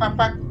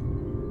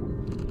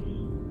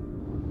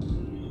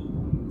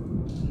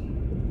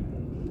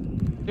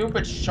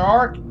 Stupid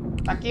shark.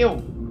 Fuck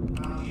you.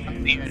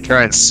 The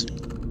entrance.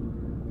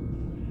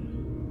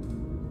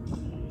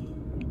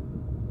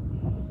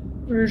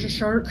 There's a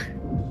shark.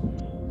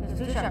 There's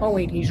two sharks. Oh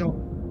wait, he's on.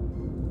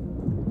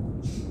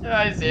 Yeah,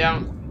 I see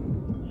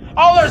him.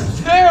 Oh, there's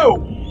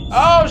two!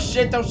 Oh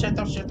shit, oh shit,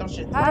 oh shit, oh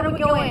shit. How do we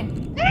go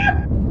in?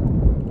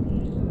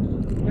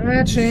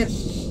 That's it.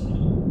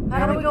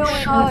 How do we go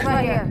in? Oh, it's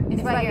right here.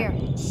 It's right here.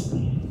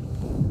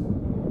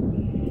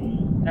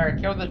 Alright,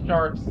 kill the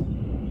sharks.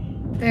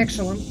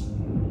 Excellent.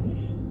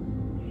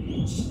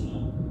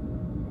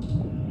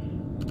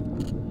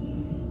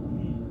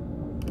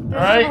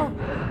 Alright.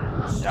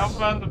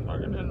 Jump on the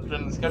fucking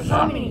entrance. Good So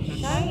job. many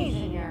shinies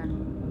in here.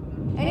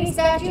 Any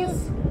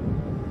statues?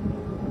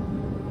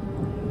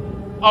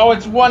 Oh,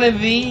 it's one of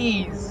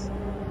these.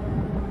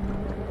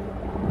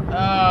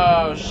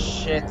 Oh,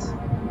 shit.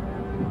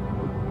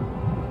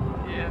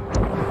 Yeah.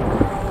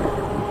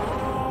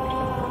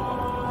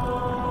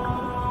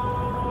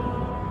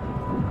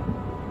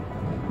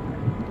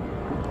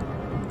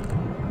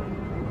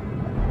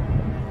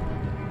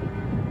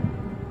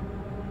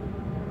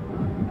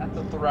 That's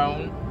a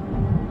throne.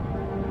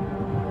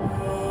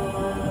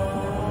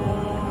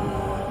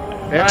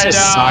 There's Right, a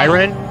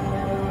siren.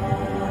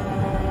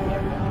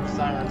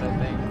 Sirens, I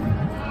think.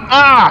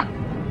 Ah!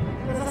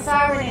 There's a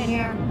siren in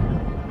here.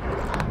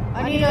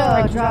 I need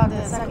to drop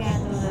this. I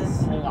can't do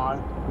this. Hang on.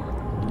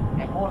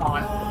 Hey, hold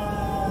on.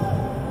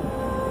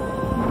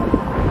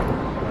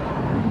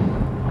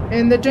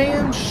 And the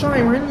damn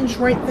siren is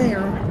right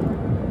there.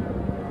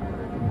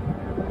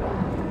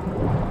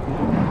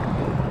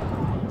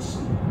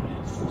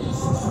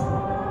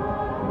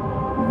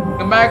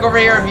 Come back over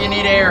here if you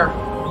need air.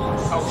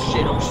 Oh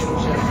shit, oh shit, oh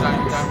shit.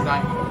 I'm dying, I'm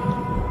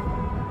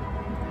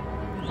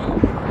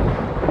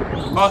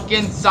dying.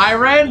 Fucking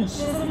siren!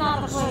 This is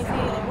not the place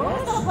either. Where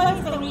was the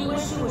place that we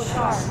went to with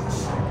sharks?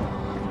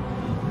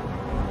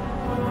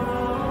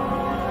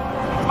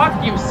 Fuck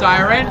you,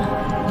 siren!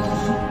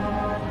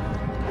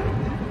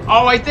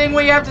 Oh, I think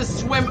we have to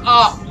swim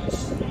up.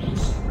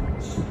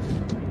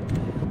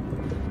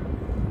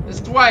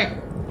 This way.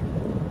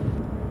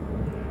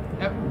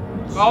 Yep.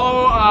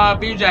 Follow,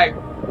 BJ.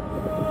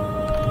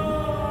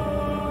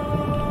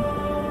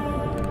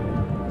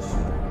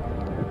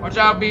 Watch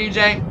out,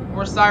 BJ.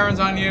 More sirens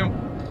on you.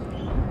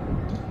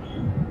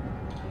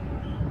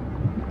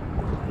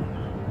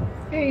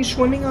 Hey,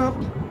 swimming up.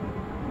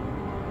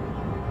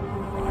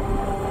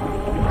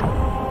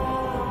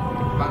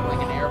 Find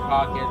like an air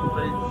pocket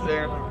right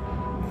there.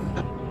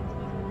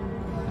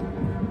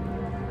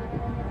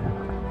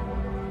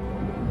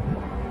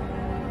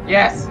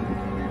 Yes.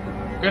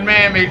 Good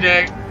man,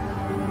 BJ.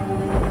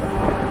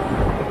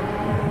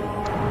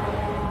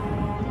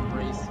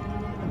 Brace.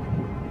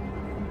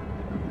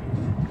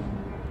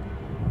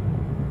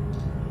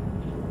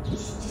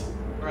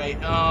 Right,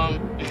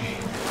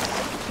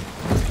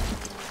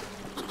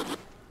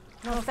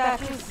 No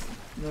statues?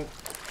 Nope.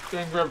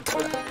 Getting grab.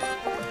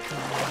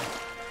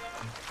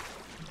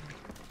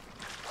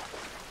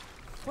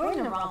 We're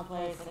in the wrong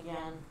place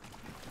again.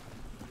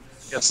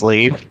 Just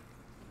leave.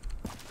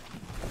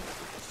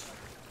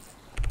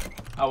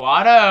 Oh,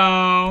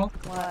 Otto.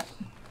 What?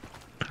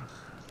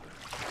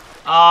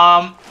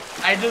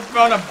 I just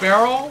found a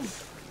barrel,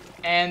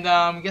 and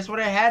guess what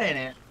I had in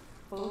it?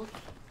 Food?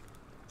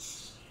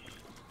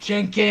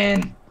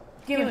 Chicken.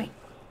 Give me.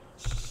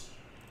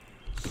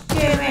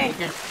 Give me. There's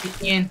your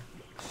chicken.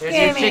 There's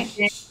Give your me.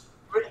 chicken.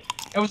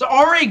 It was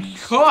already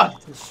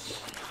cooked.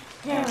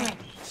 Give me.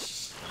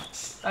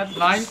 That's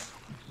nice.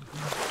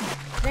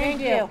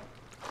 Thank you.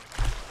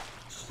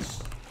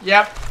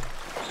 Yep.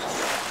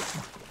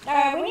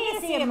 Alright, we need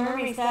to see a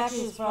mermaid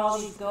statues for all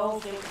these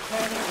gold treasures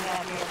we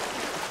have here.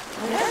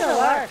 There's a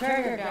lot of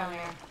treasure down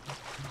there.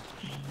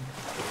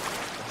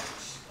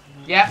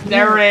 Yep,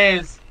 there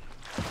is.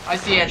 I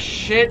see a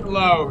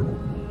shitload.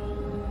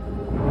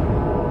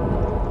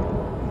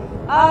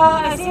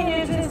 I see an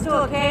entrance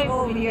to a cave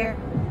over here.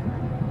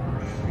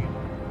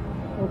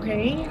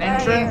 Okay. An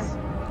entrance.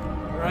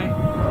 Right.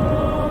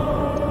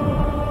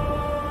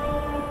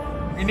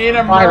 We need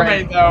a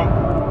mermaid though.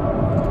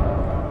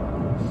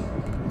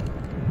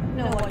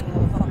 No idea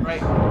what the fuck.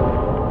 Right.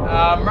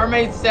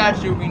 Mermaid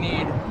statue we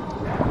need.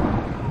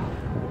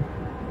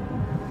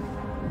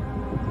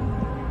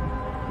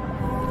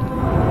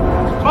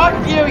 Fuck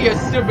you, you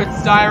stupid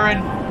siren.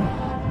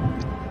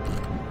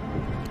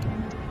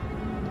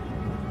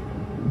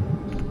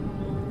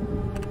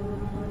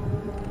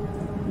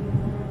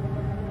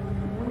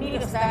 We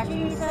need a statue,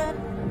 you said?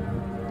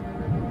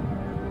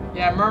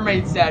 Yeah,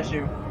 mermaid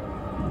statue.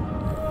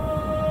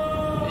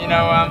 You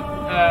know,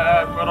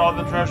 put all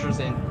the treasures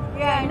in.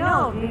 Yeah, I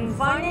know. Did you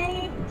find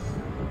any?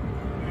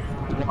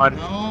 One.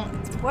 No.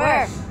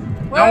 Where?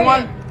 No Where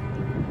one. is it?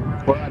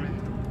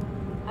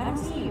 I don't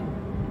see you.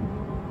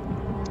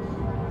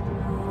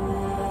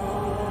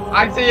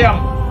 I see him.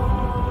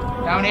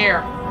 Down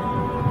here.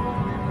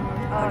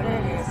 Oh, there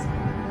it is.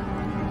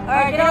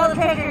 Alright, get all the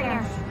treasure in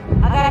there.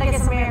 I gotta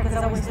get some air because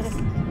I was just...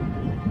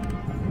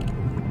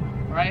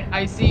 Right,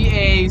 I see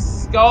a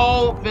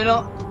skull,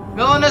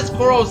 villainous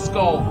coral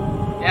skull.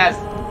 Yes.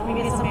 Let me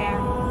get some air.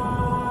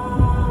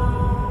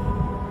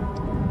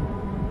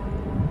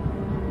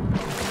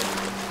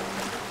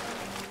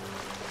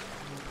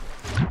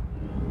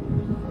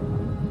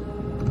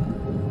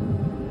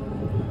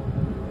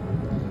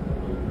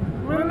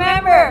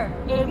 Remember,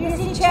 if you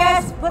see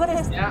chest, put the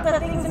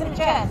things in the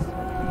chest.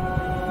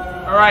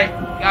 All right,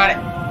 got it.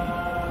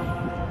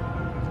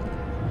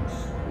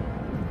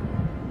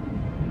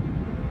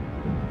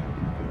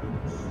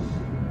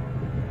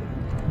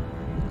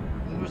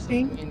 What's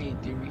the mini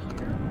do here?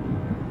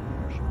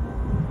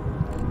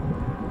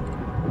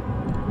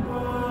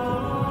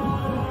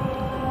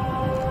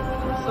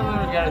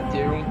 gotta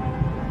do?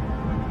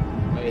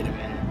 Wait a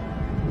minute.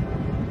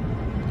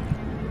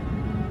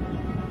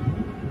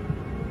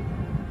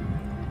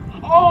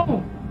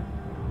 Oh!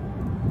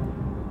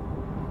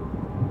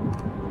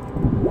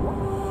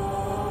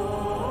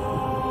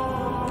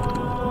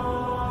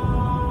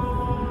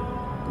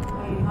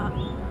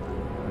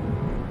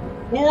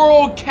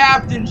 Coral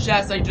captain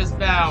chest I just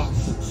found.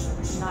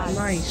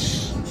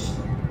 Nice.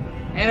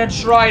 And a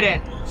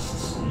trident.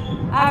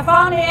 I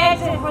found the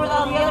exit for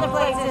all the other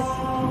places.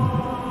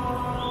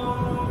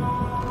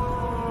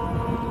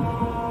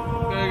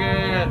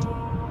 Good.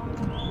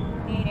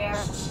 Here.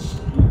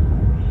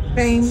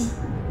 Same.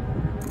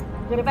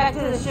 Get back to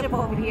the ship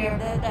over here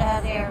that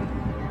has air.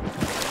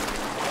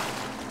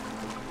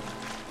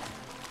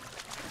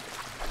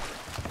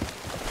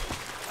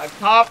 A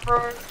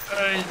copper.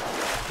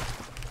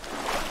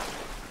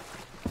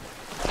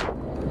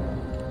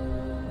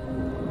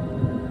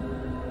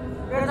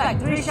 There's like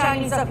 3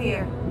 shinies up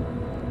here.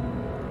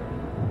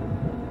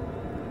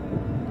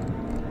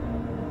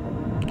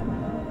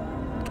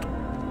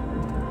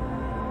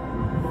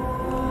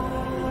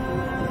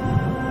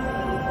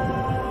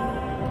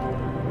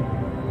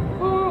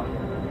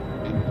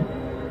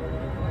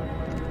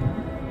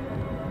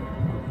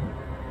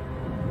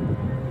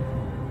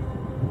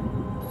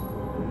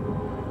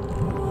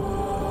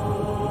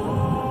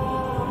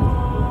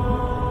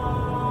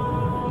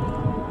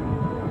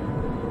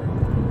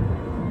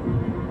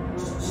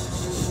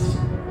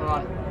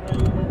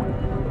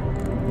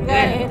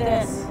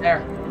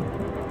 There.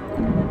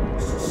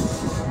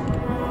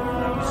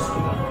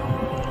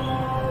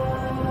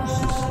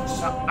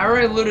 I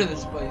already looted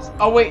this place.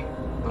 Oh wait.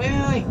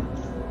 Wait.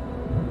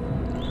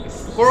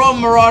 Coral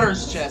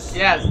Marauder's chest,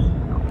 yes.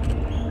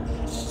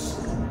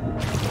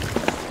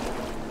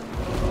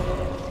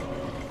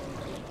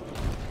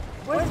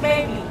 Where's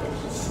baby?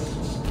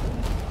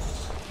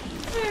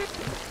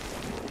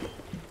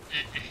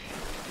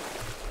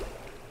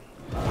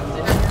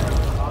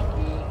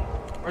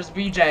 Where's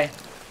BJ?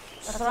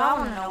 That's what I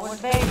want to know. Where's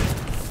baby?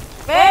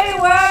 Baby,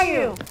 where are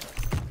you?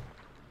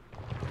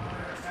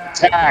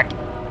 Attack!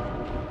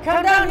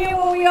 Come down here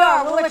where we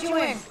are. We'll let you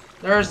in.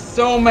 There are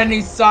so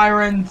many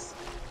sirens.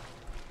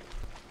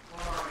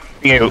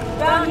 You.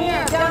 Down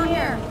here. Down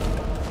here.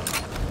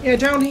 Yeah,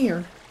 down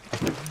here.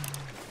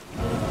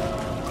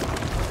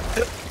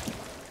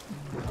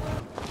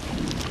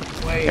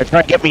 Wait. You're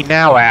trying to get me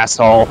now,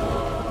 asshole.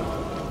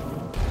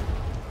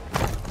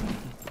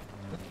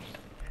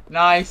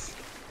 Nice.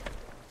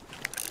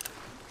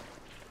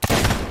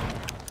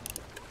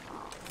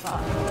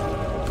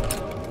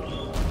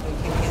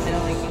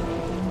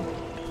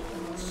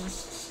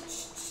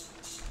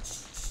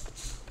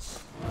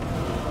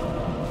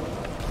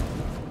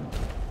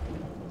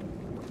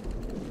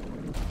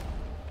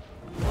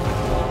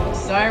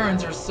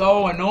 Sirens are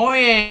so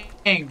annoying.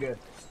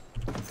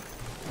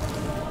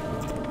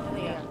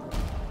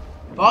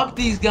 Fuck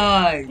these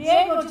guys.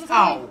 Diego, just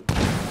Ow.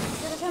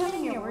 come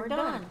in here. We're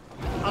done.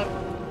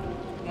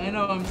 I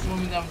know, I'm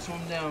swimming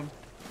down.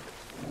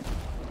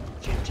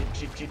 Shit.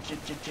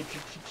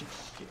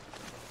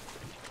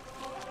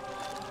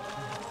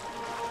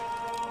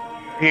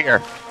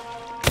 Here.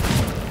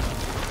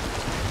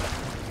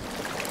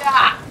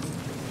 Ah!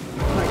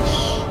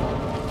 Nice.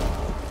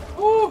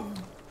 Woo!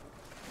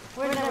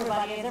 Where's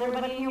everybody? Is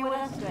everybody here with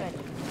us? Good.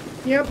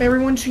 Yep,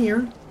 everyone's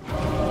here.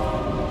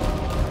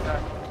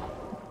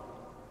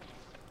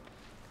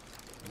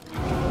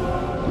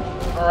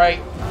 Alright.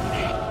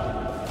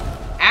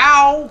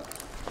 Ow!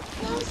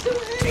 No, still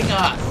hitting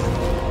us.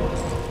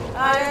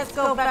 Let's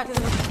go back to the...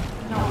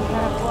 No, we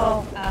gotta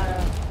flow out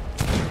of...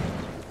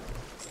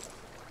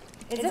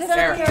 Is this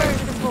There. empty or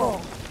is this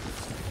full?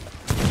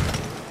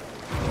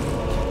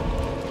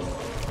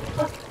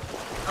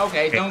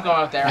 Okay, don't go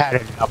out I there.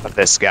 had enough of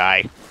this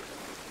guy.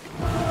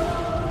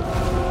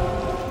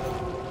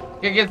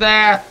 Kick his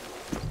ass.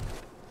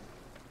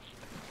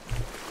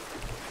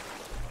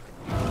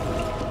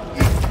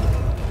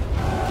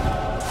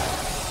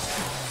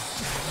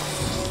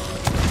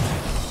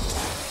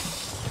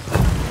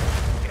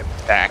 Get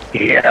back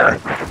here.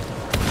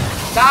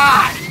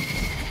 Die!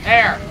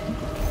 There.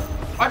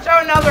 Watch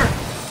out, another.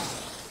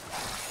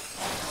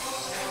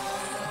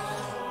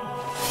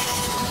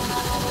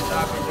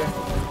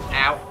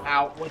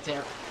 Ow, what's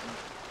there?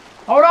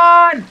 Hold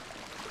on!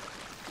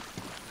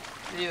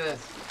 See this.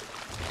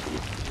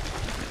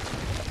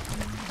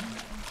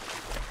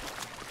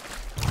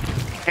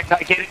 Can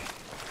I get it?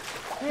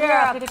 Here,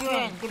 I'll put you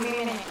in. Give me a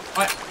minute.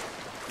 What?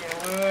 Yeah,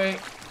 wait.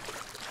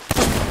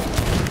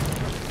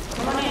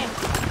 Come on in.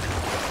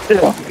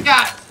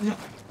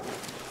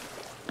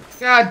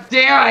 God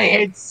damn, I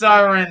hate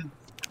siren.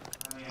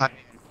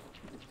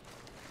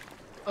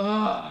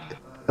 Ugh.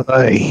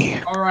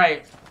 Hey.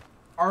 Alright.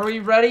 Are we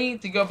ready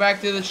to go back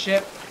to the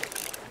ship?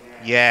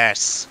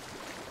 Yes.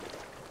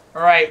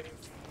 Alright.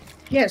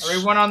 Yes.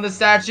 Everyone on the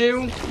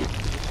statue?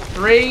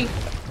 3,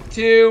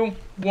 2,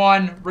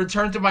 1.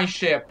 Return to my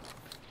ship.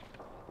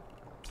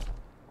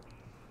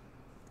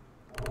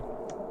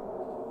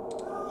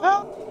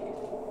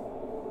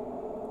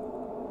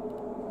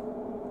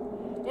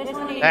 This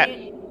one That-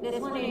 ain't. This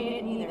one ain't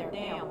hitting either.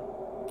 Damn.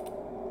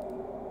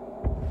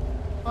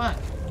 What?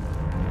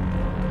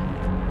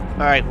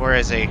 All right, where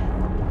is he?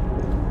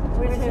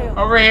 Where's who?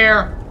 Over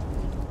here.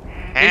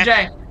 Eh?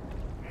 DJ.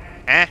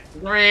 Eh?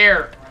 He's over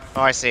here.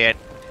 Oh, I see it.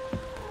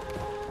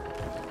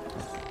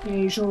 Yeah,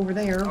 he's over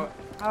there. Oh,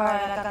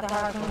 Alright, I got the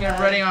harpoon. get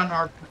ready on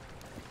hard.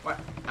 What?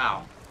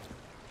 Ow.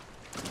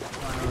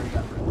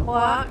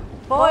 What?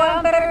 Boy,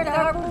 I'm better than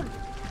harpoon.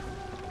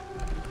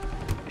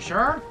 You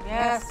sure?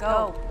 Yes,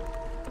 go.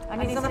 I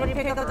need somebody to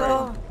pick up the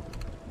door.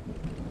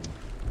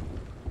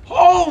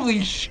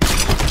 Holy sh!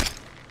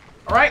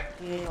 Alright.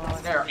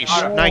 There. You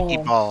Alright. Nike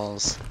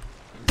balls.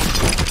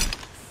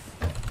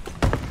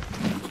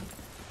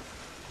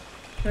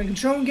 Can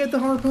someone get the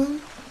harpoon?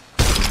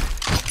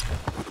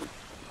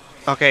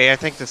 Okay, I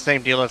think the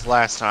same deal as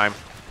last time.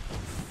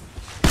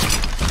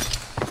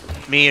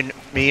 Me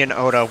and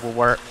Oda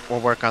will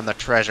work on the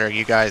treasure.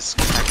 You guys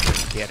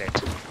actually get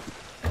it.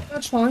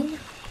 That's fine.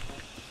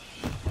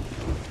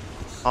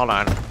 Hold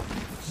on.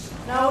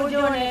 No, we're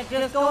doing it.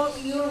 Just go.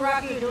 You and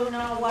Rocky are doing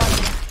all what?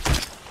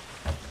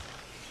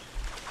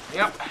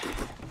 Yep.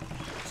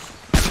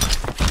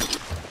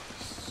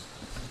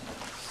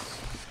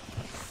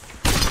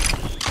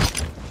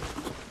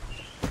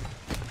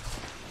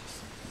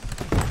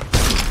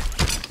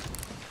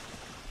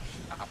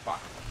 Ah, fuck.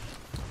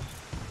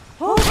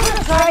 Who put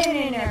a trident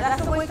in there?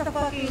 That's a waste of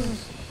fucking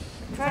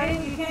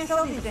trident. You can't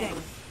sell these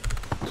things.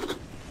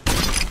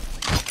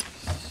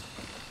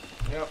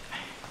 Yep.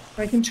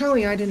 I can tell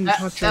you I didn't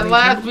touch That anything.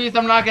 last piece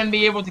I'm not gonna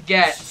be able to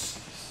get.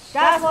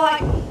 That's why.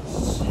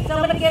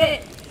 Somebody get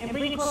it and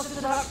bring it closer to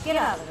the door. Get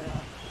out of there.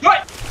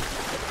 What?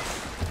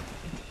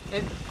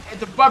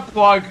 It's a butt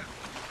plug.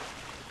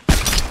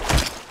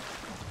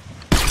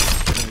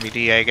 Gonna be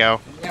Diego.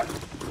 Yep.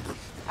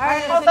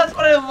 Alright, Oh, that's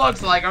what it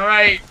looks like. All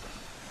right.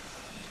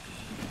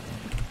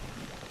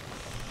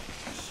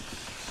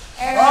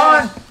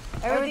 Run!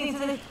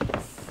 Everything's in the.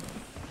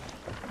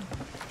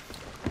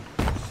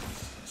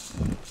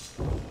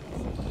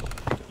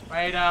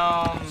 Right.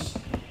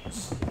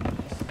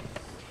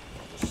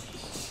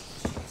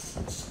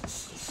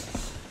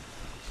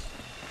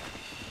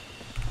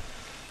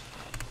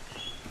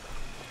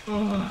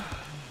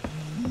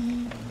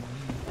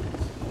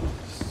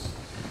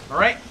 All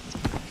right.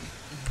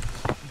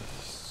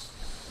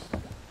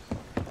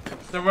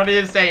 So what do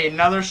you say?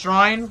 Another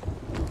shrine,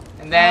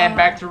 and then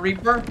back to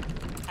Reaper.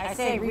 I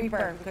say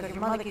Reaper because your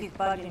mother keeps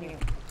bugging you.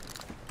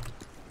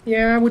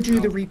 Yeah, I would do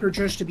the Reaper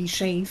just to be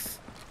safe.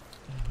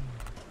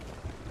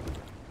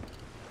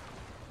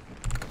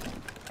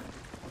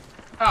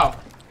 Oh,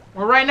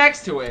 we're right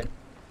next to it.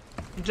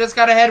 You just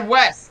gotta head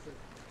west.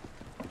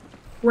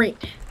 Great.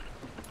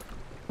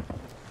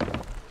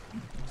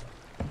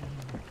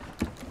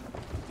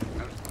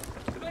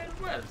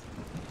 Head west.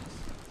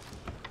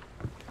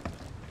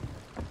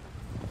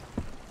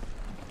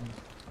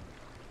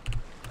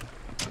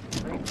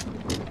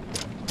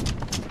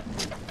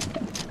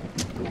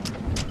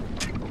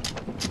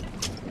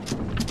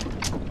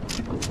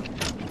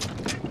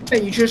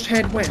 Hey, you just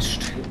head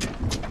west.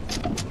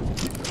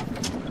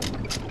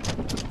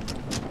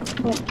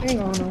 Oh, hang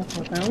on, I'll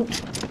help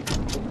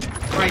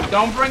out. Right,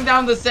 don't bring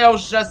down the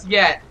sails just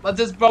yet. Let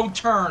this boat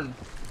turn.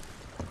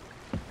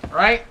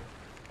 Alright?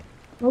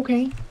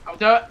 Okay.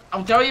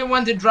 I'll tell you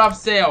when to drop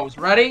sails.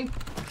 Ready?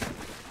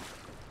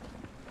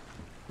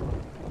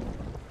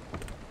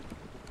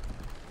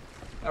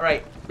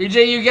 Alright.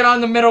 BJ, you get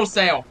on the middle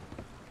sail.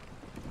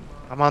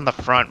 I'm on the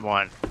front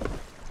one.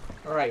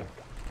 Alright.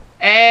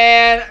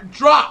 And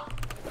drop!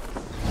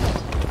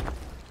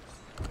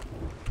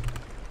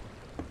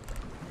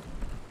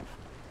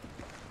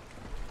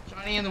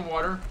 Johnny in the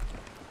water.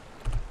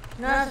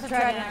 No, that's a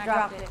trident. I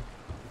dropped it.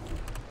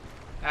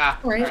 Ah,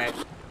 Alright.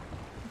 alright.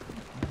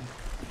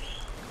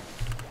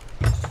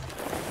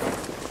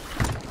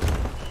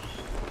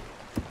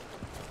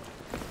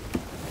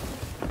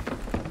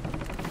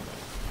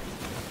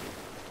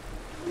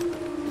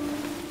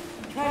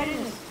 Trident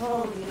is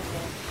totally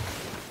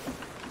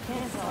useless.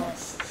 Can't sell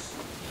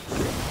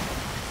it.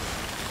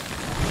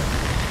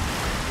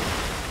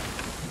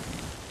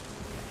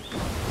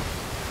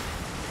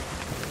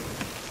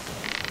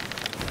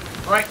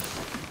 Alright.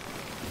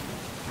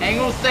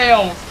 Angle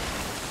sails.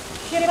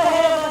 Ship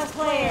ahead of us,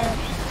 player.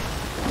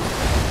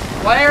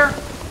 Player?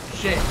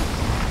 Shit.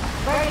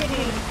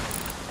 Brigantine.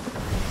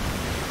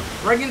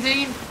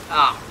 Brigantine?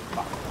 Ah,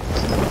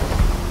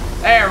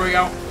 fuck. There we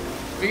go.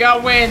 We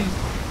got wind.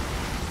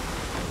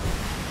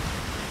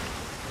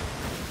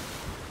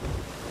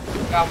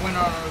 Got wind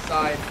on our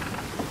side.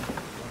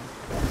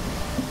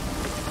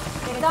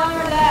 It's on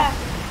our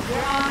left.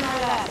 You're on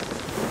our left.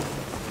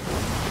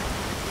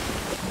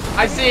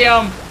 I see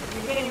him.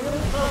 You're getting really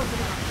close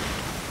now.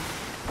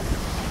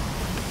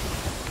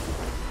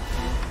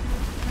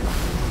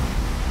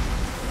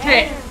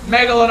 Shit.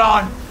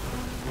 Megalodon.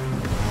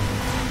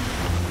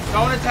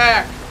 Don't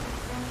attack.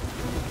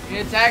 If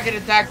you attack, it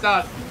attacks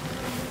us.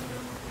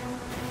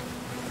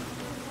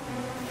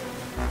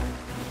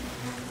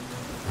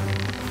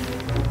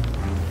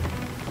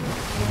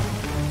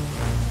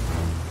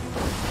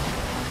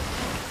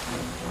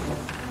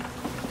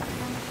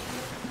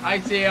 I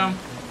see him.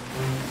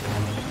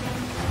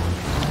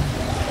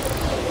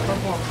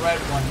 Purple and red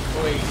one,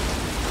 please.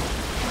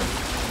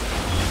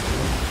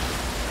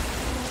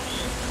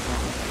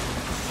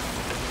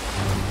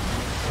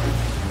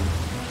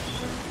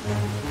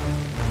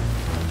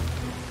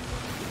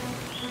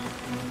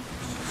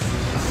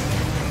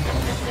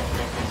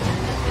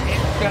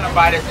 It's gonna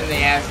bite us in the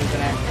ass,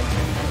 isn't it?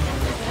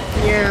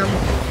 Yeah,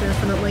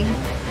 definitely.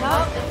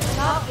 Nope,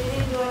 nope, it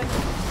didn't do it.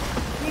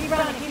 Keep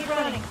running, keep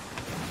running.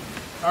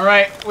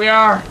 Alright, we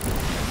are.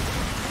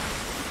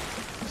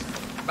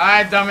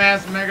 Bye,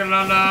 dumbass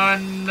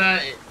Megalodon.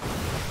 That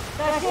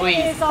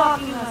shit is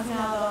stalking us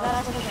now, though,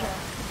 that's for sure.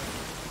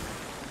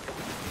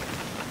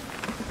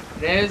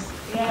 It is?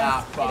 Yes,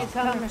 Nah, fuck. it's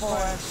coming for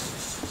us.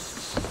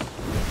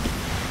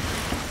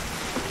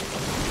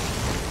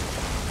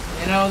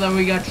 You know that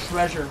we got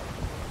treasure.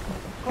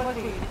 What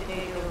did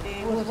they do?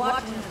 They was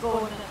watching us go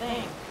in the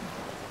thing.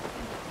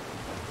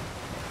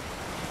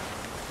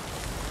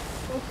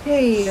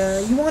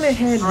 Okay, you want to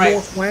head Right.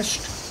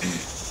 northwest?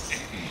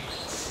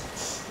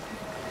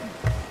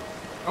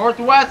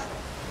 Northwest?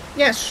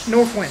 Yes,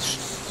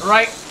 northwest.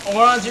 Alright, hold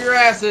on to your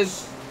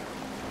asses.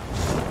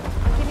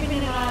 Keeping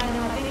an eye on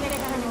them. I think they're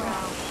turning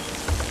around.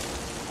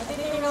 I think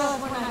they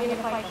realize we're not here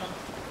to fight them.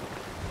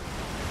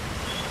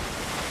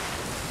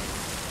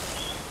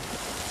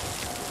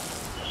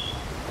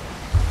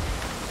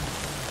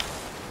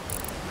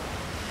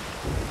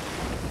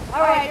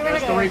 Alright, you're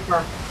There's the ready.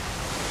 Reaper.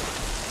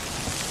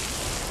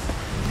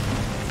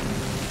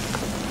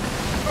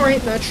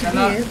 Alright, that should be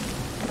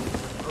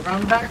it. We're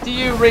coming back to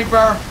you,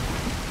 Reaper.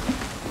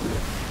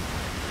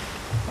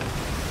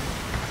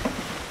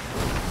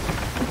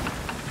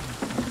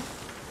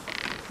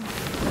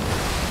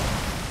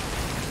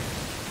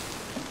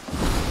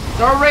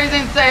 Start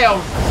raising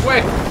sails,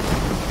 quick.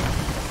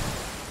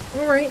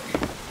 Alright.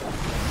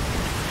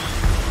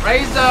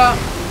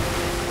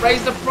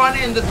 Raise the front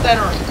and the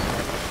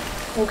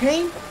center.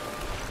 Okay.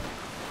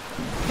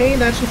 Okay,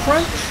 that's the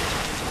front.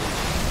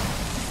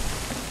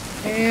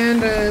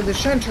 And the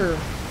center.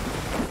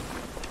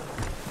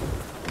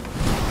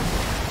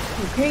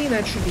 Okay,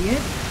 that should be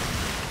it.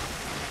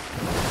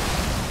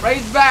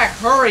 Raise back,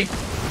 hurry.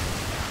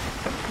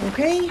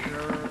 Okay.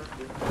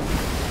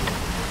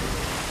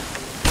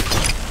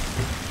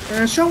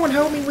 Someone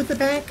help me with the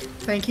back.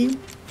 Thank you.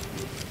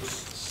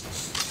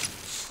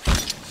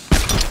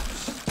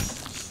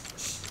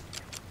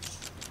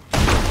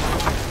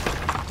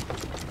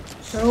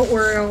 Don't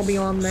worry, I'll be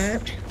on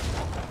that.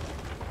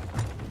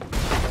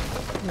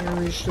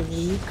 There is the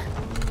leak.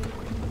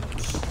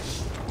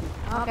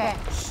 Okay.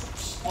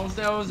 All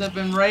sails have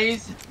been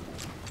raised.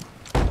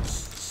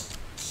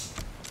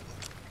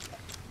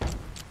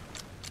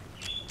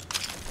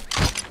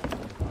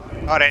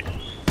 Got it.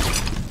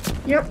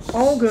 Yep,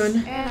 all good.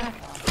 And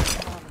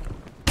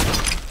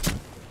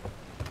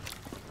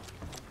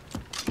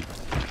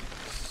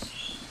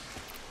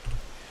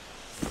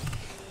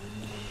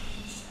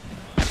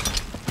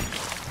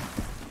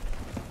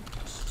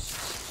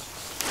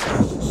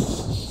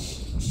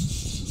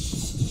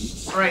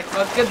Alright,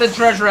 let's get the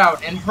treasure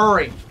out and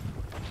hurry.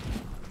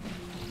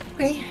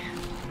 Okay.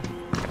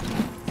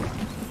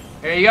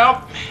 Here you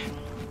go.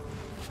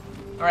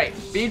 Alright,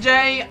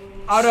 BJ,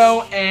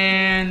 Otto,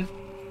 and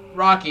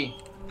Rocky.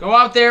 Go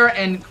out there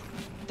and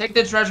take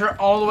the treasure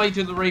all the way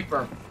to the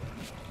Reaper.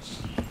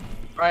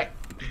 Alright.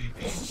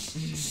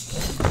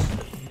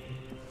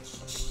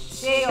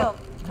 Dale,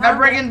 That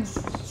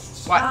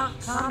friggin' what? calm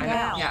I know.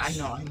 down. Yeah, I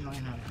know.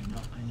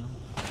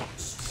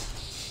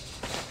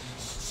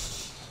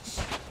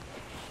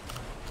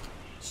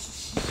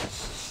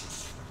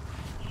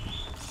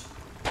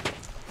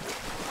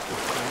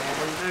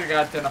 Man,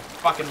 got in a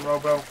fucking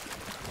robo.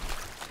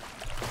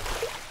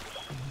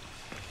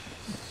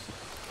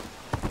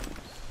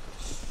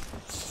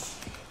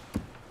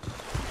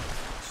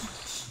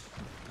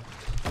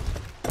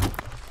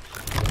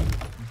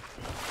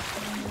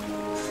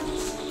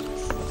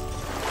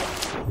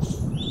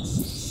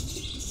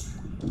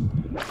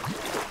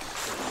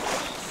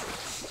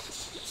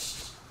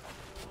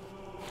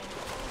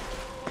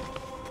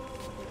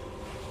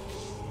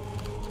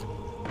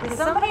 Did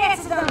somebody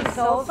accidentally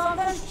sold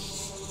something?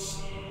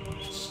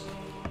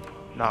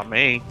 Not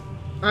me.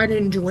 I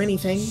didn't do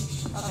anything.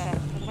 Okay,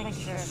 just making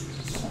sure.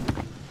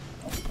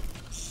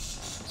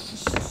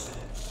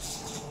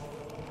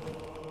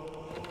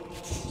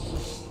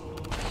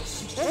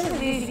 This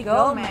is easy to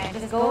go, man.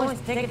 Just go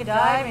and take a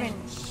dive and...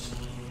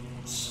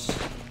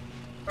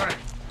 Alright.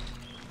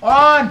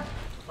 On!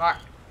 Fuck.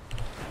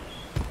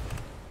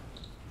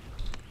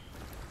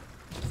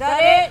 Is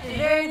that it? Is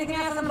there anything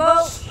else on the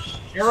boat?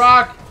 Here,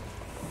 Rock.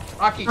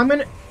 Rocky. I'm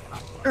gonna.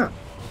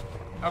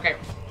 Okay.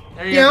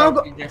 There you Yeah, I'll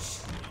go. go-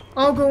 BJ.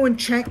 I'll go and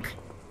check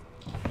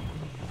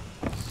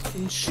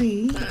and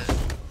see.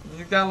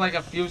 We've got like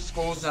a few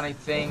skulls and I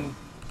think.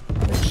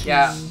 Let's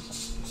Yeah. see.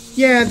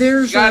 Yeah,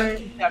 there's Got,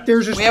 a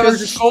there's a we have a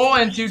there's skull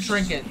and 2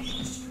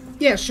 trinkets.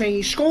 yes,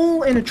 a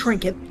skull and a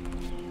trinket.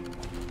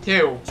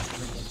 2.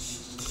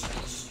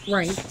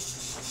 Right.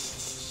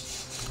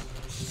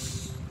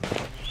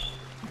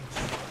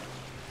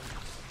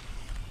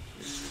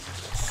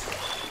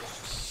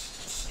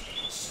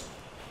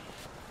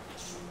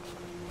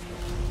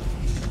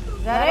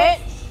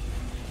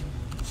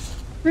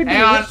 could be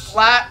Hang on, it.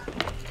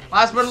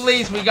 last but not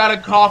least, we got a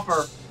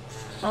coffer.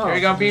 Oh. Here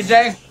you go,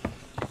 BJ.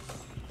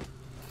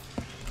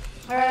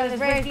 Alright,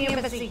 let's raise the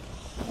embassy.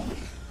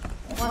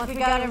 Once we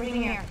got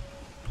everything here.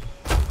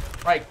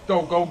 Right,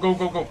 go.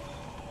 Go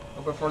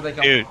before they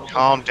come. Dude, Go.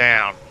 calm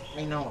down.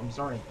 I know, I'm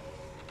sorry.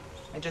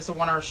 I just don't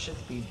want our shit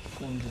to be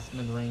going to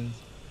smithereens.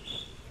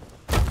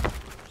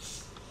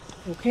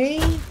 Okay.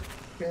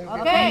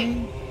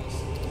 Okay.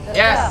 Let's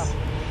Yes!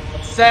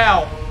 go.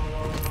 Sell!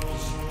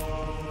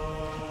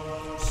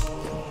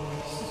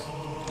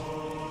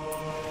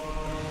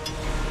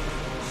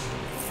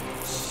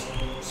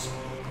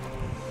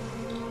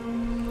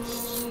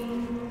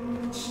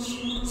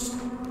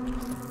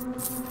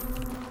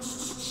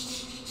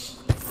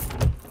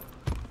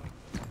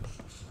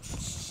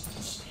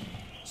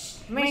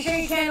 Make sure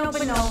you can't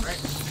open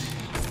those.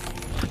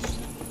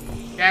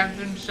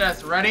 Captain's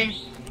chest,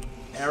 ready?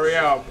 There we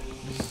go.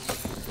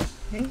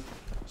 Okay.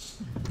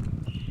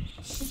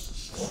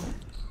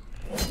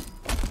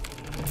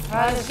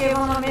 Alright, let's give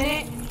them a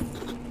minute.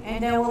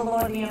 And then we'll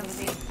load the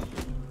embassy.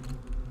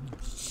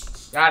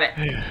 Got it.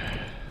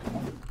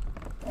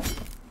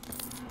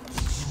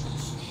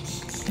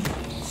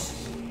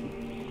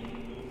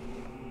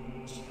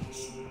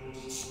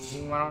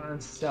 We went on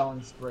a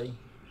selling spree.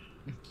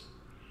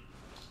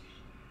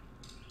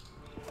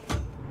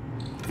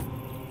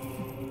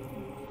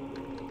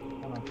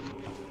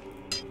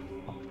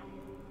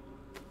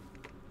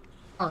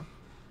 Huh.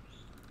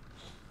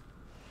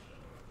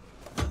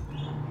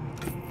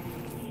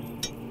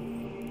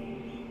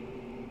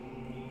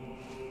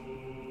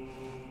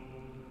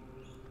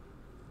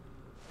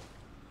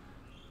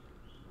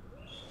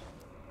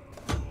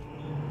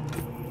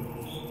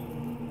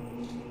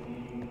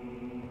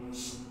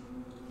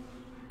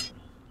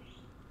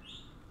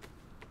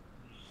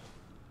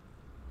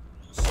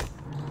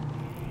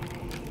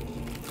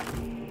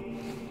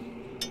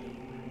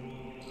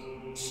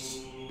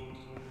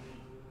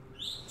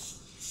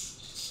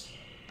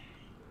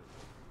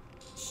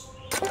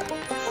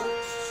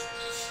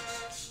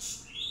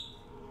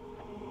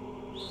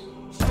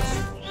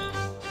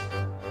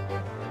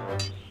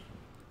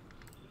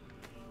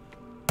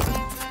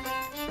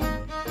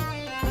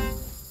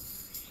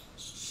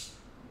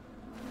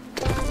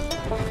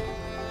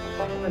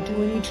 Do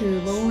we need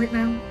to lower it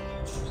now?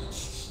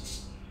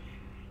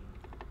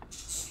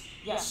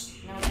 Yeah,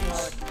 now we can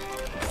load it.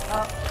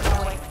 Oh,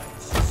 no,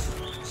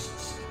 wait.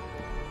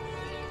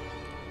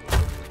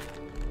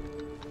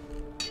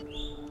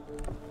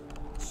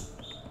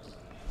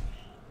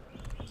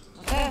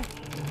 Okay.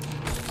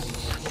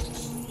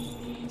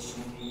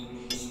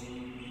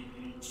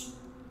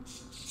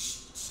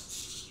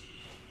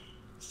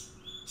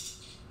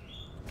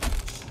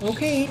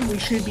 Okay, we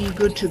should be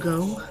good to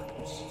go.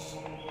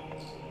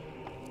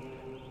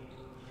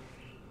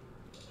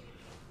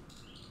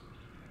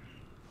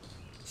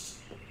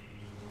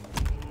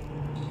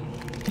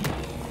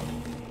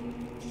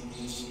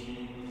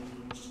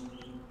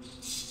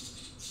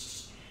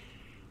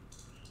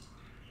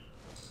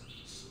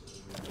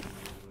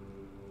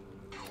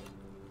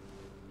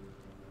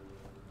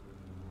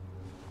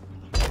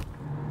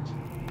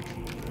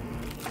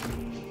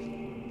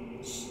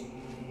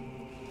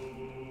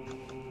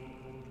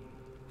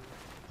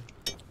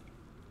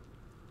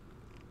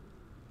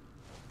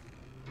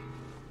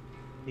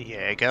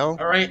 There you go.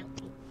 Alright.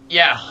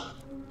 Yeah.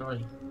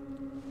 Sorry.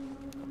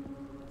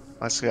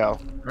 Let's go.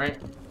 Right.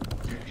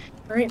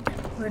 Alright,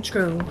 let's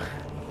go.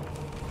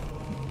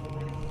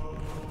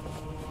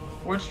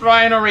 Which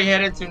shrine are we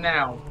headed to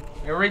now?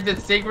 We already did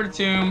Sacred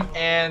Tomb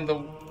and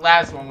the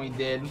last one we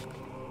did.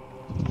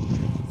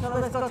 So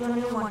let's go to a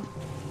new one.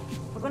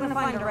 We're gonna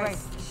find the right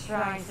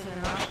shrine soon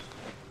enough.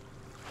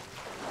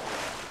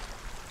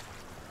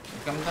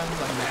 Comes on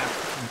the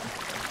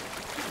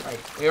map.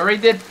 Right. We already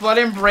did Flood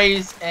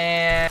Embrace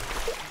and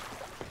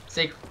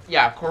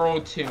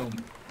Coral Tomb.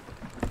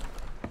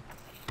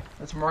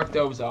 Let's mark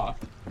those off.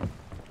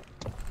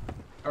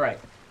 Alright.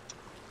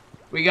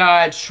 We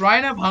got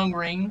Shrine of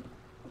Hungering,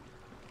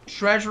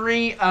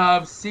 Treasury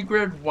of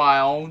Secret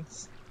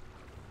Wilds.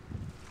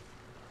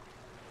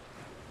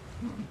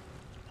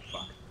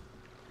 Fuck.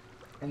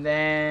 And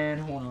then,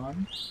 hold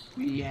on.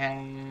 We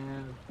have,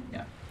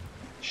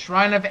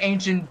 Shrine of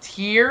Ancient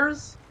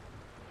Tears,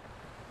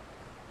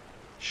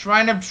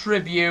 Shrine of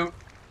Tribute,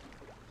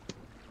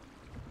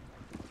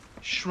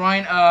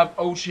 Shrine of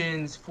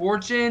Ocean's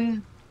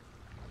Fortune,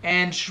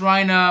 and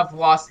Shrine of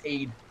Lost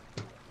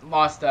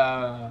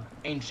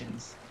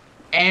Ancients,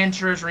 and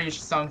Treasury of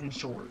Sunken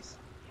Shores.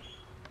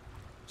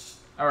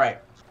 Alright.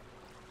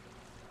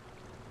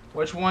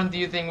 Which one do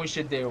you think we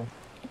should do?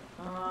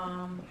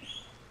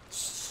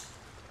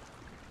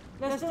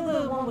 Let's do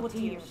the one with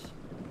tears.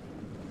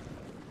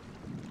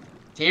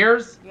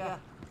 Tears? Yeah.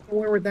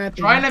 Where would that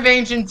be? Shrine of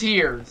Ancient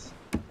Tears.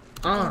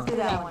 Ah, Let's do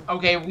that one.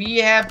 Okay, we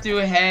have to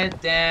head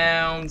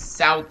down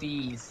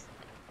southeast.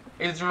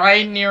 It's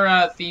right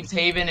near Thieves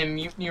Haven and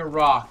Mutiny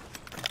Rock.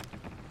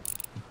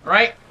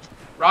 Alright?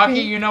 Rocky,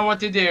 Okay. you know what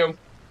to do.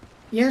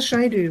 yes,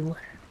 I do.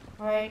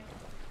 Alright.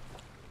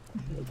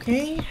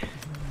 Okay.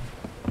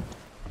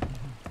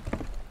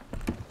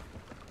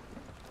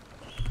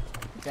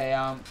 Okay,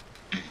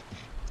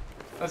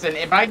 listen,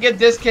 if I get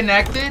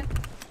disconnected,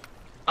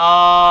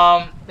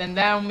 then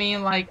that'll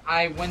mean, like,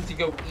 I went to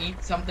go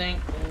eat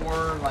something,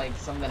 or, like,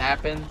 something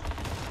happened.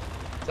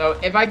 So,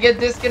 if I get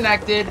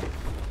disconnected,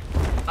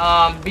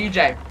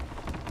 BJ.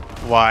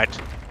 What?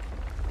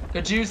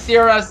 Could you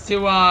steer us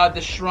to,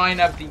 the Shrine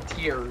of the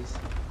Tears?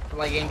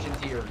 Like,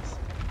 ancient tears.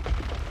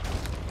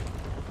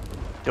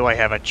 Do I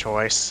have a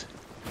choice?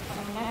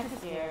 I mean, I can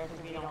steer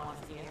if you don't want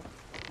to steer.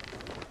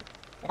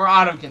 Or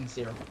Autumn can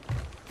steer.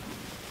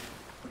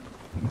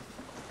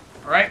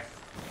 Alright?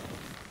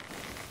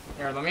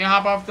 Here, let me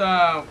hop off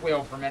the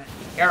wheel for a minute.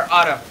 Here,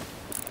 Autumn.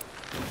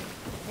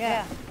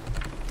 Yeah.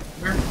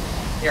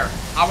 Here,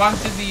 hop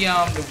onto the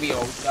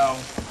wheel, so...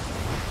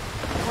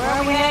 Where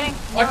are we heading?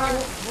 What?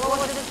 What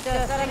was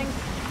the setting?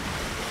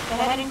 The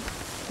heading?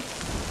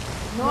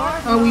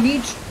 North?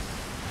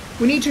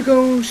 We need to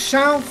go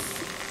southeast.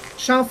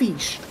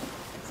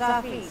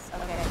 Southeast,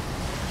 okay.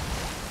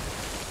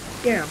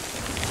 Yeah.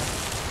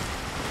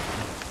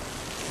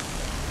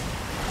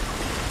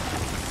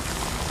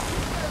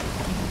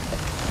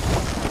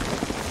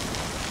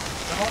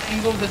 I'll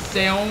angle the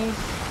sails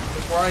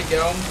before I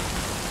go.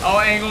 I'll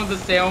angle the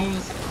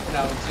sails, you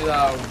know, to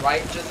the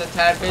right just a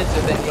tad bit,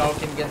 so then y'all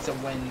can get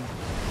some wind.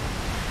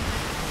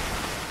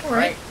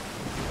 Alright.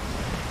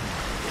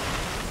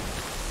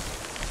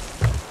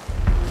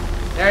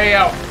 There you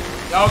go.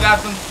 Y'all got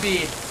some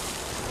speed.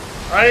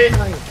 Right?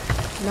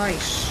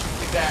 Nice.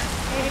 Like that.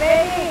 Hey,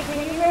 baby, can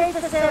you raise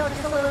the sail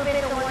just a little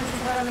bit, the ones in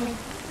front of me?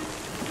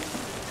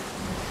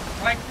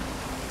 Like,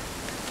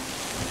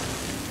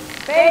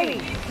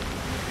 Baby!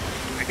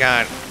 I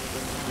got.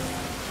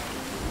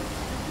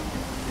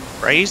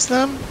 Raise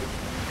them?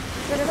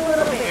 Just a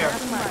little bit, not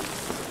too much.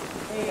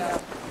 There you go.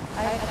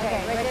 Okay,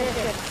 right there,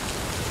 good.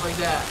 like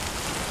that.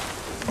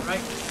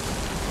 Right?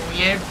 We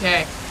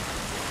okay.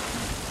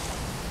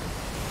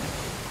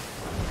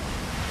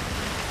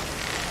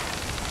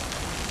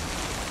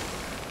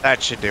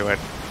 That should do it.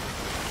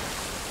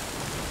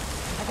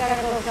 I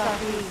gotta go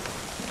southeast.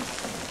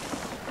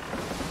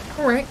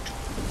 Correct.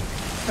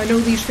 I know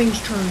these things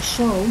turn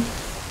slow.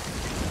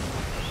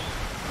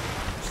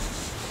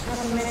 Not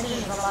to mention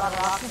there's a lot of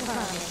rocks in front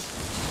of me.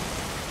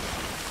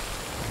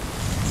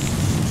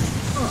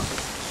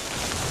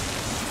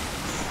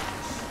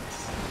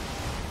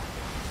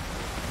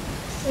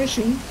 I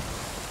see.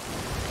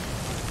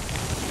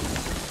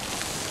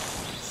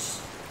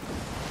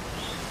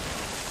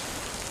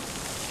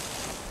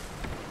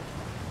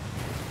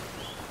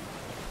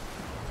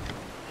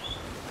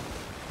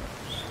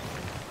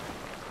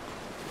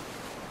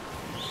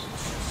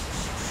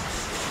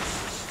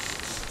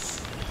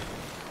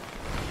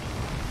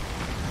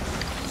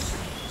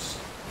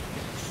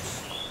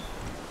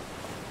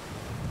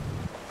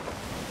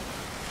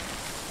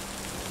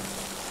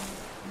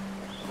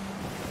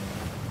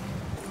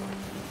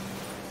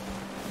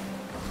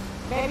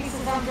 Maybe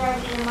since I'm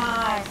driving through my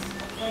eyes,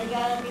 so you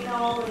gotta let me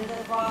know if the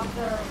rocks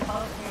are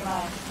close to your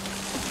eyes.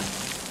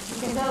 You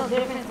can tell the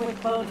difference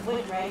with both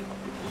which, right?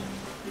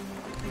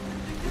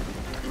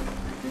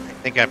 I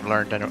think I've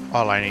learned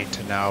all I need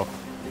to know.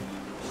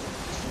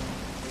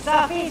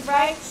 Southeast,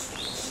 right?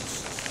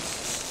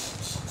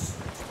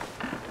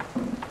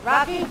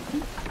 Rocky?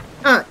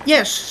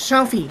 Yes,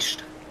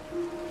 southeast.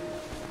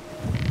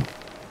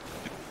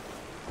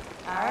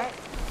 Alright.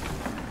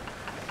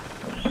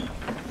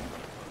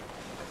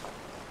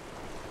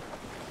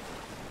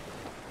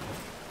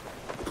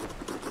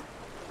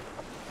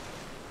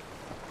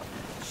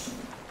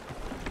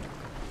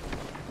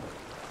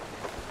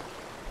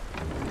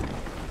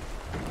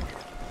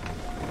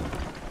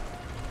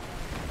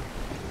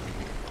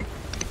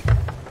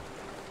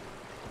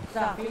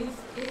 Southeast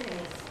it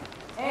is.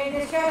 Hey,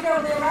 this guy's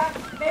over there, Rock.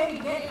 Baby,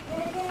 get it.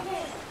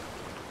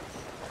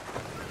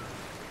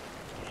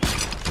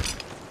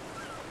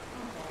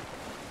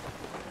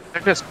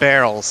 They're just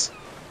barrels.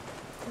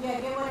 Yeah,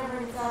 get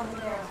whatever is out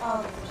there.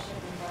 Oh, there's a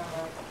shipping down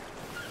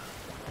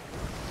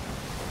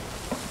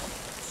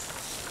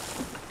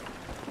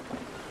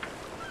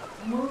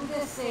there. Move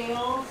the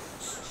sails.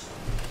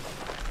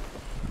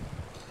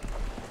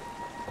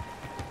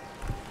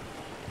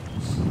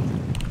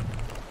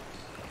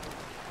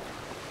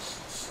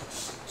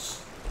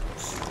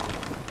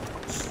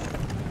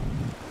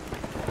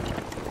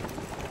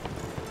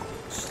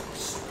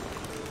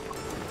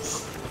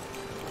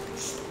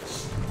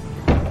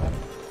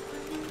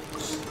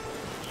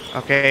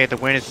 Okay, the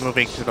wind is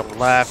moving to the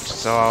left,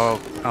 so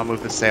I'll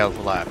move the sail to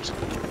the left.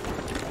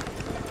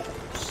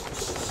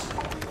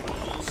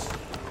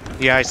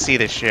 Yeah, I see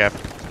the ship.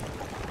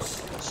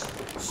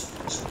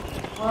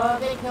 Well,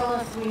 if they kill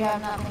us, we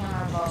have nothing on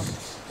our boat.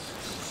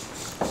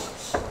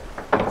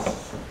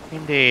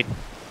 Indeed.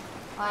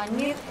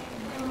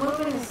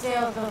 Moving the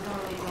sails doesn't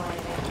really do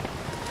anything.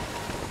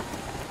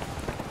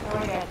 So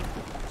we're good.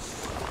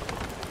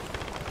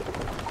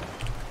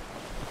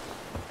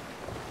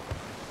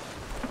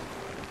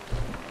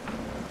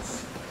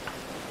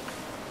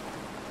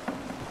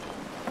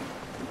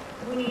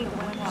 We need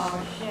wind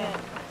power, shit.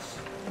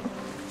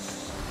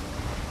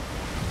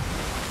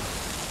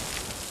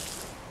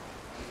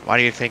 Why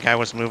do you think I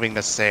was moving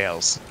the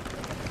sails?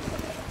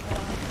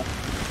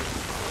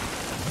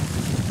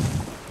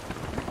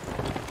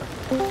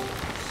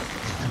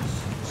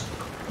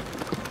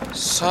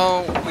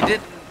 So, we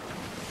didn't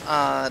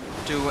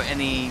do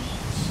any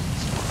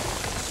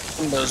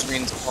Windows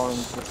reinstalling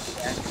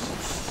yet.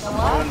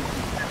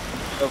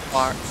 So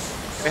far.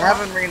 We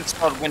haven't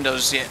reinstalled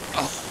Windows yet.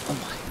 Oh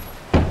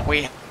my.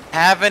 We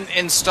haven't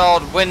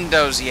installed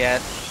Windows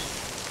yet.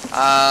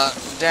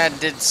 Dad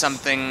did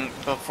something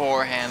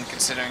beforehand,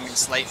 considering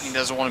it's late and he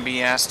doesn't want to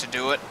be asked to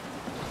do it.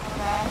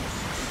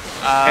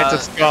 It's a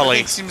Scully.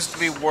 Everything seems to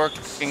be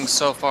working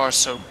so far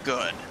so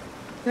good.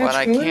 That's But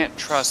I good. can't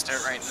trust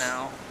it right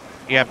now.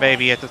 Yeah,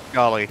 baby, it's a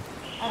Scully.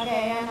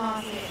 Okay, I'm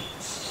on it.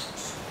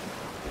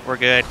 We're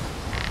good.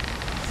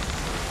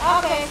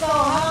 Okay, so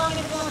how long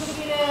is it going to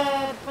take you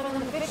for them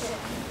to fix it?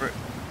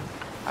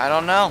 I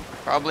don't know.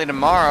 Probably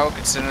tomorrow,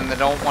 considering they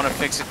don't want to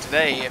fix it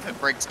today if it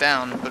breaks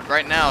down. But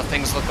right now,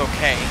 things look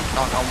okay.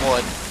 Knock on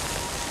wood.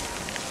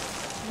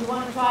 You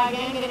want to try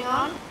again getting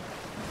on?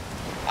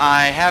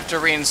 I have to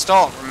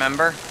reinstall it,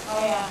 remember? Oh,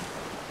 yeah.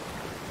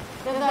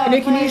 And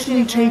it can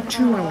easily take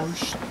 2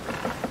 hours.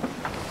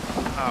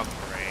 Oh,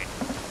 great.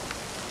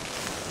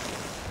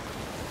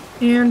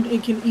 And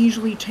it can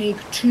easily take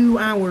 2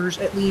 hours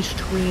at least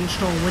to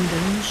reinstall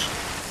Windows.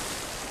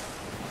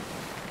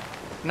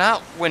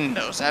 Not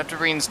Windows. I have to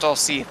reinstall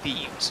Sea of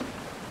Thieves.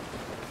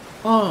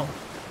 Oh.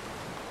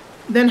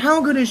 Then how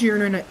good is your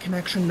internet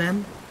connection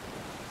then?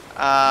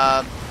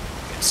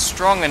 It's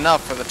strong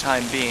enough for the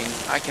time being.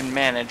 I can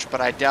manage,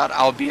 but I doubt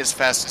I'll be as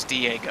fast as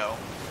Diego.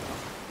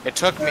 It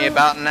took me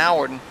about an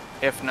hour,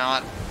 if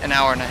not an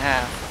hour and a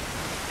half.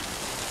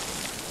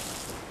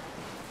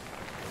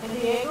 Did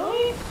Diego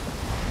leave?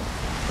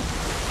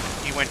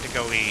 He went to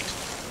go eat.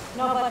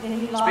 No, but did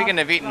he log? Speaking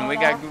of eating, we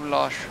got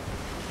goulash.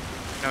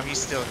 No, he's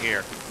still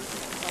here.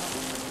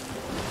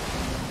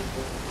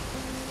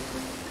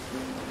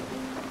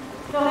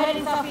 Still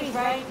heading southeast,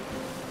 right?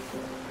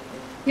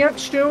 Yep,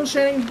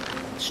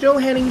 still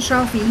heading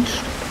southeast.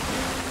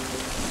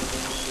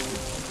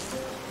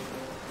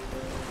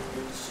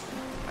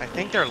 I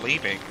think they're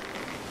leaving.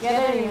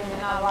 Yeah, they're leaving.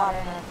 They're not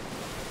watering it.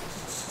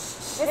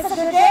 It's a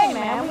good day,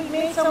 man. We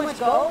made so much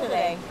gold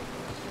today.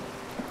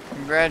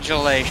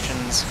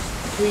 Congratulations.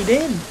 We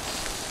did.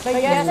 But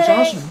That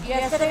was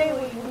yesterday,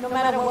 we, no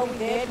matter what we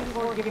did,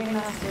 people were giving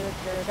us their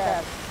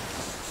stuff.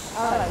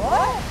 I was like,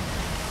 what?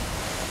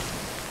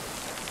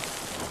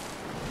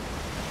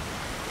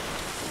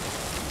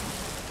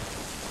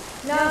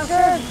 Now, I'm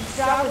sure if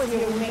job was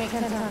here, we make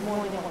 10 times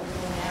more than what we're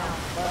doing now.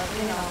 But,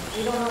 you know,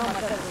 we don't know how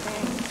much that's the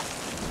same.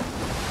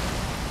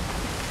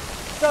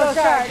 So,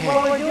 Char,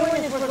 what we're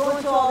doing is we're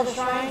going to all the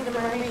shrines, the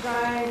mermaid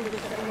shrines,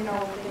 you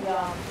know,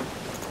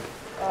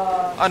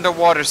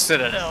 Underwater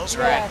citadels,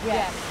 right?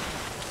 Yeah.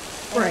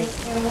 Right.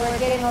 And we're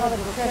getting all of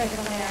the treasure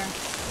from there.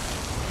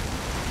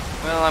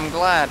 Well, I'm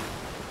glad.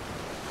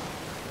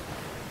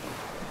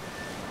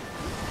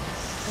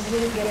 And we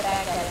can get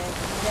back at it.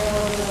 Then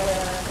we'll do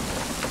whatever.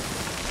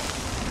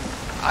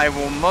 I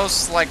will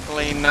most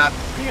likely not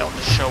be able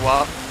to show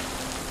up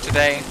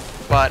today,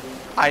 but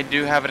I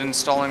do have it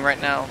installing right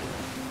now.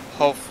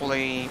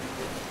 Hopefully,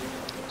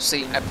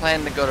 see, I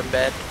plan to go to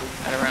bed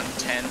at around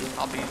 10.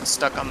 I'll be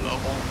stuck on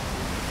mobile.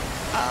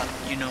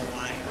 You know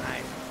why.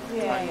 I'm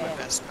trying my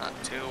best not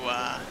to,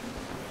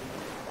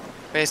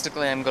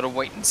 basically I'm gonna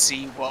wait and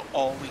see what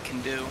all we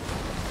can do,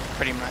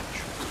 pretty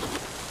much.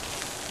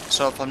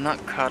 So if I'm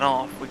not cut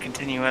off, we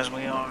continue as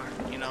we are,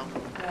 you know?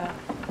 Yeah.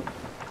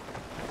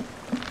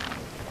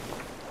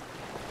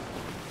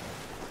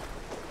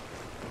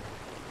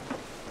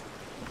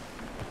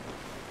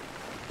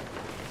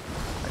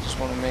 I just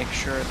want to make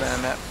sure that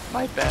I'm at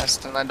my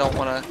best, and I don't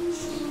want to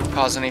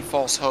cause any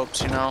false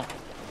hopes, you know?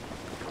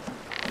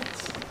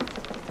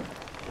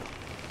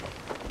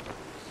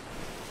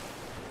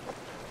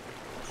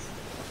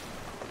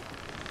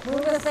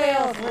 Move the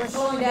sails. We're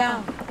slowing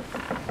down.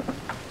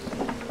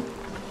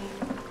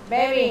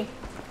 Baby.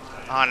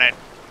 On it.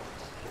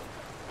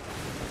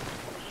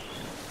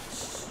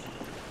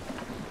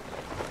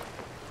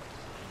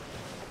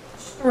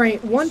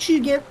 Alright, once you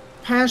get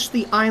past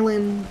the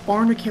island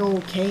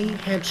Barnacle Cay,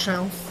 head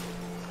south.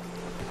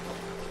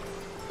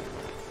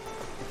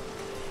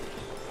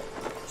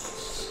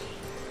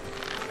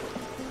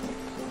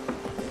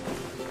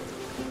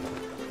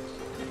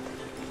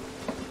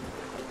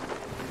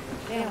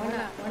 Damn, we're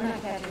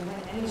not catching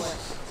wind anywhere.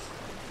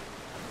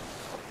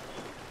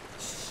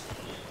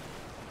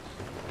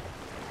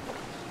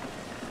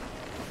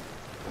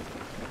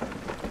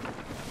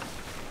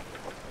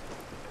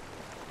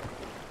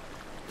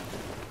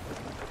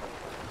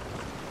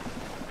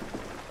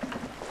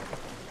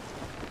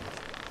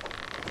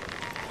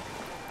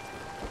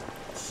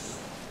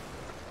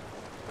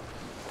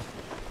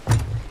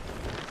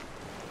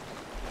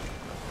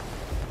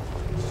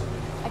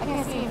 I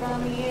can't see in front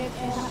of me.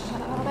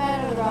 How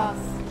bad are the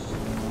rocks?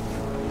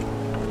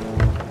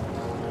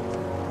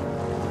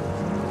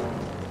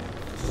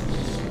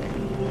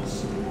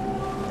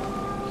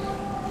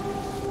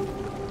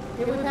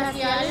 Did we pass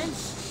the island?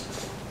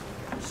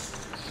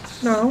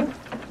 No.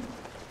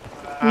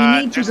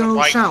 We need to there's a go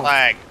white south.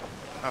 flag.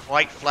 A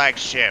white flag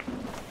ship.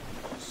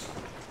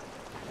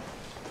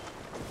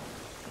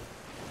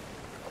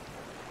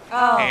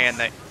 Oh. And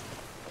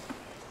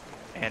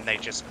they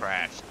just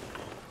crashed.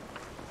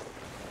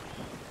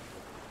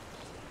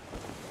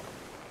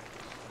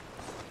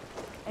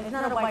 It's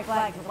not a white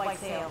flag, it's a white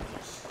sail.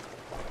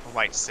 A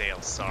white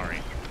sail, sorry.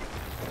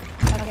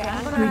 Okay,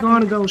 I'm gonna... We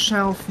gotta go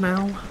south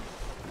now.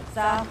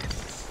 South?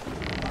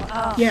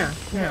 Oh. Yeah,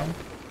 now.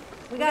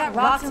 We got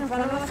rocks in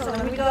front of us, so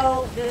let me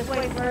go this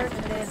way first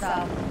and then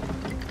south.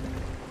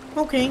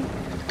 Okay.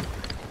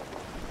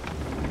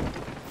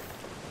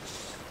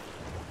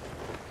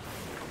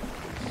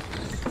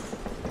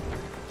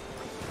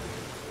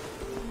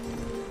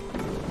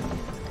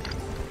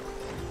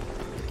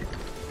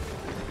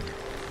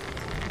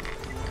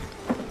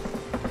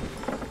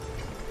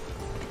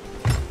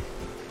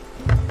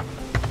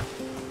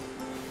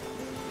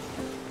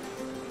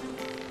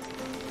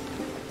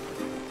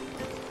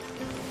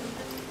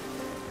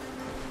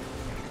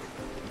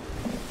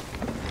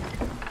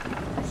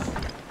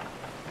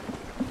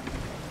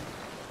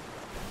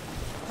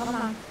 Come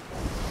on.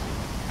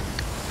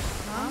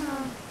 Come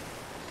on.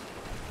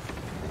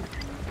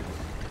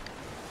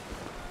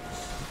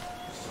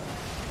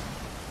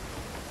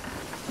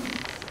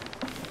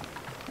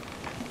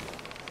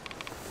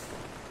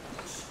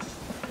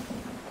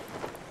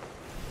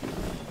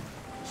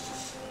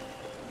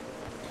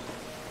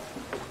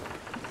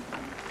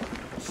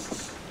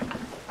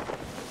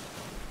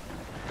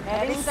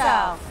 Heading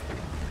south.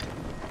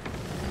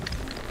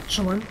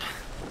 Excellent.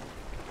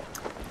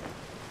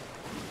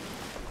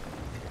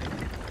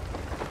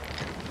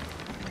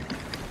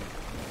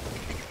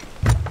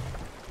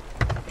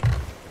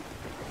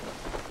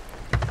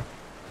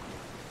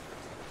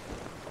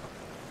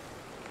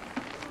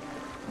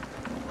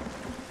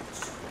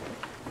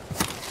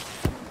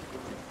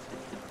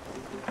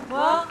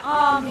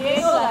 Well,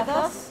 Diego left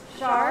us.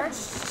 Charge.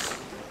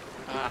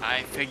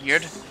 I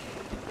figured.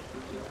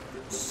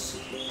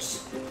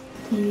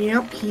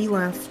 Yep, he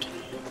left.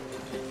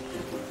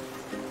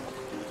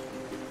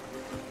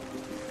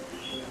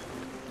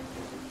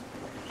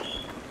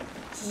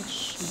 Let's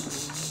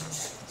see.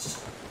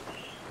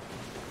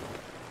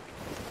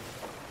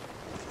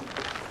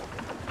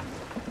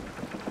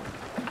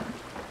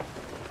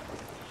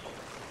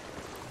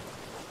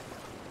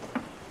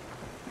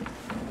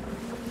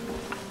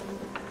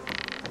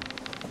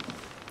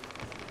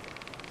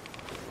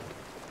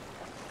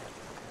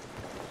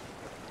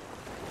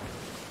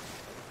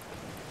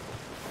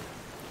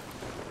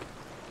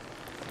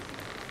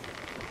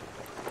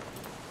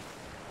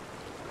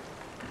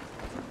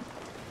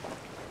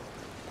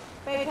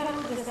 Babe, come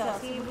with this cell.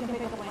 See if we can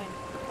pick up a win.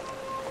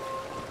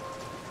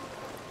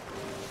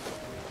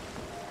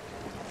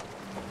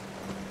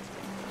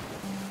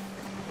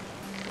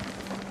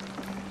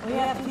 We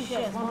have two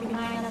ships, one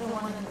behind us and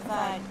one on the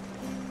side.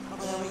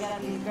 So we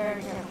gotta be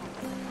very careful.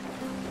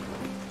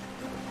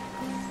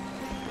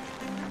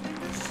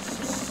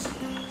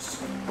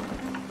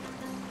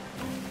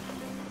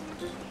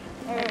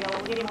 There we go,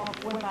 we're getting more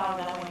wind power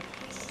that way.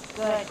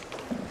 Good.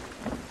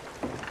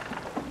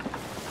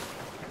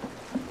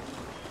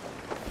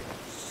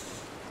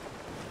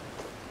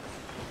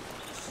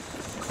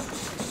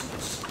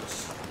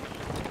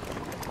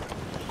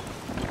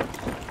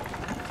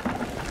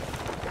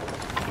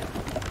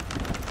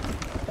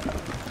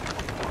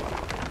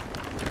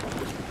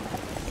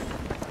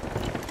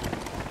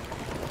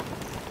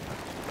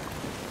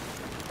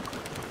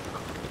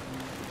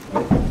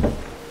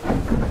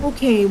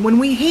 Okay, when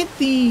we hit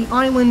the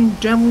island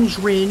Devil's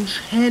Ridge,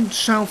 head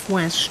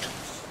southwest.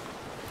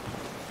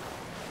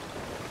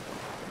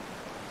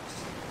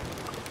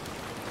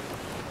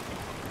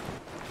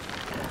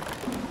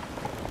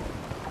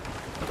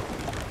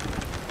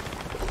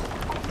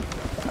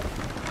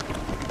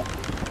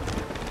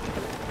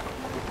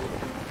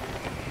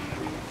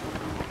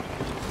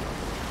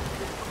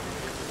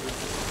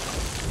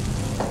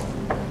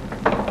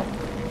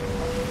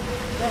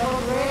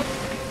 Devil's Ridge.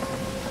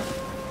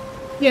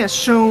 Yes,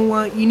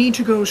 so you need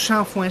to go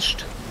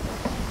southwest.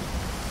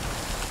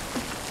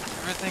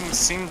 Everything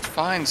seemed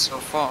fine so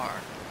far.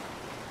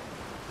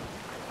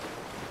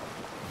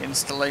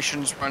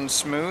 Installations run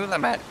smooth.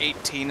 I'm at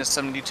 18 to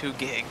 72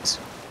 gigs.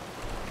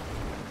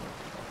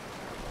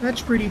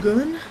 That's pretty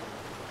good.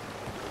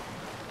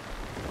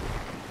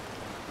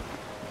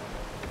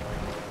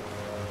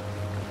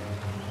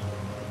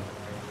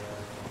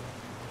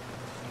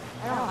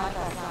 I don't like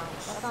that sound.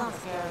 That sounds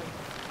scary.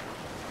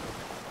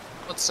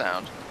 What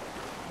sound?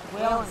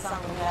 Wailing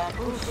something bad.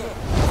 Ooh, shit.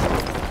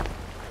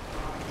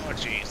 Oh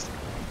jeez.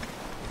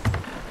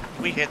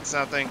 We hit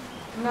something.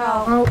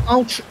 No.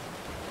 Ouch.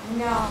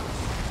 No.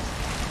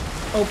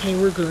 Okay,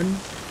 we're good.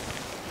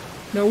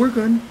 No, we're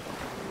good.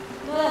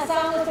 No, that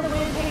sound was the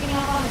wind picking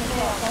up on the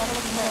sail. That's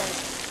what we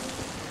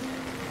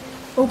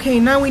heard. Okay,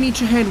 now we need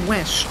to head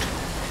west.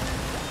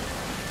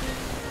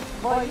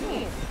 What do you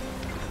mean?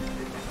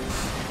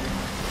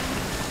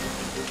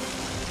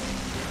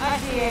 I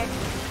see it.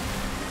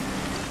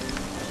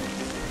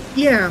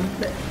 Yeah,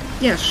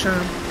 Yes,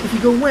 if you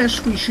go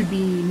west, we should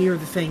be near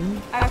the thing.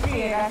 I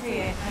see it.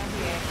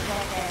 It's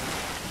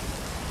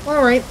right there.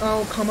 Alright,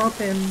 I'll come up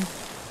and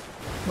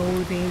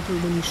lower the anchor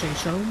when you say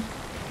so.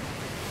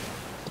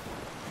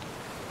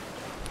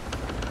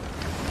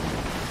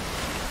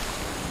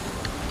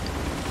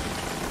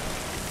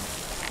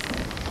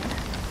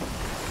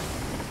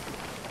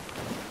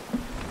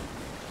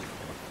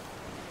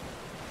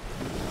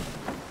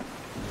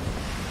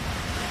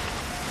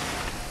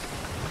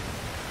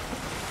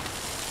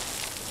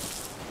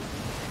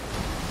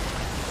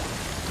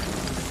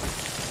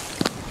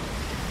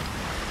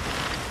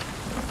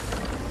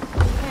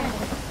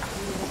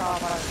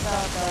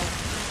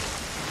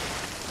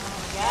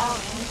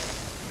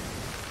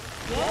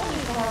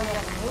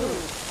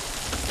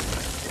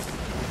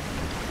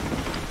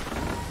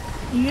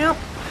 Yep.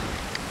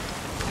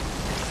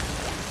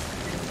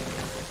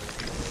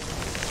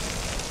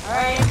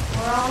 Alright,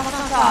 we're almost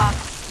on top.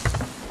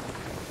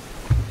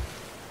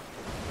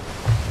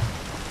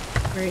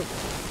 Great.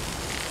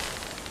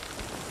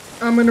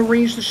 I'm gonna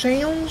raise the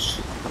sails.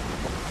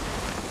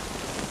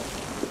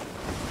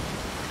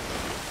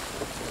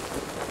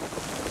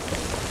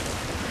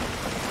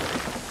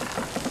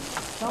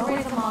 Don't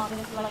raise them all,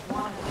 just like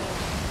one or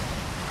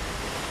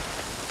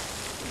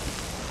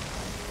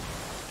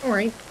two.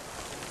 Alright. So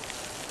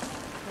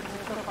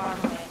far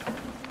away.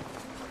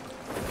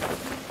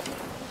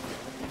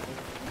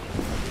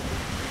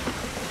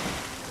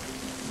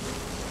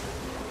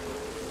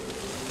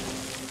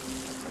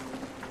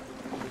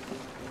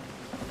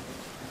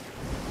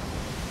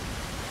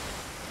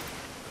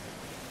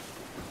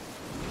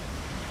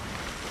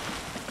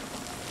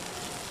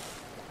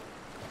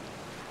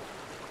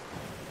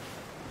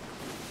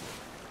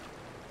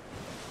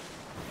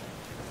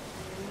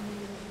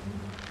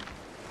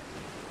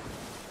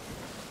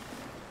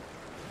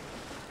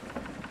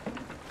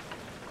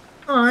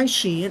 Oh, I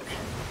see it.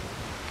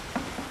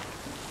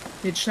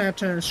 It's that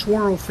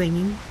swirl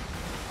thingy.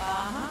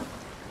 Uh-huh.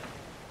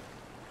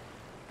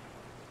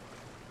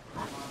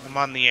 I'm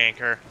on the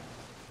anchor.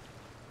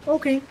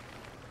 Okay.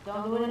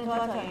 Don't do it until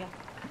I tell you.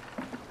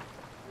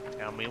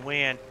 Tell me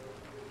when.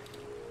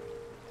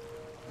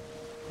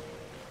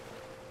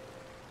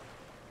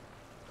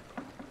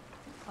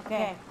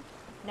 Okay,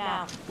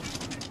 now.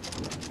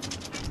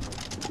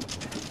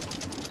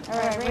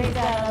 Alright, raise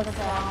that other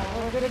side.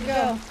 We're good to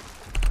go.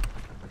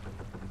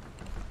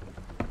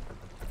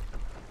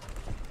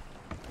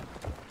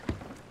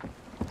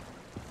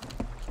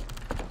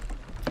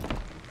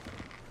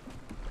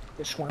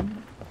 This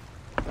one.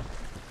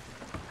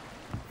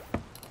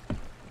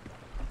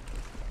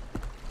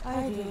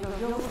 Alright,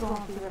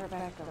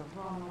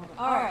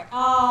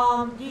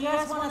 do you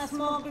guys want to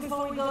smoke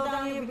before we go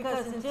down here?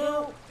 Because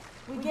until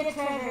we get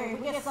treasure,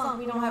 we get some,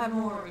 we don't have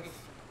no worries.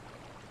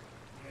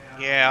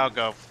 Yeah, I'll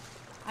go.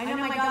 I know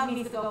my dog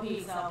needs to go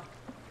pee, so.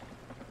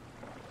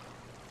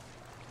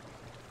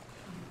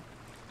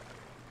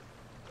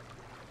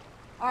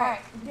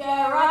 Alright,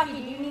 Rocky, do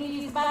you need to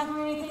use the bathroom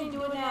or anything?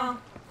 Do it now.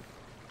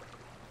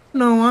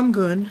 No, I'm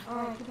good.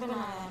 Alright, keep an eye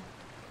on it.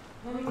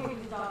 Let me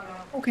take the dog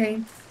out.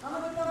 Okay.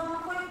 I'm gonna go real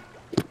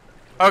quick.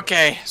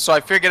 Okay, so I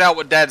figured out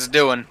what Dad's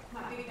doing.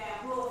 My big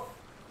bad wolf.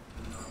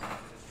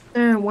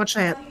 What's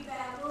that? My big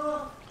bad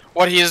wolf.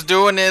 What he is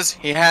doing is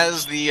he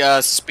has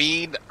the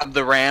speed of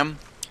the ram.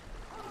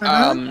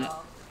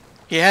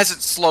 He has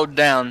it slowed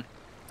down,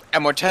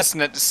 and we're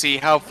testing it to see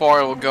how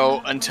far it will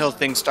go until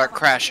things start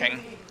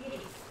crashing.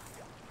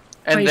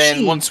 And I then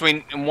see.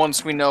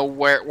 once we know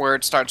where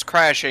it starts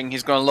crashing,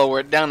 he's going to lower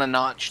it down a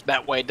notch.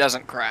 That way, it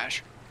doesn't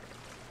crash.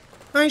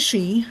 I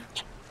see.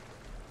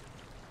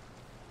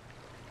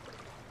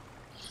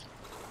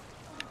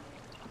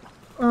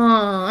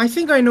 I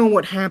think I know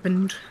what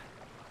happened.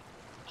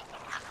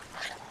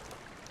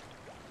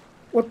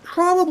 What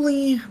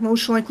probably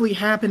most likely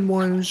happened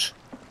was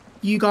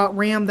you got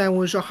RAM that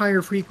was a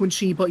higher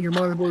frequency, but your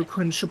motherboard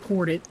couldn't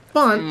support it.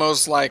 But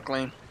Most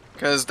likely,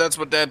 because that's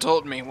what Dad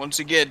told me. Once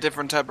you get a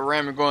different type of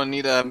RAM, you're going to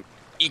need a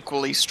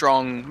equally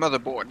strong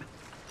motherboard.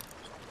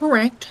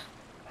 correct.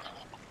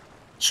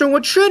 So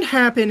what should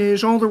happen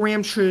is all the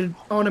RAM should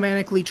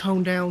automatically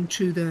tone down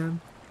to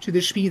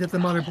the speed that the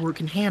motherboard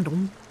can handle.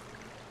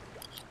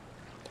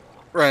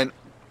 Right.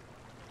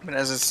 But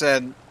as I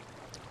said,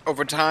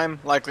 over time,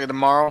 likely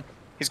tomorrow,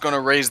 he's going to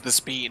raise the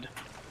speed,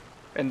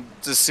 and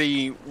to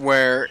see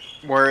where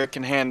it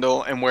can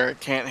handle and where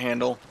it can't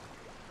handle,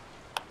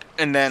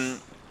 and then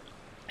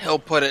he'll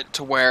put it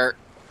to where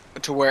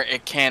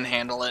it can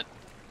handle it.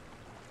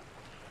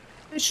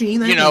 I see.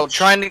 That You know, makes-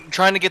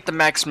 trying to get the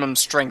maximum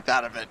strength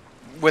out of it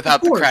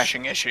without the course.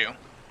 crashing issue.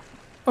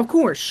 Of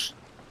course.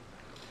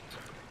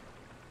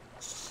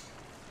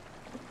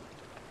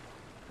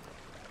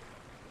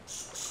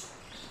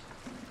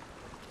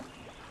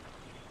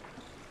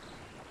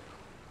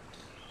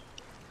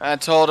 I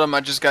told him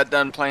I just got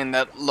done playing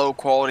that low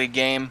quality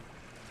game.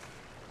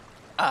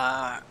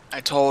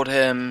 I told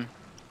him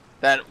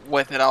that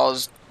with it I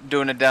was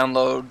doing a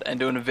download and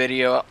doing a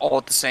video all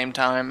at the same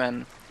time,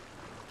 and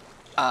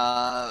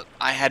I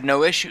had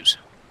no issues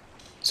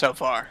so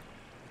far.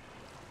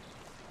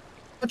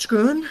 That's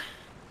good.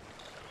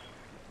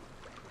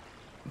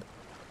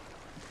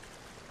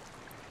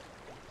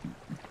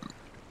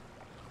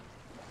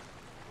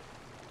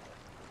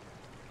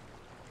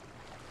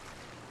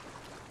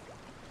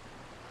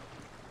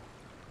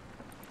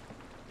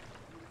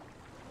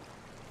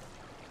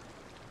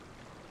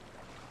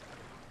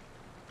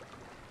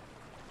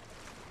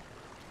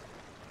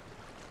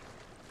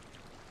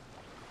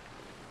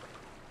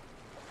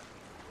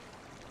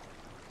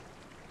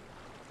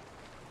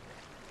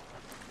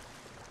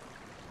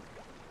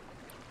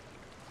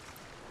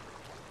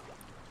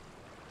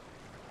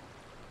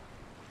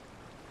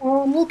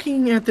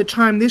 Looking at the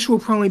time, this will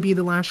probably be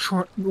the last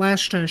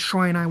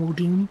shrine I will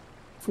do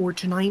for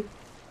tonight.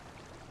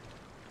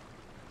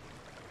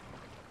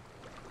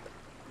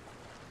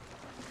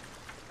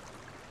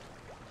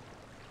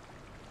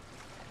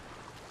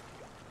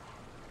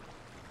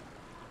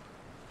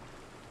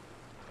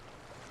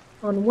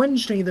 On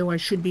Wednesday, though, I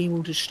should be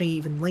able to stay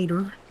even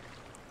later.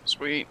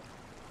 Sweet.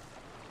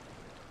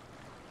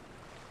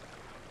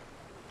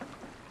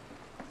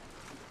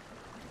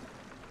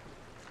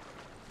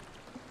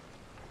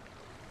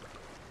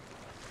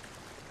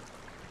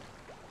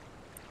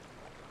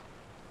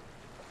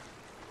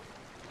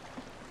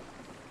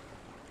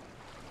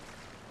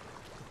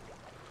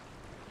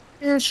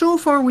 Yeah, so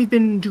far we've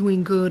been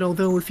doing good,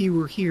 although if you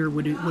were here,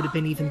 would have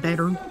been even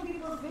better.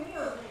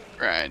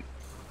 Right.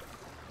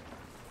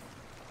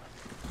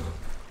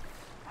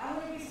 I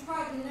wouldn't be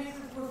surprised the next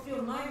one's supposed to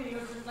feel my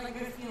videos just like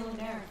they're feeling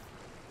theirs.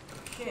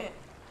 Shit.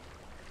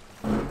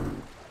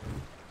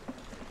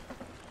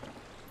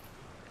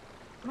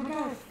 My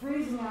God, it's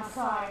freezing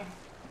outside.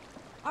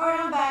 Alright,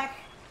 I'm back.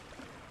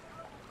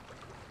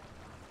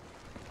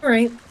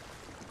 Alright.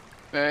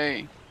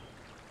 Hey.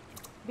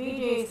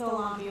 BJ is still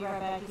on, be right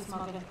back, he's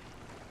smoking.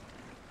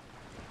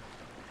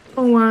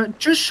 Oh,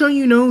 just so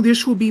you know,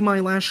 this will be my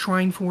last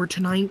shrine for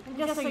tonight. And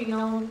just so you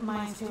know,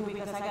 mine too,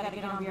 because I gotta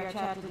get on VR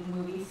chat to do the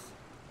movies.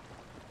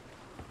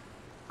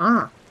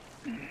 Ah.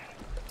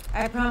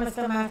 I promised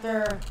them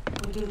after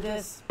we do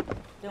this,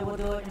 that we'll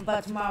do it,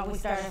 but tomorrow we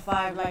start at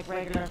 5 like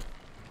regular.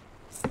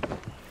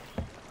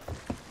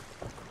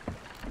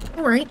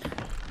 Alright.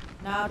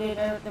 Now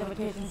that the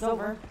vacation's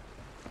over.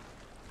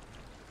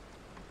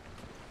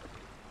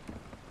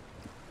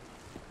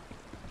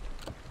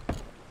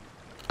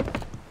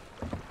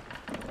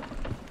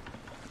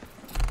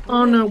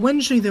 On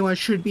Wednesday, though, I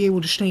should be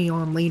able to stay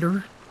on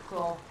later.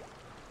 Cool.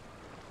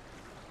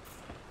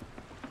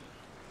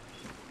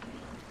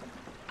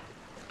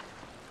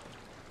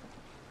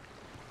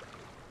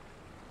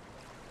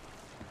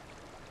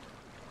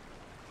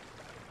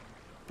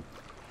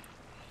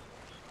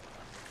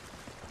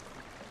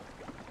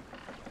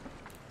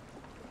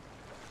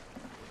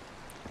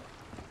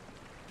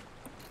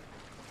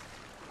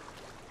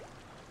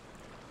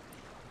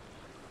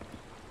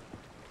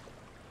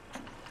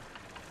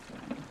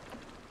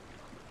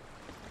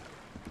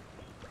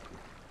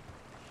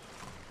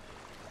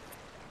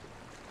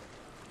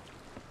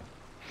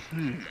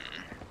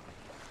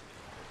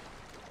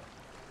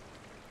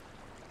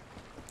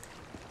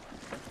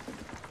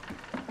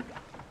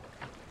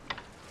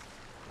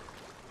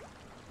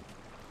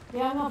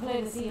 Yeah, I'm gonna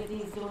play to see if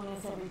he's doing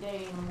this every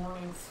day in the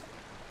mornings.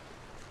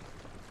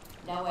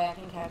 That way I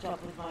can catch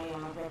up with my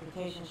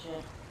reputation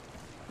shit.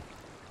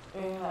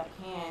 If I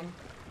can.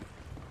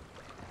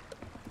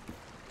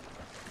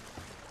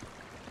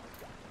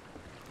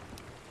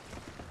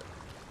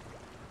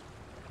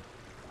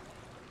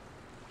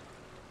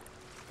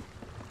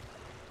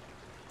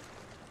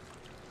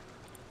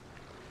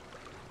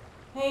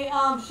 Hey,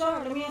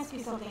 Shark, let me ask you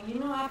something. You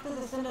know, after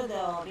the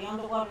Citadel, the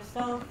underwater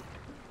stuff?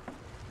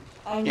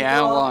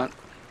 Yeah, what?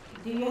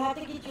 Do you have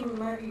to get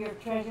your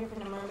treasure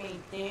from the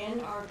mermaid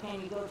then, or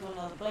can you go to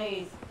another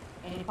place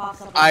and it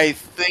pops up? I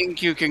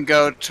think you can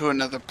go to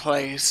another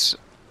place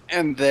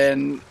and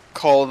then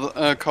call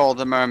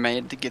the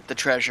mermaid to get the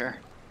treasure.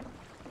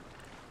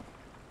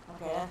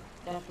 Okay,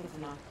 that's good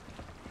to know.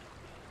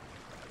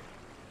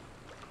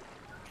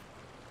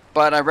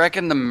 But I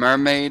reckon the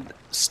mermaid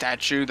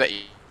statue that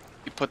you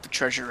put the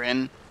treasure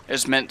in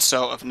is meant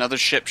so if another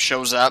ship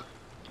shows up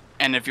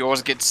and if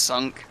yours gets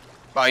sunk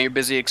while you're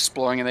busy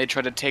exploring and they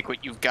try to take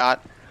what you've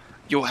got,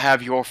 you'll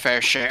have your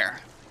fair share.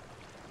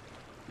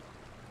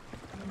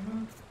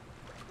 Mm-hmm.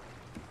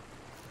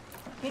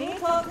 Can you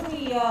talk to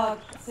me,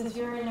 since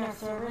you're in our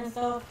server and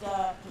stuff,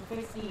 to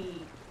fix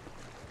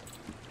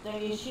the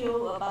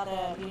issue about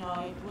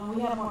when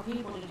we have more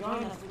people to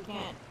join us, we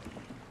can't.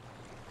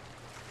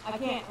 I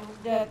can't.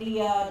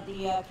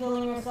 The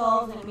killing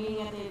yourselves and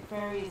meeting at the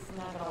ferry is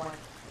not gonna work.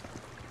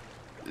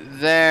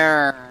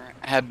 There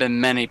have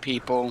been many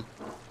people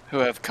who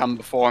have come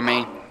before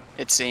me,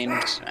 it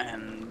seems,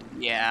 and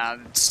yeah,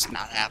 it's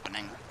not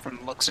happening from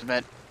the looks of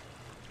it.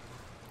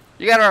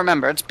 You gotta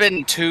remember, it's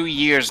been 2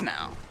 years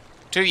now.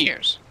 2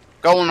 years.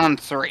 Going on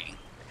 3.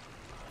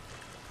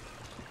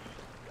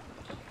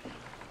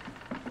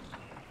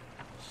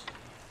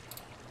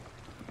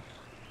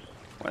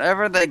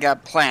 Whatever they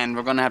got planned,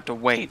 we're gonna have to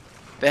wait.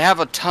 They have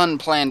a ton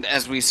planned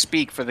as we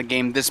speak for the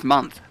game this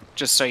month,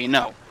 just so you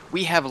know.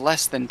 We have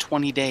less than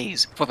 20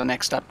 days for the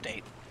next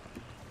update.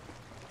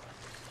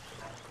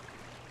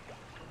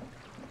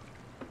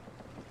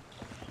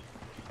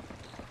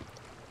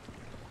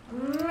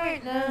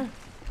 Alright now.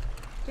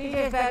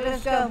 DJ's back,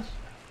 let's go.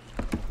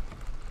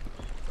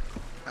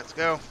 Let's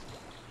go.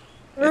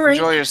 All right.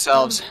 Enjoy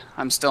yourselves.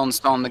 I'm still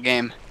installing the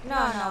game.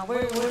 No,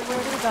 we're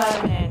just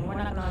diving in. We're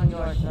not gonna enjoy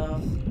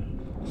ourselves.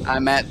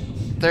 I'm at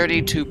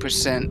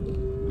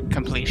 32%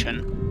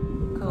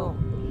 completion. Cool.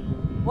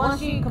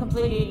 Once you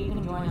complete it, you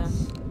can join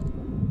us.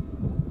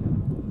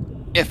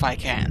 If I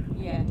can.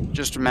 Yeah.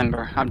 Just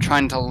remember, I'm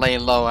trying to lay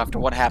low after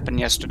what happened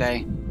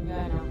yesterday. Yeah,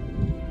 I know.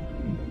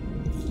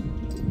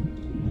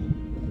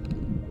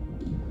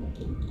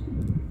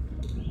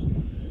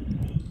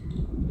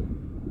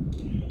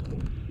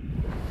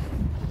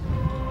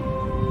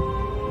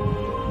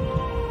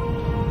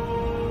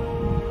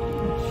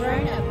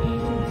 Shrine of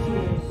ancient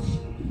tears.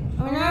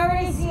 I mean, I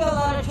already see a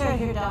lot of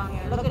treasure down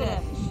here. Look at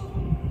this.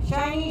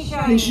 Shiny,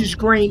 shiny. This is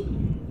great.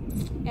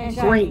 And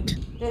shiny. Great.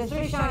 There's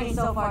 3 shinies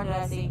so far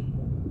that I see.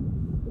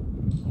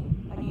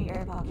 I need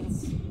air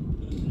pockets.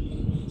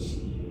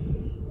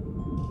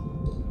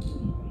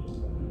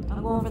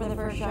 I'm going for the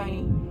first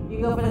shiny. You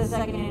go for the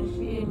second, and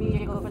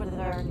BJ go for the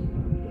third.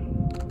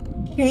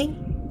 Okay.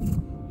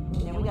 And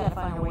then we gotta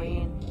find our way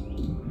in.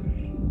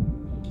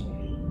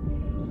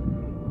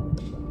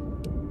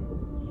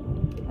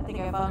 I think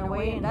I found our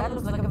way in. That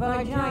looks like a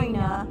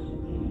vagina.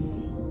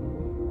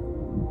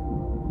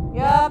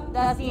 Yup,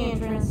 that's the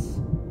entrance.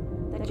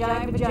 The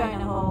giant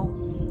vagina hole.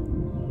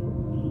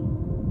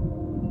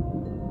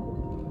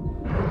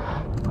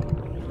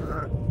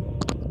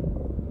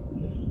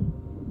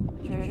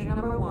 Treasure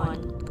number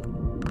 1.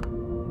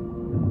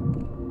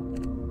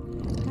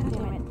 God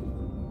damn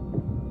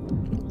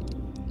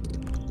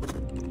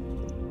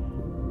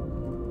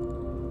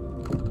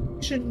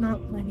it. Is it not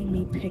letting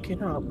me pick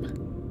it up?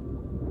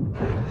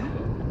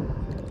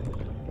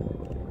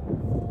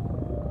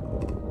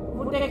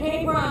 Well, the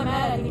cave where I'm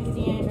at, I think is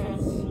the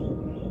entrance.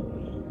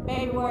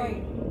 Baby,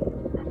 worry.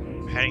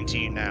 I'm heading to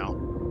you now.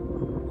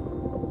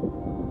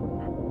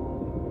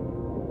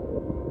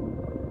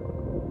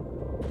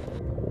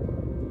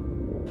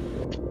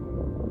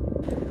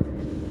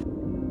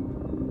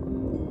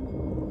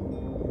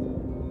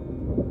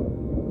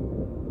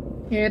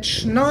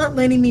 It's not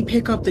letting me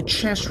pick up the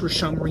chest for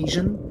some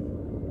reason.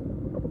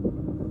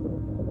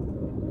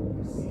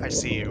 I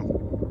see you.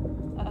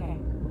 Okay,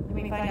 let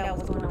me find out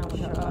what's going on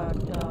with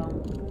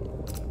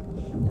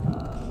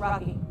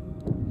Rocky.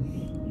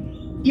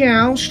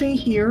 Yeah, I'll stay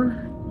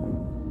here.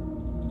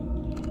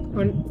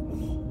 For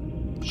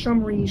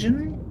some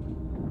reason,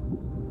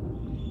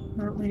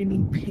 not letting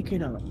me pick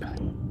it up.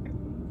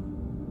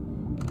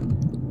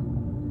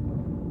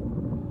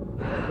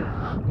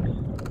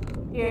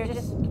 Here,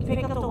 just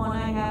pick up the one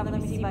I have. Let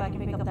me see if I can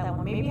pick up that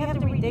one. Maybe you have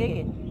to redig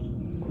it.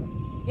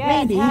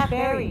 Yeah, Maybe. it's half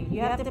buried.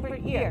 You have to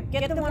here.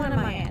 Get the one in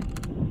my hand.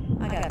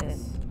 I got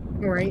this.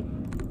 Alright.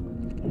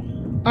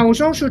 I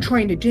was also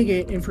trying to dig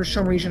it, and for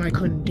some reason I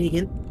couldn't dig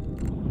it.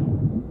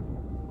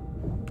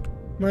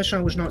 Unless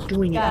I was not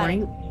doing it Got it.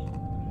 right.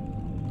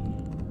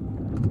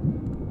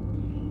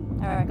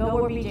 Alright, go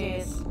where BJ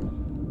is.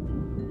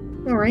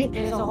 Alright.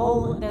 There's a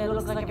hole that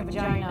looks like a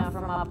vagina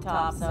from up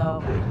top,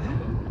 so.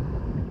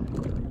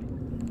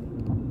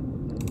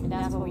 And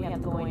that's where we have to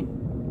go in.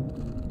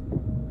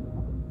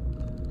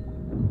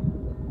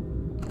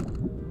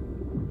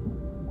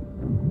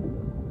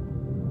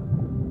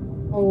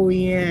 Oh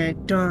yeah,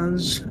 it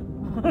does.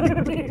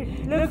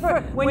 Look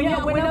for when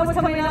it was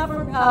coming out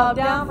from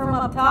down from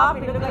up top,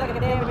 it looked like a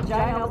damn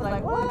vagina. I was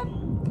like, what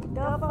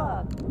the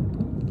fuck?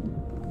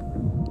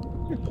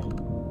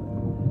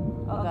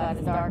 Oh god,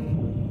 it's dark.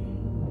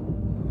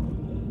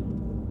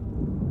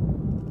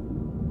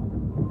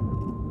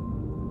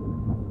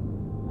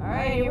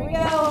 Alright, here we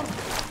go.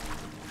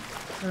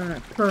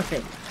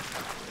 Perfect.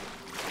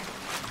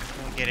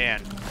 We'll get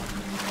in. Oh,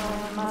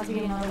 there must be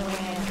another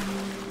way in.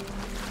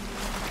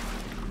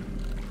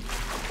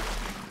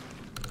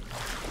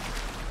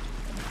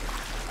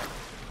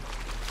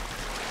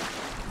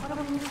 What are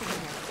we missing here?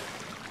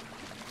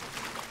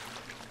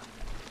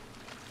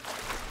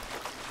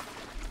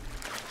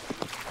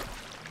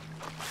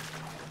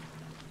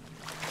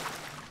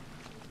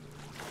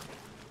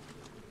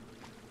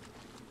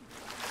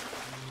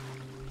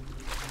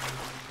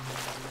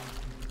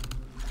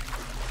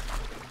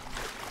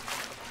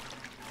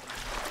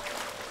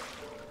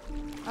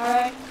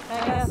 Alright,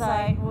 back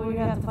outside. We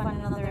have to find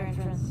another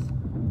entrance.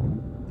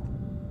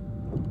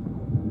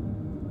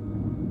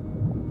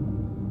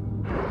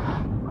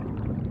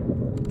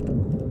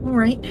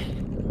 Alright.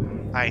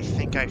 I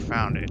think I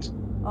found it.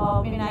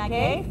 Oh, in that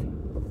cave?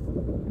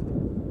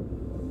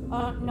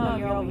 Oh, no,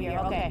 you're over here.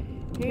 Okay.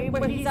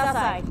 But he's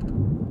outside.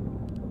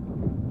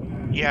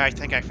 Yeah, I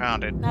think I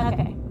found it.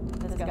 Okay,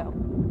 let's go.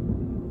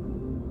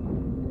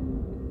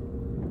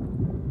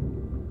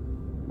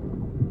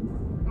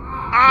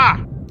 Ah!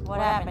 What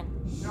happened?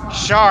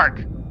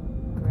 Shark!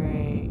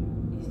 Great.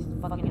 These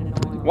fucking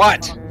annoying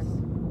What?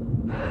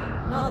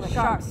 motherfuckers. No, the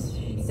sharks.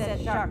 He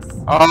said sharks.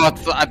 Oh,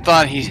 I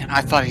thought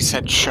he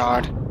said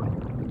shard. I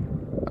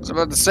was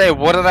about to say,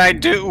 what did I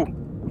do?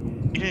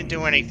 You didn't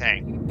do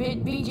anything. You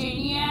bit BJ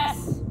in the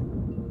ass.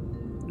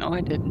 No,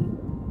 I didn't.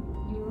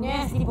 You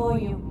nasty boy,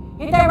 you.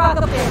 Hit that rock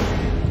up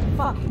there.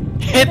 Fuck.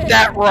 Hit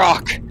that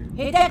rock.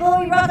 Hit that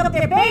glowy rock up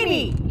there,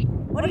 baby.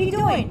 What are you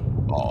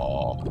doing?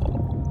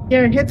 Oh.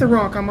 Yeah, hit the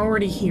rock. I'm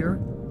already here.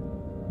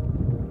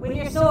 With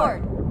your sword.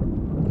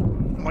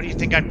 What do you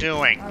think I'm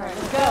doing? Alright,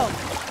 let's go.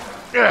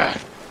 Ugh.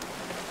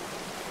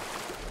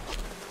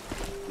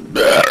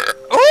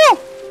 Oh!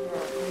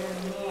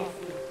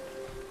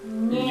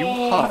 You're You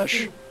nasty.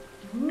 hush.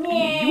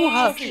 Nasty. You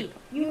hush.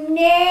 You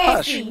nasty.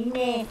 Hush. You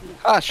nasty.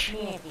 Hush.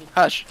 Nasty.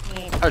 Hush.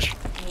 Nasty. Hush.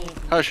 Nasty.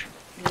 Hush.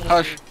 Nasty.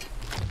 Hush.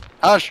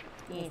 Hush.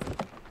 Nasty.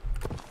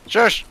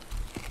 Shush.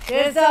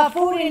 There's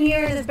food in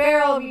here in this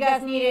barrel if you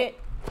guys need it.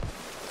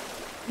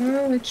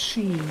 Let's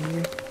see.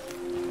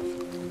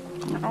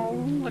 Oh,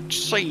 let's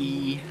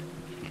see.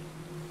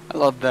 I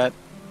love that.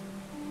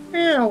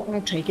 Yeah,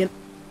 I'll take it.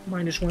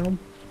 Might as well.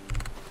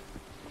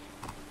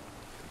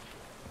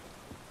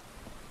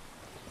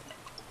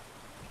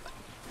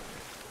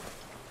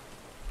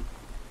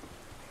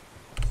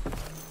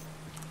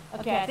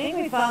 Okay, I think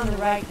we found the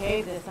right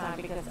cave this time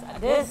because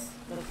this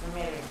looks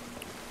familiar.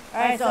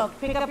 Alright, so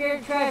pick up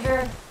your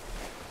treasure.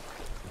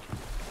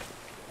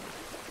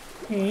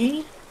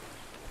 Okay.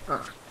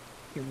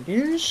 Here it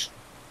is.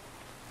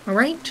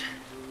 Alright.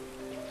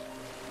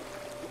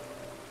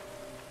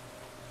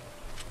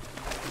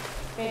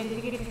 Babe, did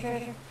you get your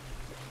treasure?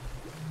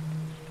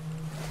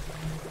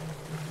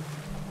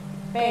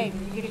 Babe,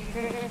 did you get your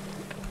treasure?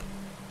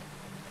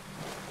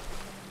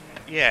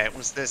 Yeah, it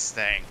was this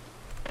thing.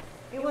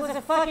 It was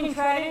a fucking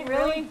trident,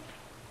 really?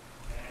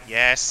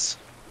 Yes.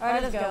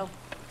 Alright, let's go.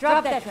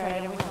 Drop that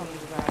trident, we don't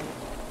need to drive it.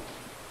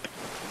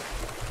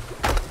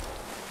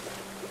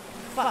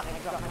 Fuck, I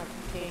dropped my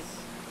case.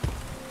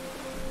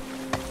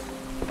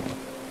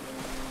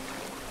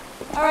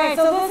 Alright,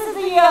 so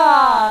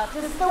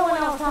this is the one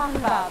I was talking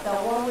about, the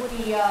one with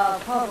the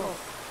puzzles.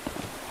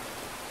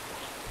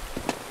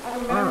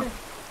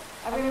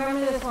 I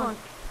remember this one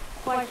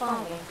quite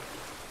fondly.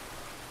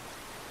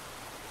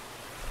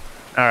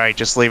 Alright,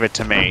 just leave it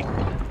to me.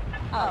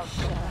 Oh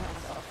shit, I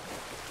myself.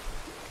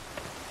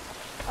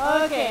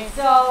 Okay,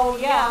 so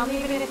yeah, I'm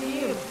leaving it to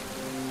you.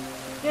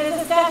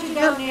 There's a statue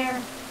down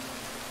there.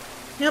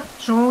 Yep,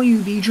 it's all you,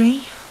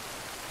 BJ.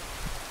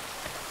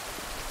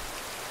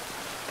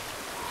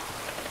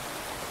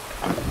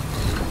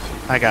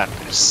 I got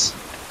this.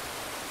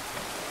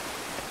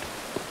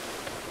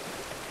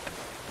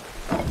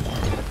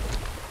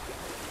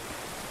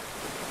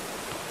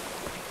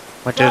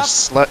 But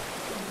just let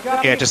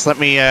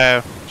me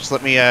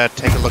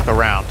take a look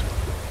around.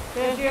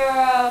 There's your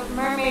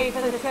mermaid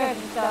for the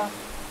treasure stuff.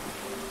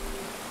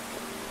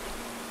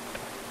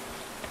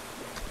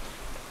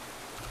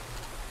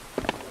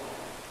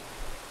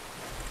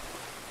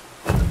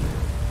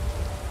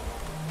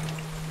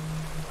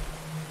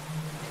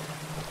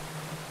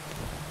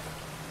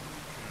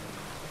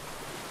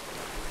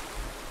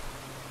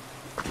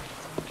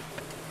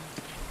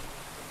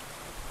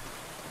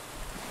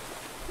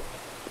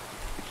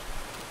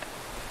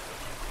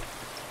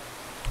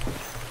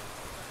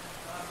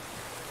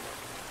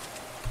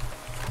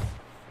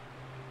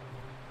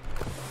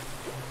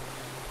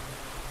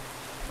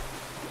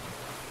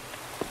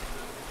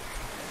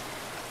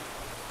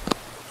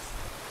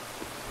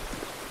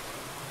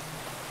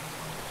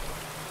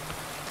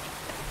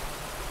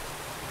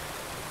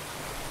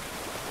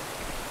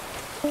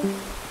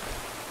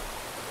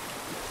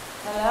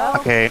 Hello?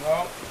 Okay.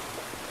 Hello?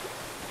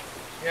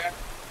 Yeah.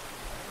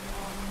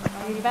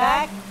 Are you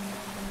back?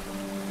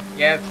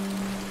 Yes.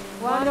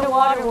 We're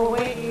underwater, we're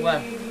waiting.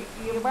 Left.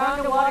 You're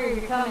underwater,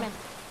 you're coming.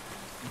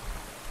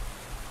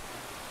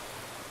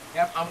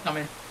 Yep, I'm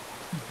coming.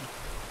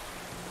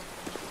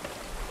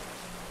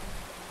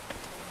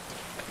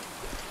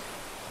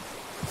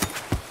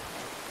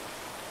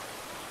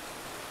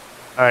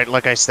 Alright,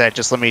 like I said,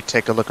 just let me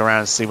take a look around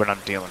and see what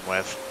I'm dealing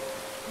with.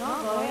 No,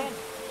 go ahead.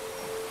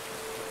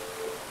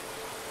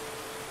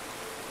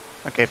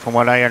 Okay, from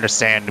what I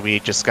understand, we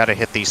just gotta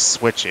hit these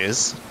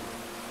switches.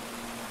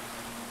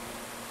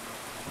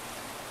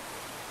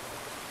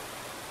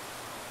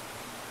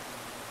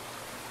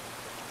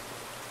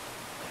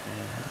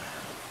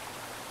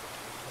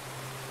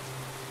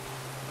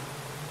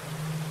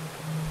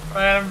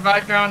 Alright, I'm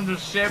back on the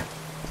ship.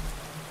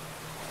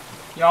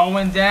 Y'all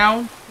went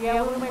down?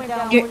 Yeah, we went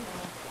down. Yeah.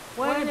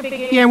 We're in the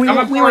beginning. Yeah, we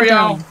Coming went for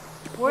y'all. down.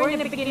 We're in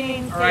the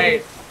beginning.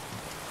 Alright.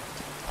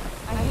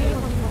 I hate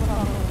when people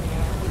talk over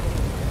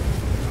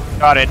me.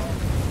 Got it.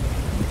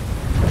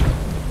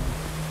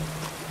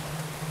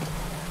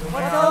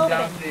 What's Down, open?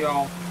 down to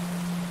y'all.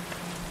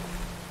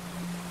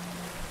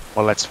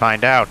 Well, let's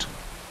find out.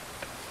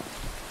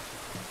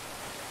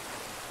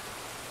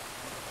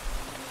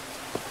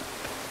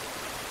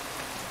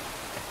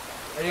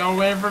 Are y'all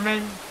waiting for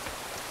me?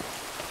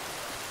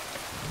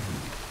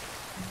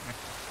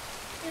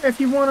 If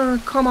you want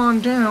to come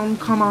on down,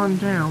 come on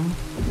down.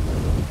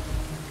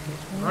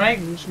 Right.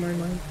 Lose my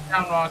mind.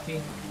 Down,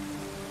 Rocky.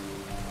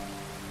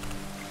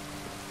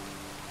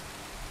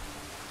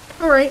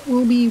 Alright,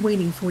 we'll be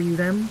waiting for you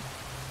then.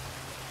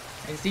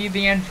 I see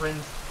the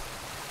entrance.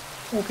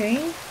 Okay.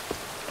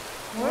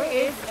 Where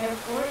is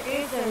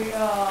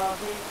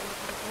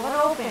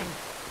what open?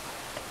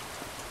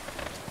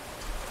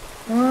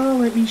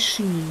 Let me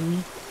see.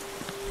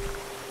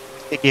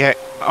 Yeah.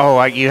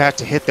 You have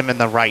to hit them in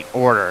the right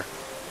order.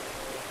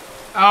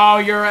 Oh,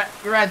 you're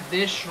at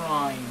this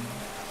shrine.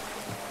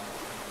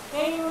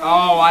 Can you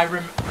Oh, I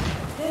rem.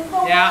 This is the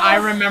Yeah, one I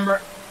was-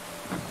 remember.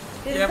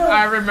 This Yep, is the,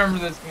 I remember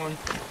this one.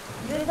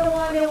 This is the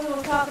one that we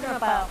were talking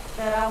about.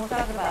 That I was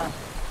talking about.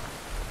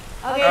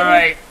 Okay. All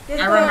right, This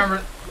I door,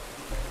 remember.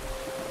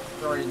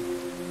 Sorry.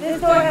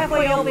 This door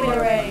halfway open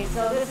already,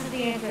 so this is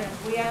the entrance.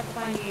 We have to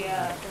find the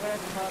rest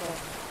of the puzzle.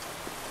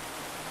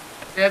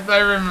 Yes, I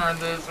remember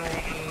this one.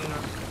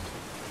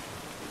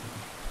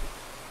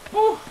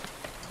 Whew.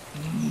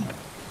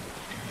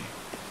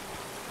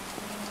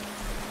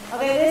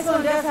 Okay, this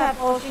one does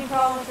have ocean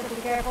problems, so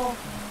be careful.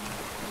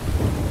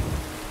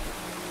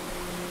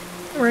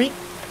 Alright.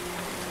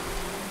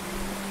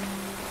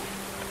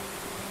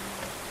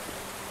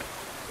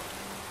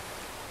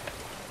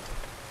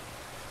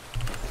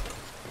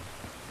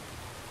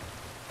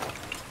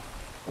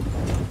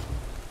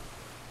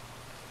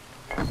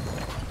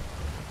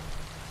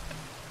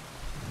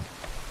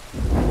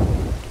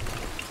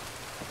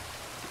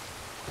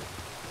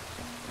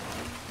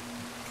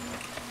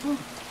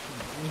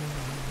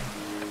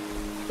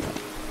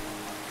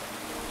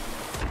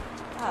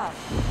 Ah,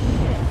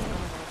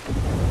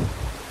 shit.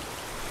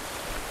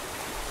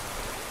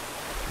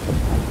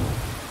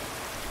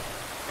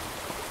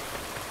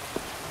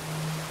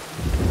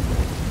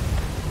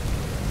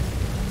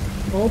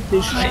 Oh,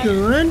 this is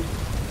good.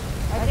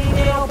 I think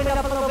they opened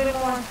up a little bit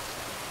more.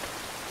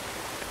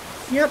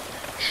 Yep,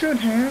 should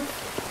have.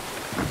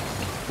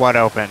 What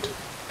opened?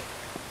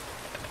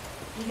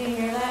 You didn't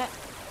hear that?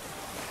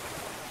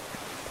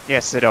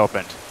 Yes, it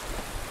opened.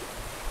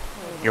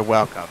 You're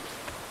welcome.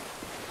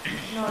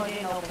 No, it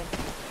didn't open.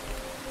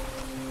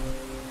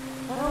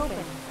 What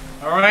opened?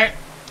 All right,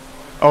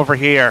 Over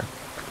here.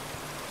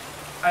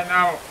 I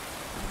know.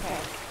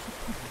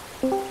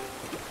 Okay.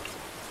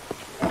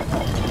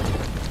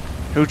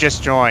 Who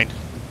just joined?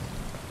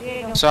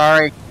 Diego.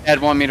 Sorry, Ed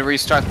wanted me to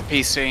restart the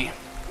PC.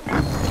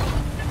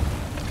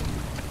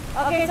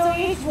 Okay, so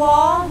each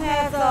wall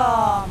has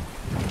a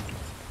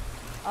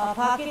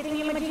pocket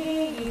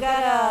thingy-majiggy. You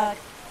gotta.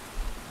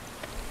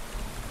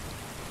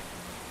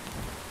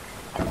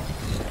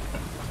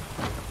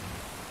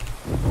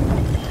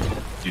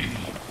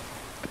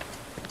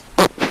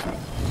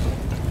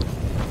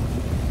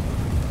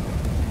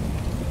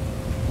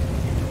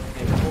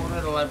 Okay, pull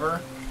the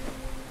lever.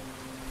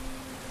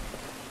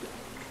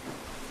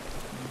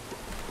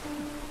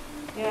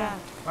 Yeah.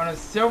 On a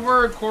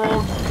silver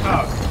coral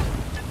cup.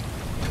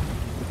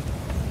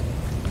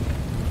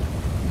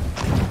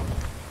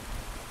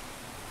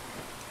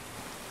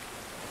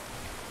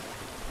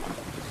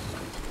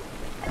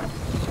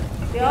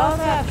 They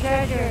also have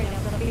treasure in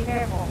them, so be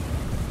careful.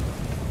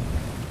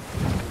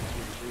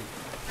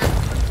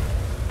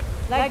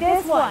 Like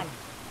this one.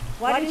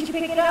 Why didn't you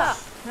pick it up?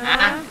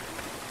 Huh?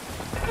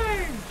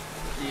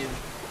 Jeez.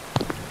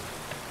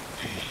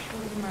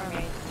 Who's the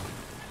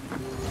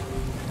mermaid?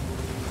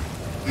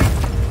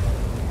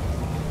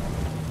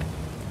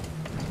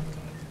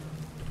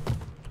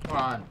 Come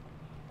on.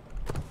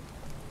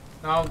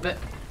 No, that.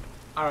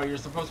 Oh, you're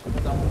supposed to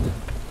put that one in.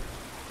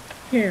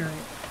 Here.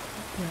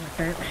 Yeah,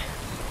 like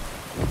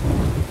that.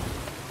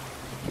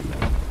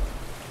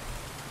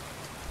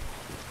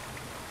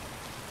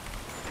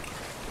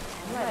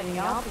 I'm letting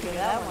y'all figure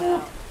that one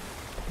out.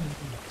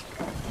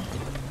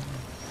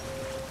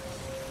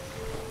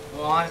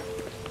 Go on.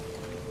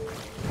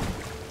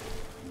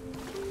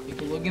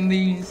 Take a look in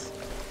these.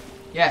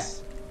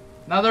 Yes.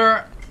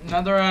 Another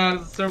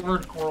silver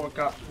coral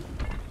cup.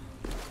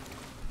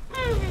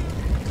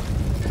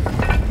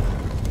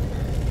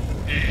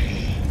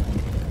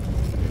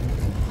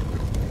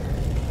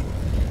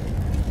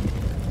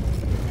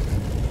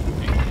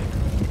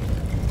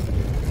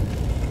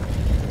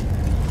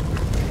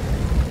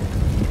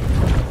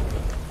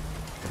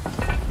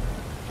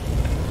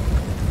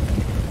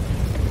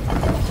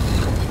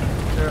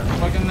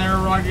 Look in there,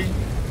 Rocky.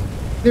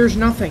 There's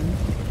nothing.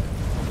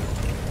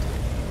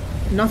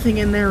 Nothing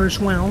in there as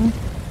well.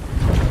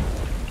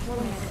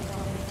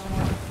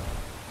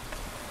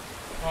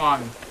 Come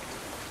on.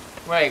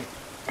 Wait.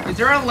 Is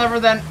there a lever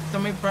that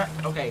somebody press?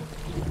 Okay.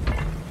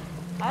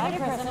 I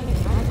didn't press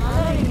anything.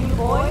 I'm letting you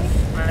boys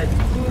Right.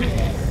 do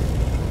this.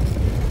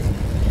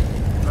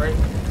 Right.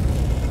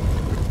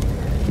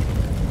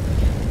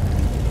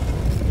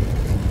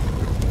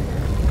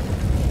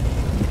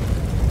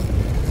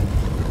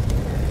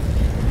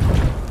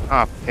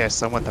 Oh,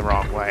 piss, I went the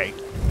wrong way.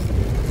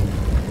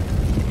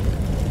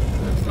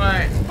 That's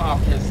my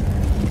office.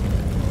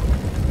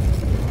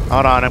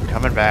 Hold on, I'm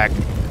coming back. Ooh.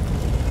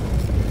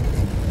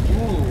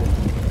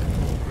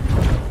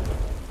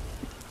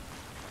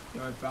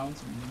 Yo, I found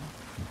something.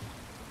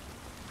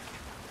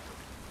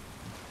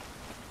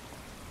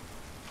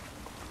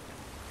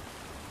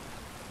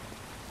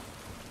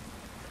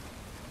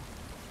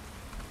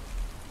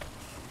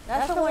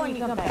 That's the one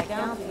you come back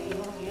down to.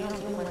 You don't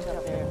do much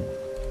up there.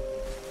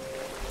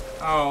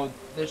 Oh,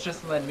 this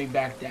just led me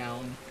back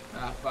down.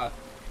 Ah, fuck.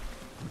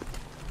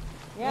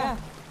 Yeah.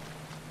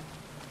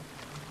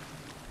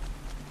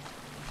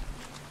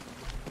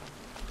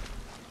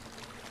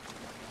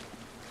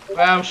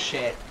 Well,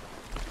 shit.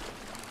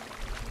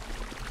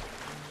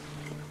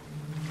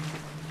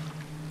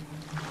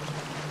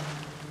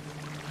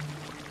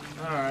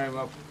 Alright,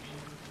 well.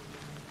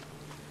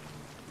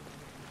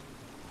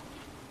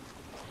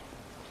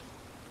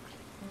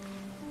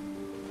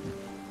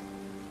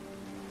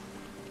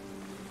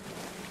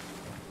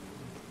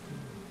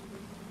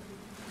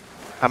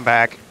 I'm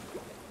back.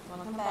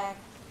 Welcome back.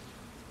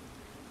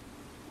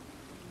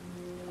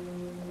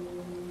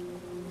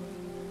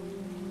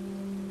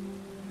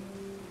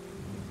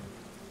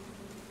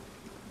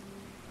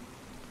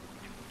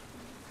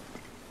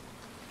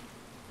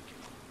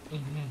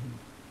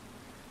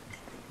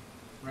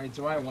 Right,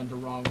 so I went the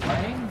wrong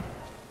way.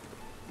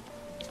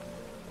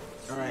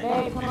 Alright.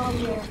 Hey, come over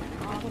here.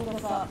 I'll pick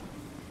us up.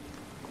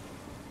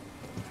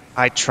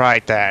 I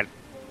tried that.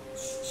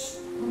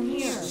 Come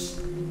here.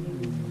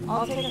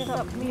 I'll take us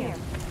up. Come here.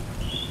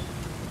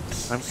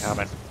 I'm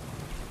coming.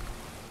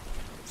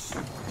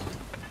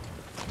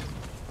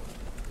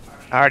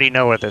 I already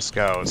know where this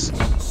goes.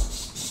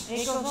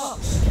 It goes up.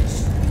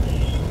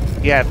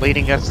 Yeah,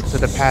 leading us to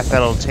the path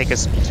that'll take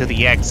us to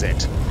the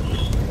exit.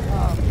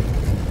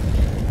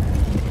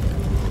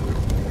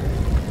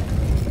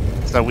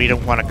 So we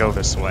don't want to go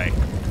this way.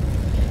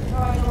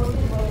 Alright, go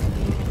this way.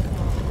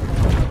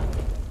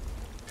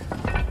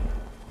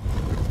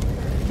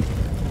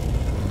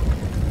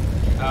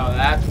 Oh,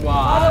 that's By the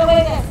why.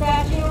 way, that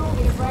statue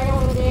is right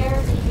over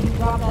there, so you can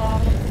drop that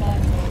out of the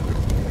statue.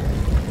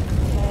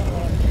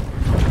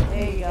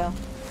 There you go.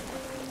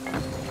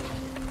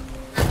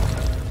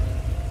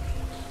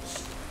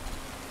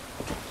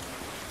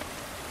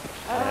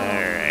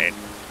 Alright.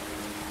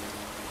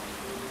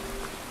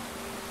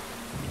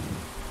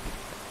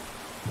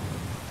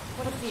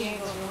 What's the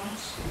angle doing?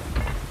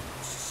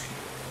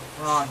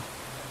 We're on.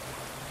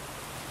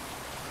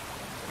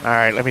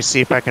 Alright, let me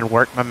see if I can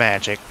work my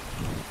magic.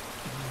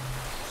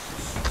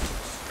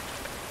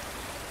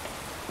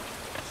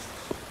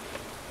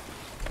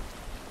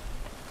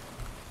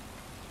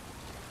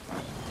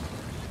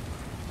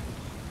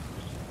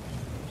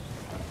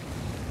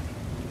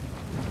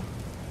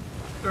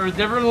 There are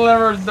different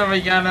levers that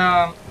we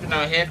gotta,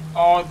 hit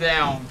all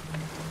down.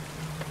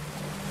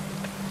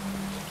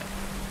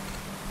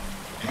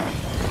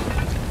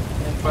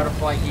 And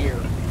butterfly here.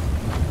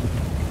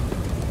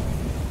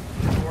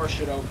 Door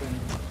should open.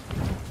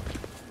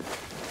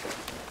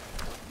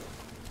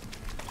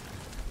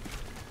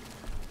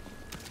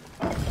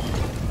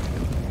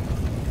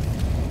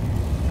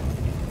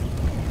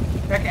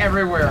 Check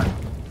everywhere.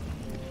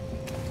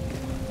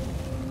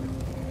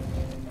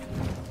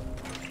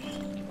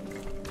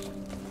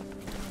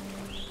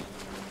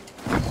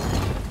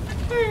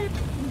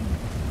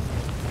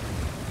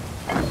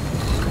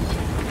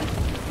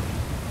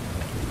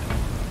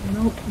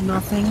 Nope,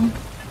 nothing.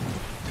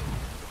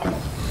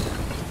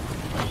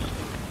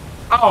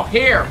 Oh,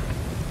 here.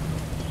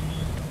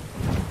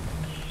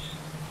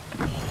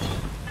 I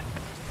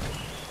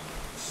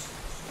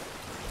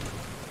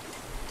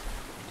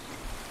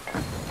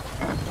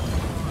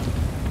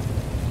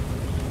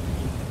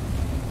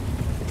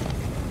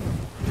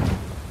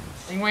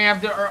think we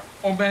have to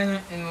open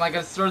it in like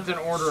a certain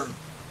order.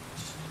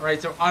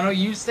 Alright, so Anno,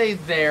 you stay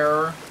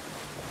there.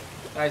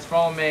 Guys,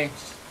 follow me.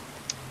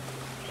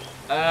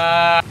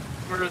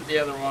 Where's the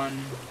other one?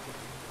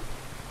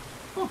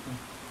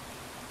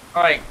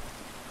 Alright.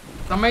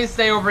 Somebody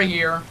stay over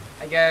here.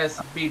 I guess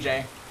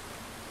BJ.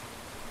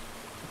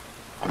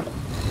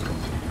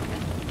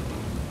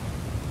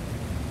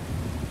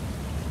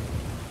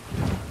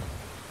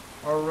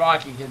 Or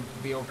Rocky can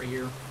be over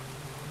here.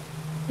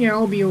 Yeah,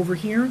 I'll be over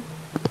here.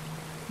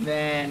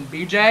 Then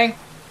BJ.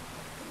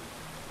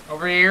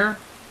 Over here.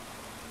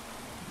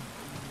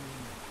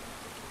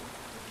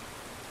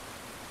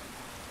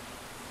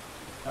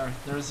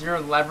 There's your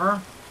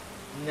lever.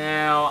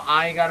 Now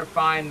I gotta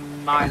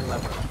find my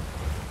lever.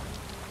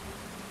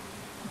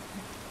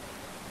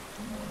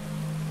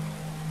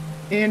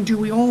 And do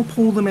we all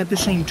pull them at the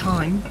same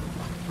time?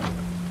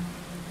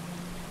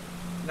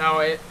 No,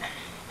 it's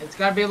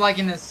gotta be like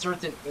in a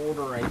certain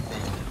order, I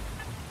think.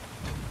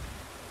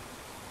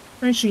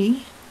 I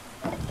see.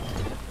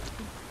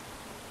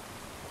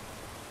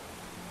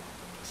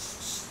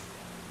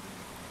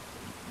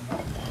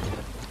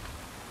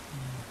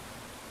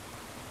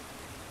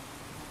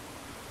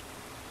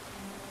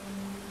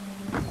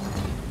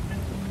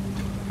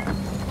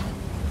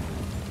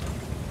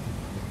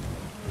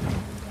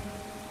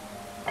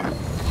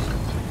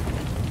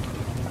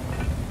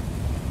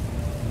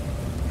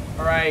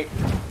 Alright.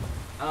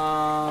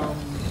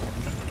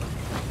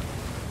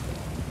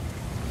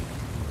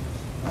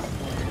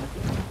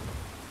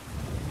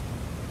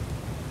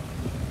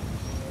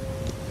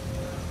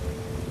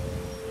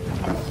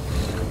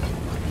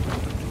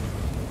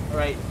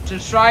 Alright,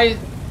 just try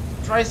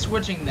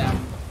switching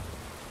them.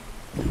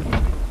 For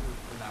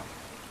now.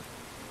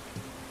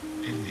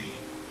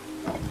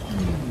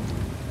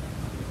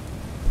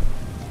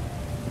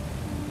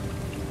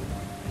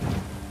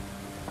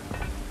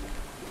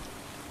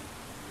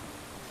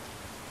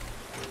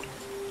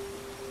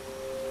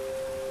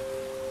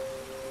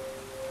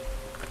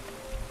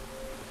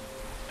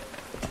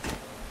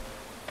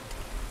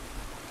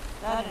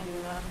 That didn't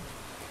do nothing.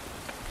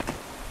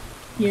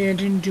 Yeah, it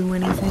didn't do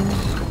anything.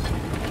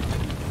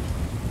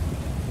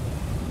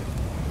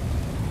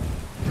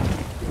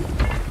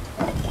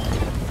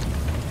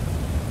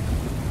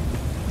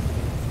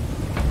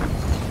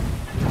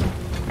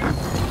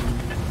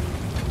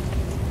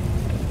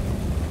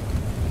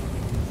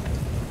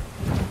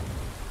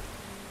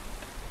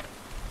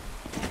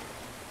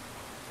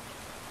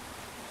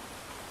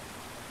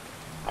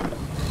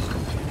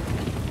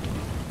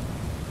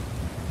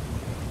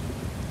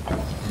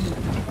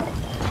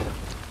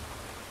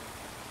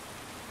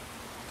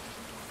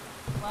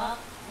 Well,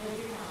 there's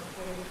your number.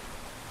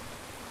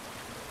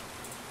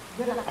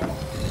 Good luck.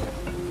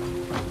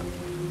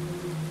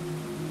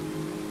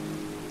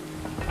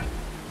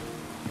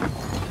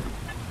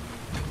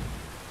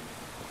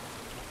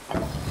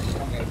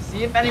 Okay,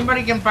 see if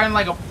anybody can find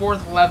like a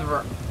fourth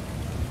lever.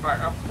 Or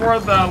a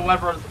fourth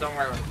lever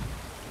somewhere.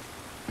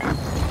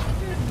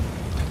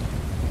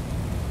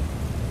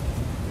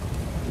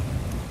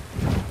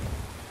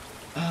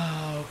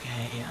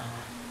 Okay.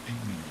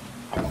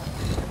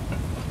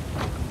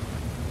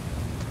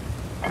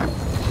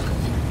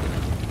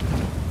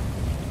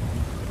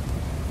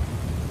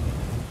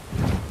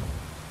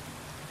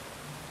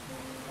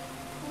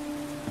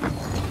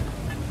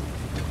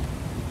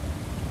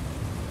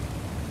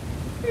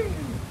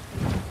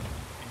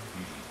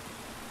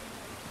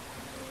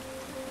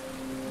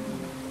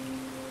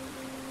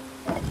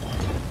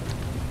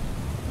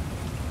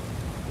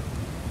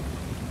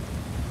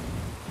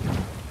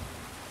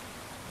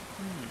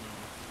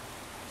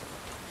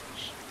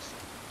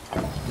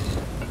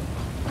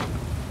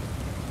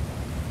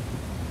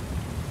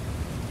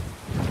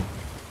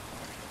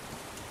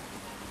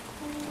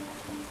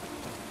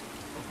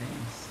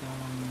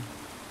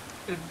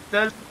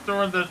 There's a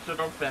door that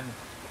should open.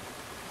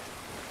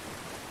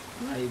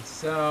 Right,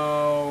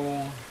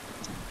 so...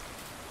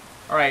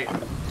 Alright.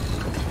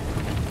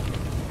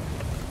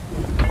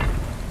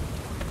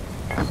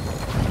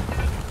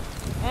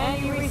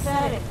 And you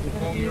reset it.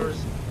 Pull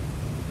yours.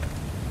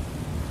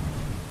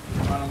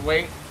 Wanna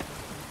wait?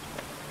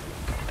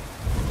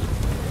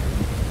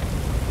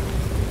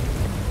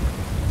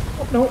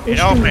 Oh, no, it's doing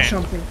opened.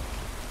 something.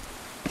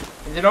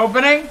 Is it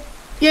opening?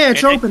 Yeah,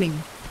 it's It-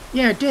 opening.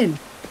 Yeah, it did.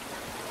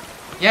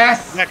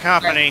 Yes! That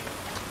company.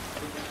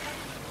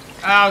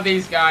 Oh,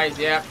 these guys,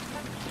 yep.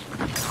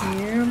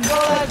 Yeah.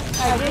 But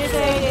I did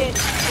say that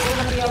there's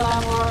gonna be a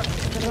lot more.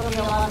 There's gonna be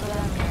a lot of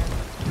them here.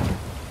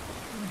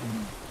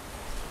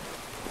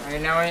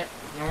 Alright,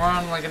 now we're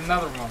on like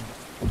another one.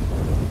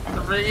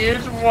 For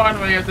each one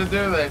we have to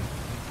do this.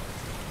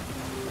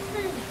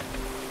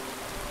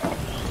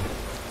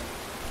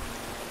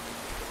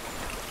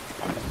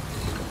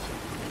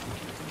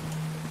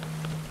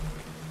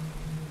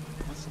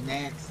 What's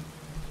next?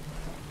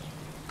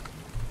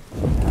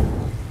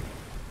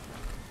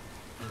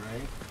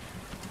 Alright.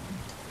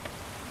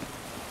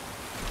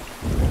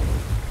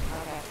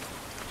 Okay.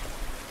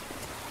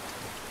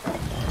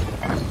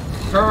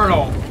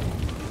 Turtle.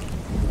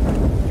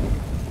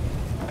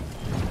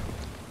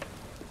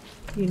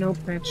 You know,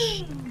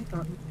 that's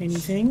not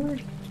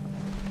anything.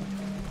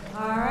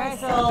 Alright,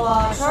 so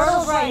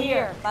turtle's right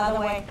here, by the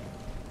way.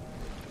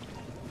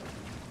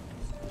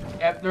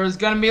 Yep, there's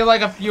gonna be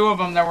like a few of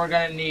them that we're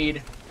gonna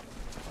need.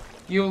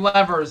 Few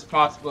levers,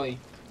 possibly.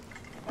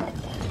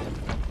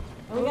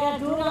 We're gonna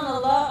do it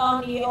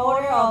on the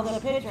order of the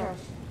pictures.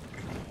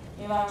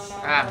 If I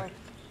remember.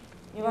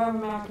 If I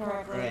remember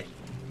correctly. Right.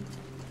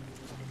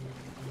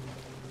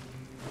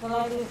 So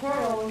like the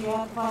turtle, you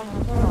have to find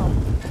the turtle.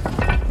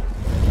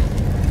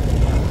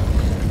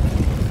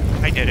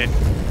 I did it.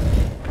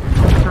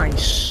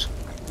 Nice.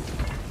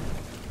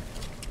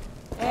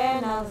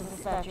 And now there's a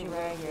statue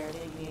right here.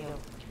 Thank you.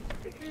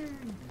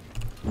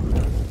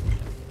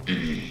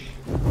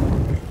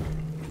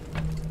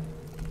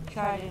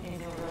 Trident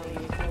isn't really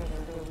a treasure.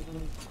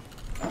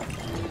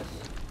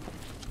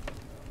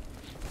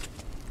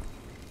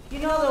 You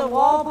know the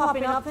wall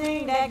popping up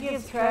thing? That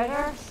gives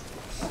treasure?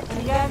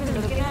 Have you guys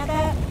been looking at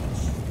that?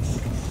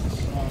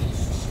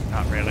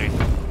 Not really.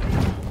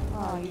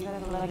 Oh, you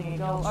guys are letting it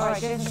go.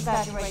 Alright, there's a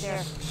statue right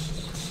there.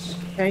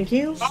 Thank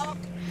you. Oh,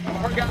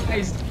 more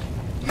guys.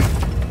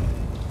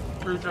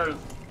 Creatures.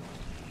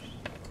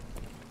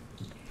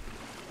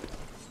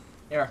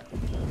 Here.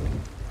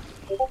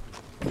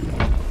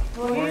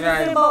 Well, here's guys.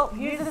 the symbol.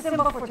 Here's the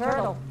symbol for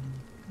turtle.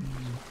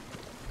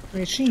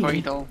 I see.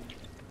 Turtle.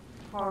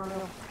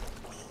 Turtle.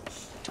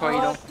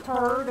 Turtle.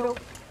 Turtle.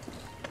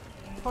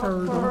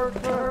 Turtle.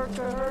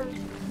 Turtle.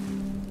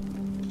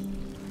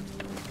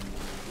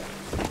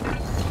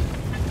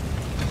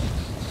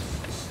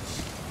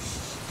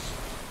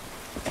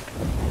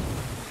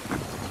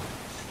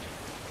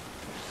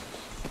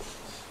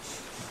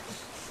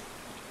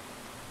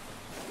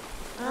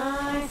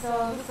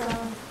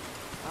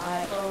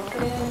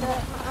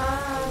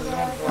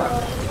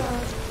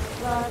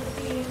 to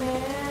see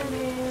man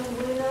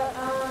without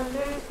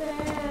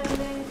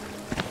understanding.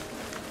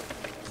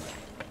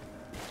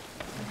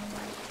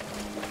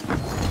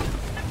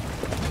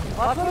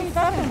 Watch what he's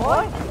stepping,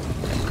 boy.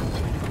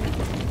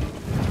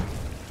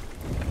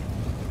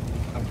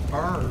 A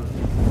bird.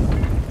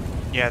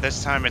 Yeah,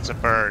 this time it's a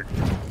bird.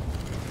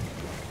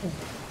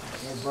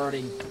 Oh,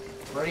 birdie.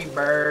 Birdie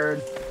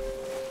bird.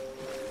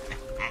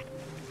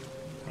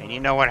 And you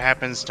know what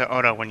happens to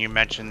Oda when you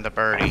mention the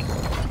birdie?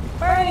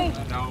 Birdie!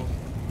 I know.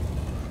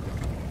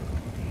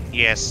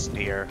 Yes,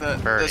 dear. The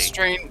birdie.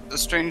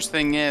 strange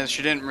thing is,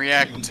 she didn't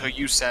react until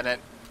you said it.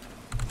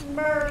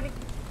 Birdie.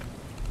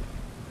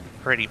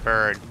 Pretty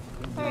bird.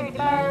 Pretty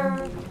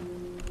bird.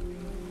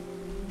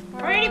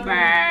 Pretty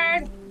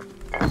bird.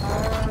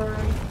 Bird.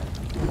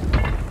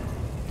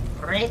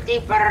 Pretty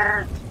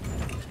bird.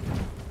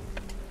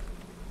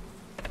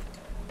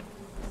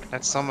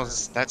 That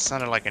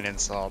sounded like an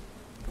insult.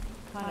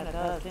 Kinda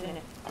does, didn't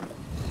it?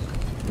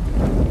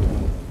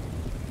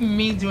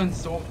 Mean to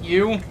insult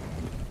you.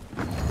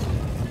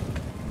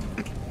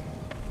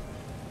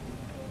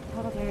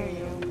 How dare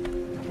you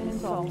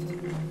insult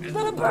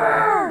the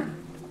bird!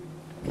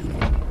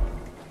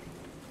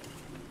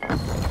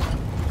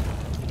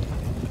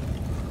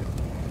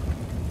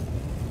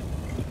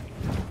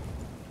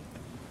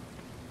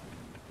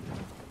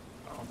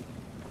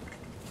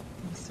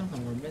 There's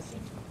something we're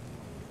missing.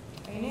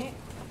 Ain't it?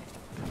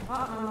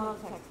 No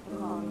text.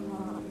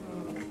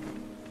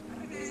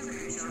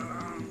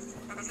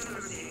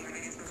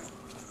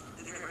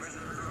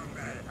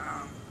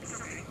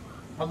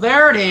 Oh,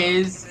 there it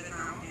is.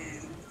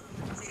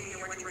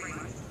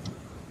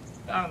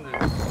 Found it.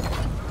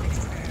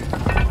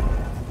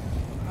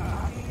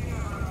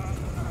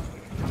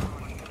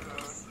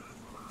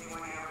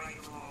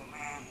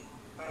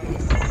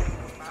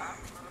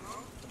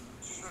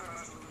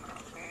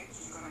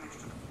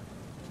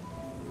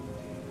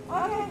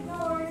 Okay, no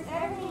worries.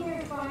 Everything here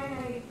is fine.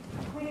 I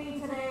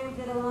cleaned today. We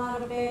did a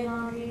lot of bed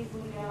laundries.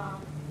 We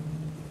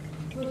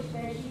pushed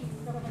bed sheets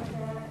and stuff like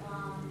that.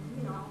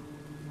 You know,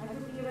 I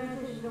took the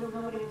advantage that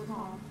nobody was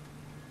home.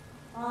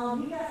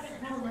 He got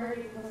sent home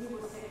early because he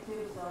was sick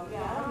too. So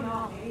yeah, I don't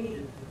know.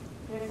 Maybe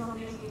there's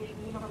something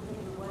because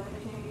of the weather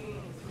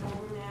changing. It's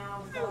colder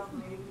now and stuff.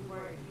 Maybe we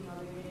were,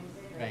 they're getting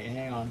sick. Right,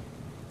 hang on.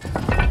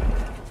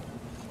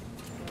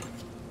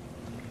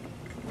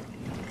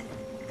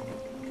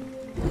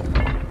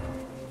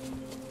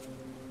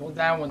 Hold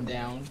that one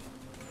down.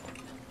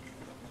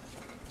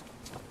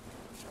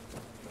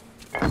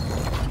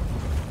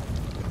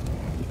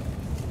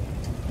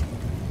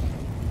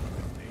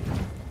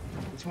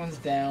 This one's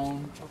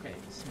down. Okay,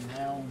 so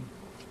now.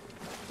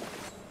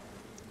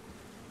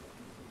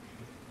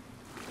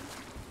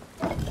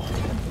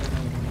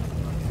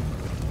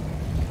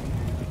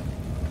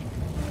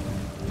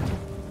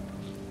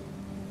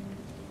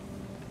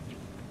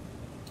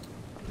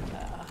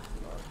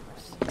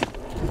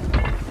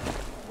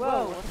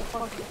 Whoa, what the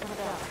fuck is coming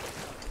down?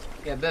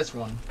 Yeah, this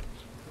one.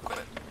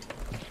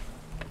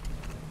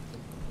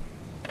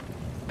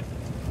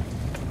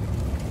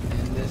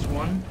 And this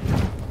one.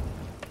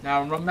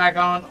 Now run back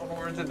on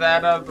over to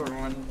that other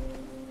one.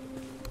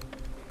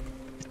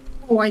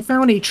 Oh, I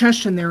found a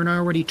chest in there and I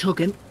already took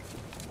it.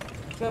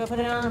 Go put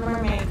it on the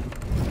mermaid.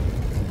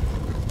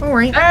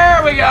 Alright.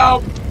 There we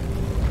go!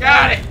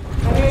 Got it!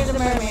 Here's the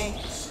mermaid.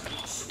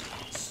 This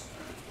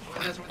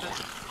one,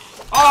 this.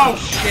 Oh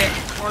shit!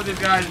 More of these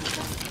guys.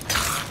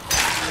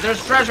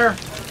 There's treasure!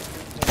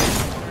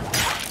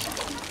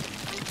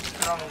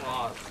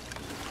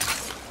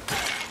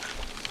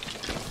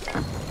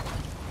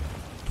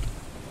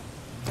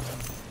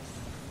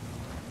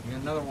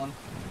 Another one.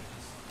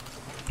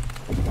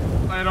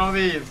 Light all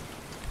these.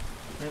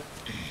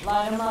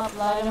 Light them up,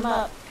 light them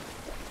up.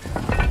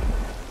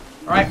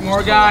 Alright,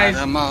 more guys.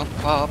 Light them up,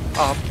 light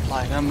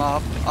them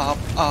up,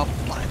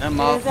 light them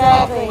up,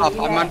 Exactly, I'm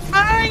yeah. on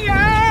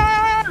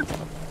fire!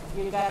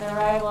 You got the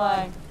right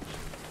one.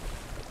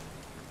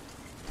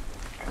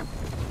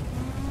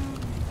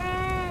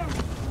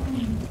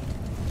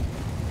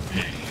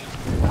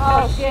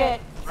 Oh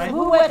shit. Right.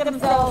 Who wet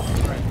themselves?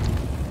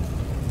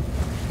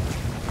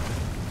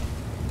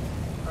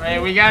 Alright,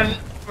 now we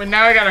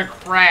got a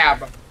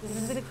crab. This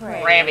is the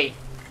crab. Crabby.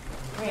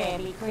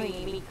 Crabby,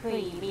 creamy,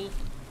 creamy.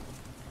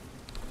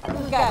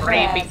 Who's got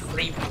Creepy, crabs?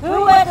 creepy.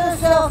 Who wet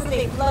themselves and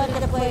they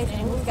flooded the place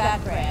and who's got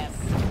crabs?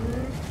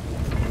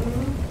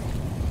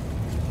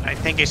 I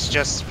think it's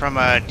just from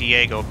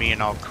Diego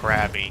being all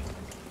crabby.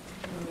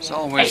 He's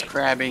always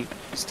crabby.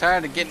 He's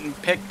tired of getting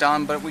picked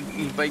on, but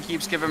he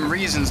keeps giving him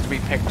reasons to be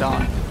picked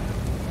on.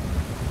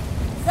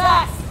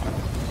 Sucks!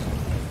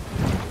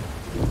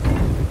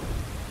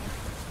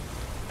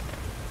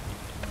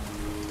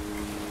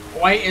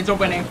 Wait, it's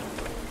opening.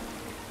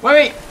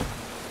 Wait!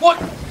 What?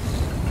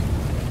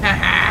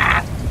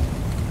 Haha!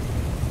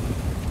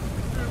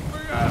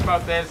 Forgot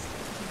about this.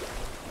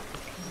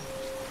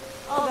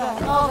 Oh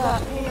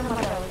god, pain in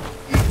my belly.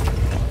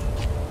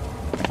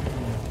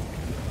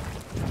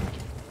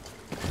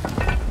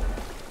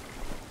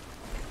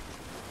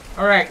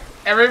 Alright,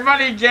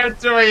 Everybody get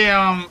to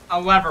a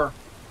lever.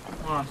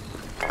 Come on.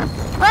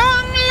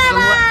 Wrong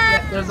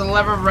lever! There's a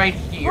lever right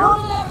here.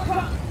 Wrong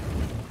lever!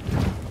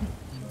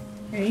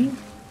 Okay.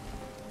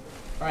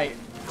 Right.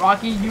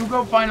 Rocky, you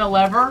go find a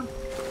lever.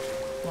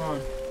 Come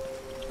on.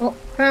 Oh,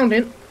 found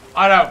it.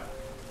 Otto,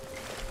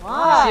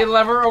 What? see a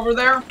lever over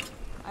there?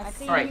 I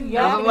see Alright, you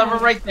there's a yapping lever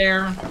at me. right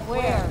there.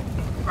 Where?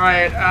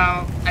 Alright,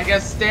 I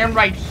guess stand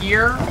right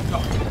here.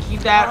 No,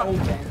 keep that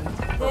open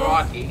for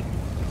Rocky.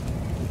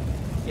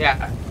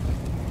 Yeah.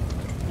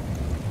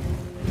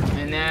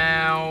 And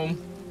now...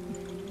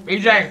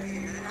 BJ!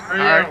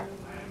 Where are you?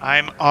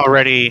 I'm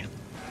already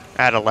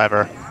at a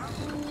lever.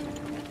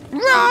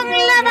 Wrong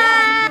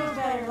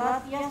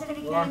lever! Yesterday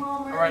he came Wrong.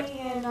 home Alright. early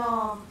and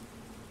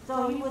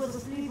so he was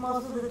asleep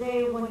most of the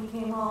day when he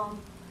came home.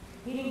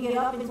 He didn't get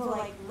up until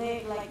like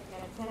late, like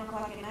at 10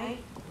 o'clock at night.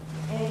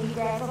 And he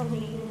grabbed something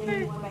to eat and then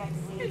he went back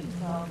to sleep.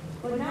 So,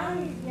 but now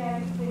he's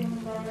feeling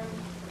better.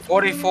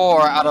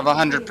 44 out of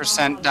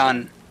 100%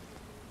 done.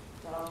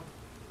 So,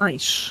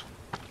 Nice.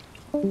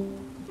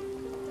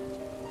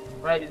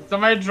 Right,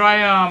 somebody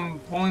try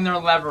pulling their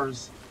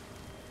levers.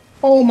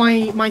 Oh,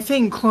 my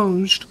thing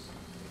closed.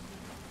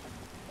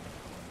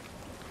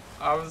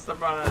 I was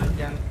step on it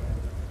again.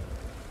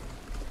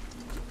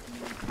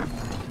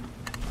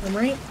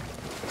 Alright.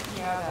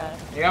 yeah,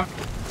 Yep.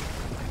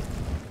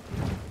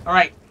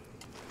 Alright.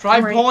 Try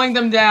Alright. pulling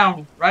them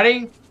down.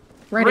 Ready?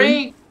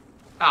 Ready. 3.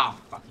 Oh,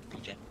 fucking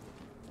PJ.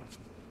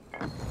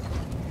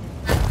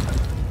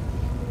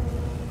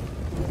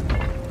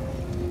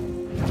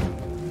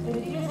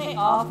 Did you just say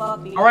oh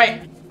fuck me?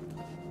 Alright.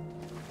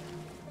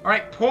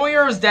 Alright, pull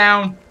yours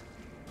down.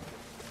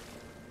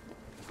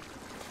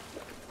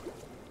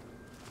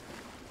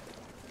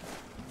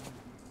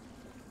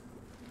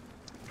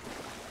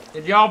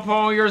 Did y'all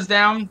pull yours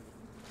down?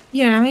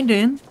 Yeah, I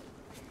did.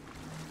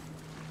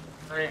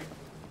 Alright.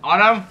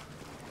 Autumn,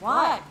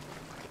 What?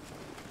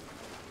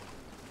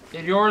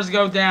 did yours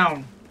go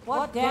down?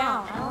 What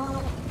down? I don't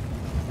know.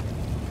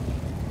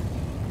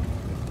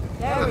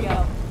 There we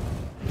go.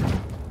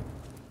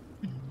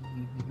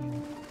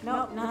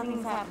 Nope,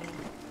 nothing's happening.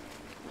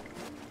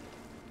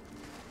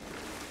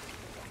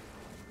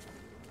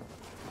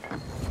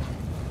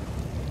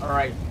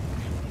 Alright.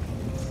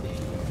 Let's see.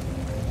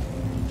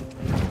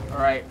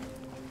 Alright.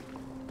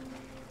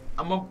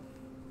 I'm up.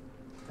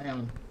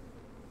 Damn.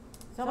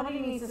 Somebody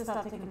needs to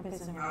stop taking a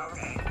piss in here.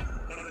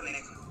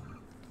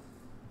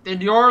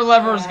 Did your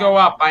levers go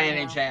up by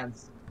any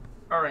chance?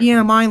 Alright.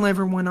 Yeah, my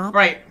lever went up.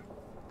 Right.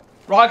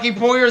 Rocky,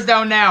 pull yours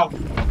down now.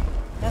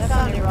 That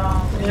sounded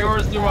wrong.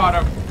 Yours do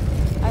Autumn.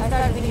 I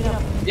started thinking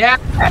of Yeah.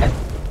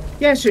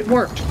 Yes, it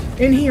worked.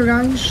 In here,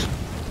 guys.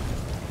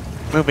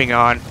 Moving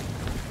on.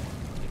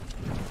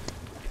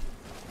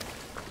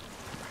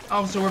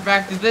 Oh, so we're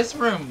back to this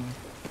room.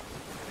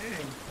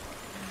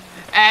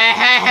 Hey,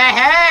 hey, hey,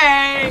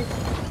 hey!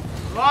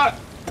 Look!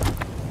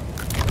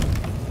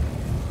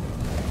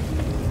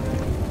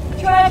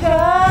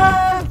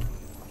 treasure!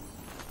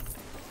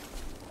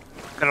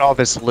 Look at all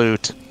this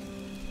loot.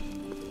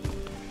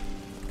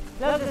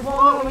 Look, there's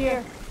one over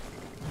here.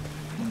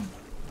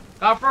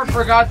 Copper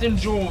forgotten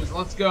jewels.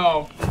 Let's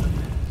go.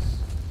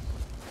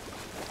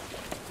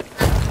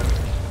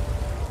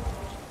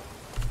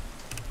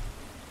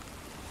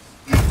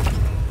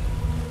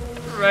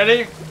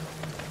 Ready?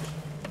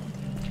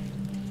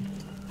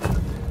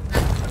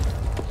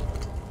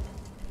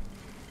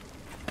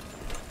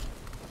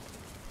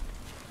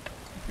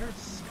 Here's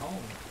skull.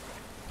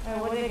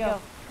 Alright, where did it go?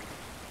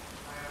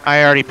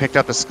 I already picked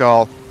up a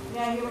skull.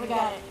 Yeah, you already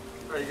got it.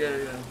 Very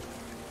good.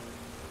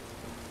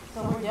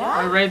 So we're Are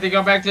done? we ready to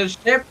go back to the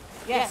ship?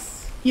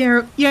 Yes.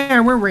 Yeah,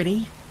 we're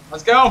ready.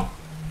 Let's go.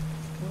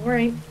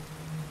 Alright.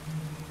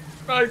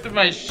 Back to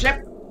my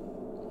ship.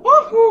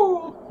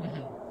 Woohoo!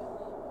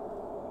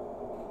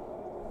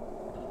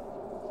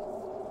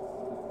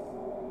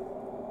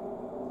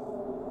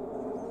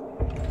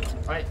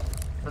 Right.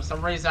 For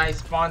some reason, I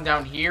spawned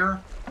down here.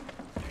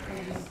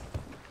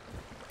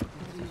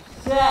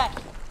 Set.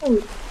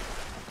 Oh,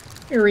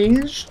 here he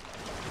is.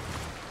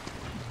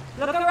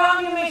 Look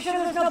around you, make sure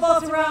there's no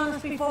boats around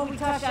us before we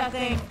touch that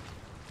thing.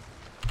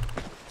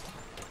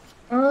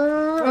 I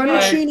don't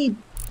Okay. see any.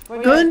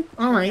 We're Good?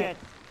 We're Alright.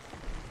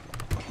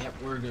 Yep,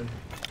 we're good.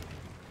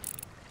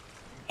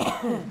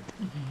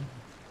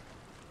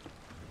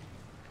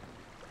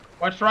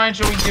 What shrine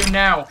should we do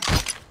now?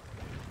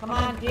 Come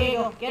on,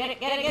 Diego. Get it,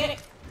 get it, get it.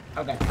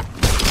 Okay.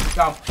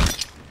 Go.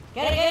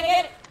 Get it, get it,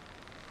 get it.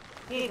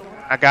 Diego.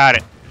 I got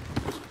it.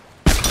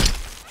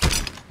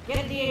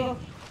 Get it, Diego.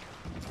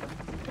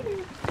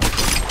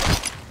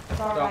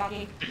 Sorry, Go.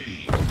 Rocky.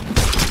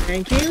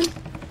 Thank you.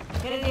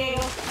 Get it,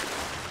 Diego.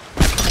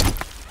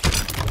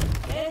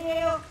 Get it,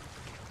 Diego.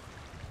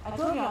 I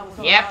told you I was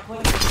a Yep. lot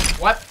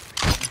quicker. What?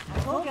 I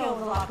told you I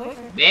was a lot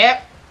quicker.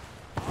 Yep.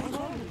 I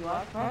told you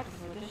I practiced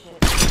with this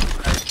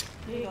shit.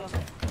 Diego.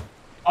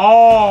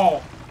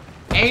 Oh!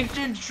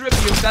 Ancient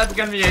tribute. That's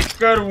gonna be a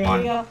good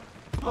one. Diego.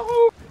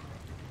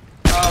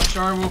 Oh,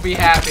 sure, we'll be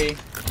happy.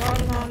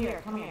 Charlie's not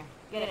here. Come here.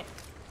 Get it.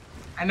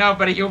 I know,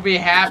 but you'll be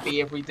happy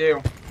if we do.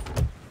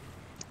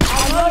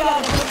 I know you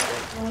got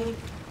it.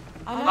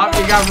 Oh,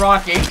 you got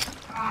Rocky.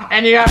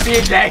 And you got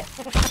BJ.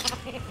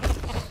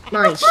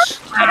 Nice.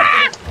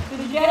 Did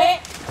you get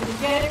it? Did you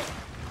get it?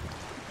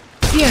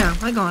 Yeah,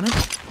 I got it.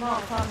 No,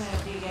 it's talking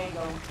to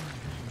Diego.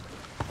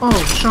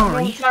 Oh,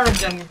 sorry.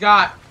 Sheridan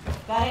got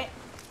Got it?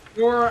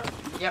 your.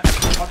 Yep.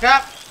 Look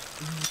up.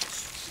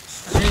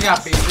 And then you got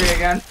BJ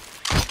again.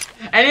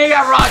 And you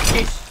got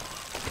Rocky.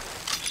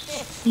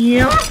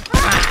 Yep.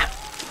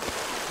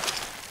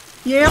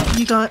 Yep,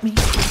 you got me.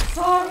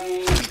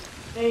 Sorry.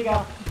 There you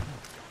go.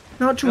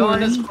 Not to Filling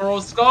worry. the scroll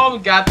skull.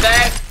 We got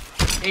that.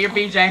 Hey, your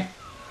BJ.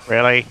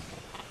 Really?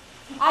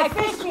 I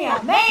fished me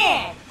a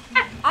man!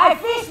 I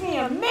fished me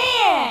a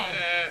man!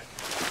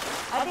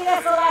 I think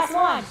that's the last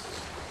one.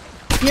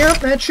 Yep,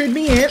 that should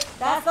be it.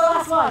 That's the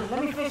last one.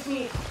 Let me fish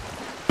me.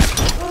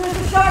 Oh, there's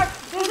a shark!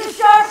 There's a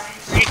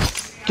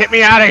shark! Get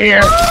me out of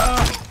here!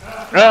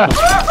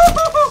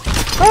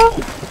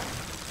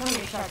 Come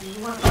here, Sharky.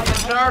 You want to fight?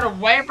 Start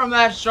away from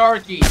that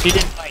Sharky. He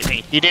didn't bite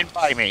me. He didn't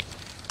bite me.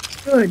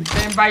 Good.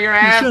 Stand by your You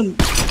ass. shouldn't.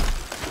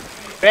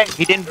 Ben,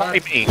 he didn't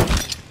bite me.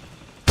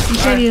 You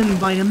said you didn't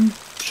bite him,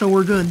 so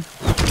we're good.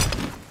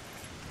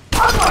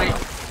 Wait.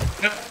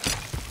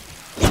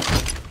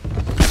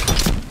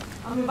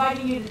 I'm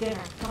inviting you to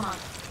dinner. Come on.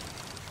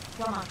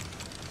 Come on.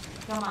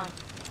 Come on.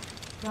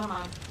 Come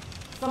on.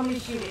 Somebody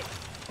shoot it.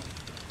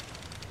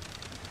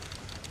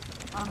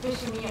 I'm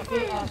fishing me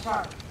a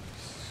shark.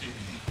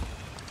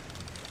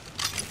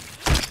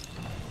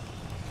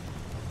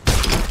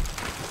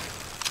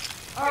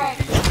 Alright.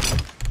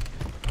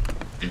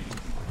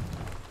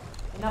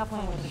 Enough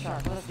playing with the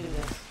shark. Let's do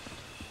this.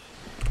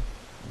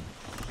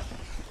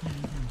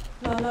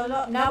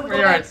 No. Now we go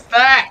Where back. it's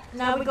that.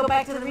 Now we go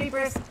back to the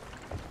Reapers.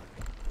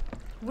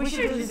 We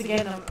should do this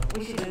again.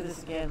 We should do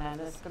this again, man.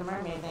 This the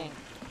mermaid thing.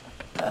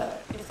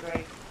 It's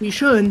great. You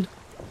should.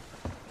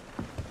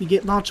 You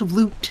get lots of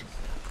loot.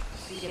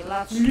 We get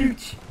lots of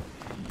loot.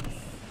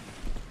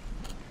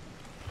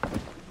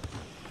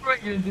 We're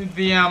gonna do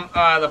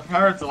the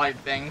Pirates Light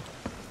thing.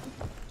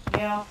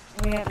 Yeah,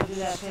 we have to do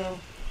that too.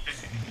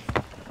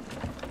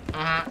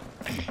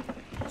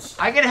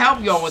 I can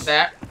help y'all with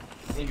that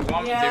if you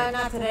want me Yeah, to.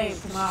 not today.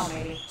 Tomorrow,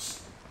 maybe.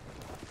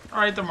 All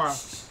right, tomorrow.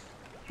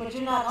 But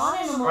you're not on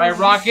anymore. All right,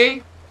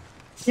 Rocky.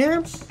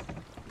 Yeah.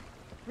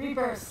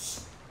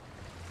 Reapers.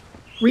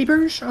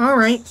 Reapers?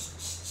 Alright.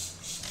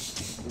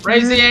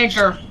 Raise the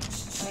anchor. Oh,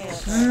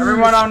 yeah.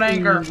 Everyone on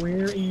anchor.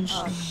 Where is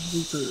Oh, the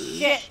Reapers?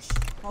 Shit.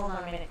 Hold on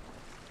a minute.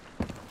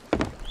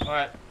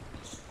 What?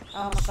 I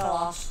almost fell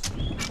off.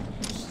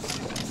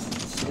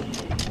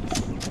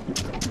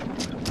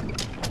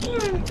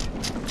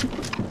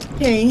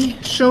 Okay,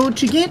 so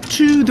to get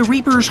to the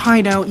Reaper's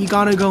hideout, you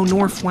gotta go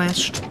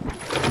northwest.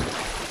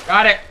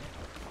 Got it.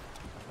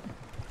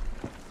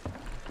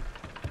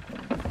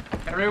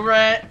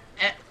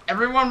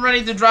 Everyone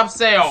ready to drop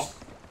sail.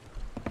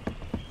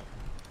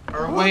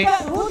 Or wait.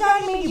 Who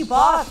got me, you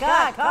boss?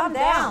 God, calm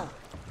down.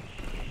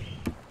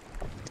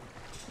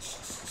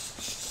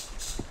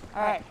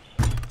 Alright.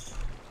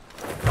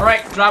 All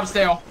right, drop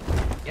sail.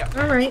 Yep.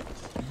 Alright.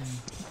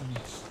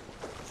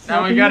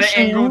 Now we gotta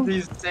angle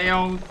these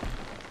sails.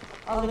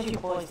 I'll let you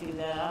boys do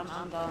that.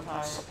 I'm done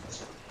tired.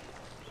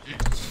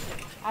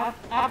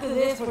 After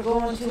this, we're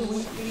going to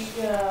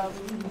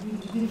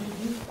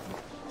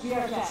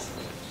VRChat.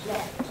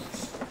 Yeah.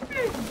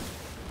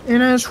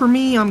 And as for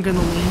me, I'm gonna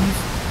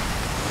leave.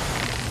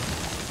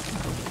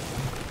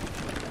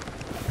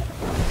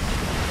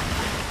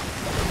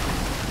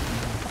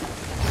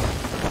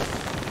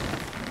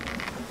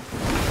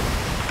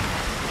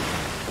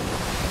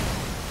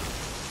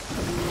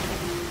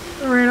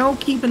 Alright, I'll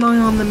keep an eye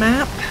on the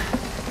map.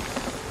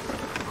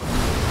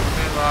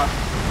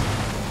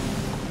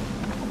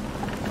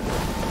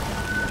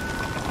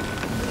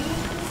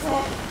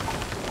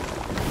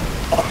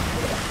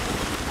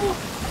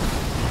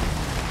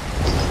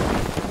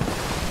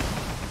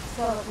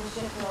 So we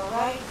should go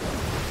right.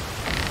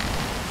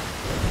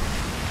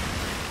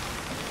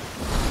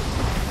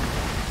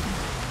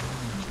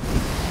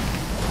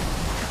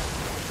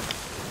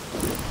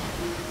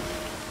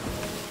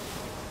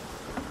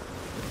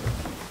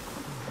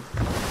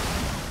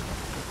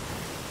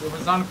 It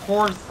was on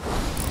course.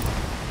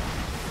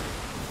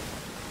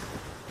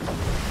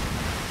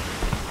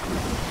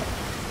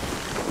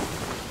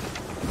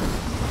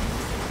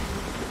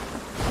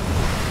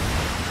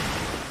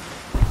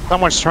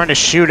 Someone's trying to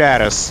shoot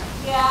at us.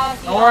 Yeah, I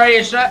see. Don't worry,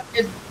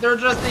 they're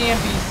just the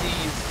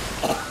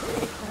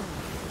NPCs.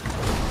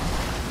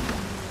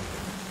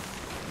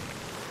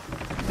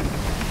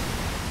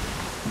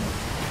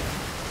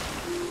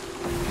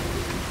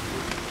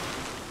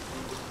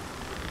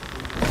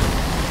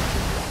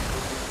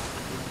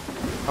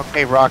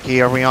 Okay,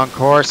 Rocky, are we on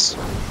course?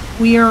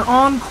 We are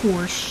on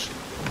course.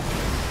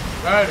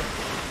 Good.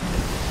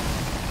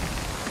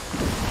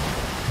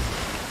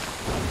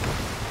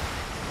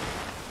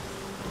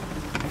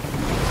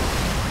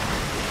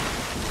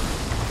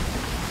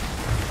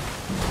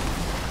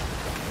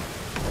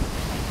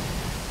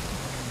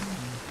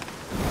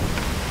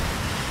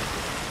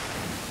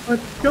 But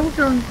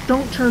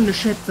don't turn to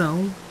shit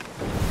though.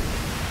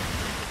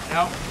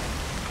 No.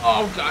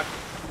 Oh god.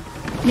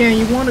 Yeah,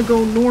 you want to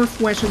go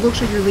northwest. It looks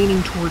like you're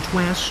leaning towards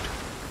west.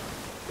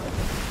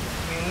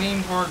 We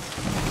lean towards.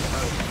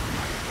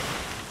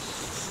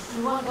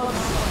 You want to go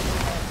northwest?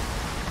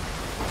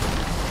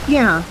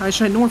 Yeah, I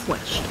said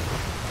northwest.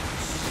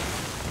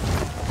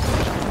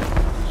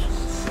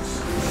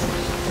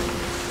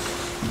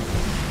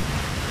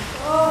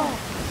 Oh,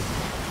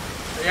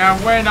 We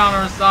got wind on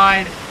our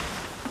side.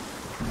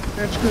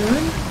 That's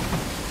good.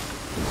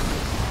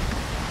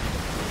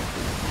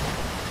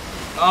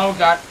 Oh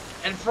god.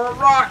 And for a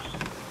rock.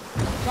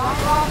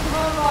 giant rock in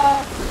front of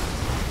us.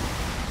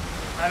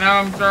 I know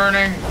I'm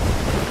turning.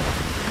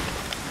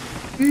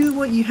 Do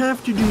what you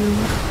have to do.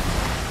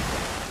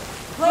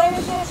 Play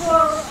the shit to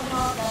our...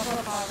 No, that's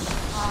what part.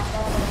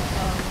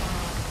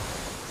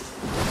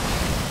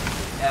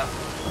 Yeah.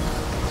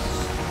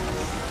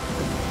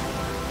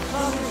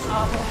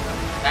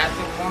 That's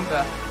the one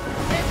that.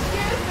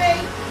 Excuse me.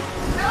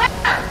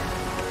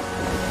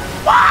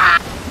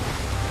 What?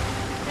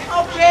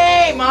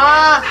 Okay,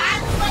 Ma.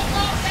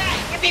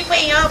 Give me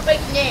way up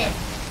again.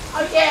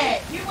 Oh yeah.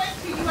 You wait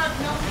till you have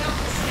no milk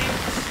to stand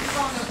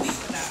for on a week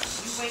without.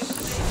 You wait till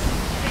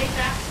they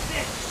got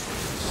sick.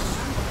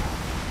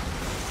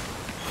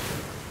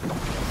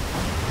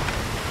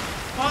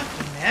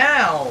 Fucking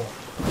hell.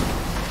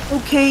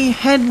 Okay,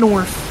 head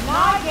north. Now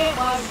I get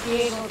why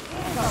Diego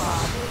is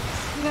alive.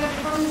 You gotta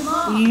be from his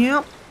mom.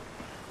 Yep.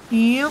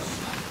 Yep.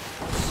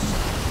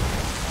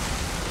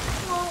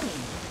 No.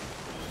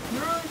 It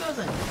really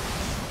doesn't.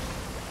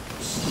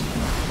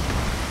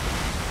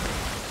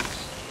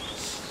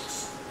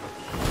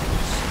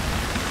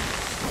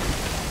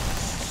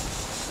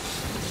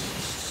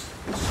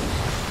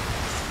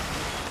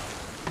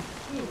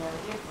 He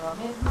learned it from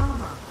his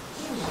mama.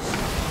 He learned it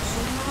from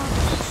his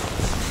mama.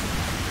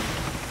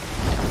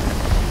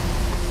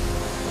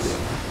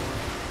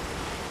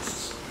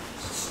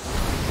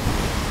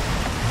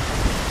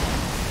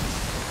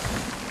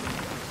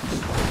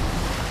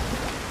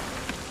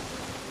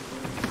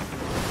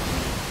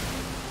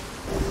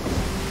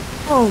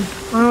 Oh,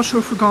 I also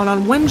forgot,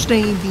 on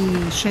Wednesday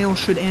the sale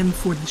should end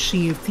for the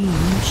Sea of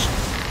Thieves.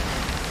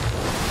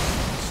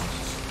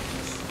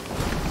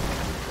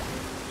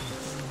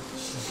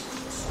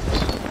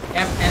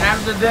 Yep, and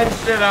after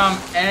this shit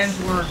ends,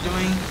 we're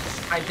doing,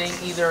 I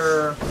think,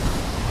 either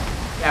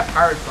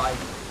Pirate's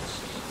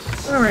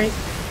Life. Alright.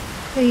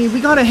 Hey,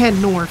 we gotta head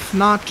north,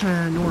 not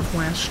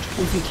northwest,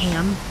 if you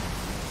can.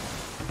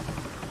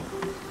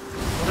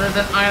 Well, there's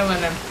an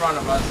island in front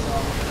of us, so we're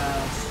gonna.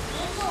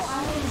 There's no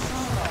island in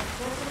front of us.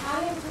 There's an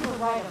island to the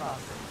right of us.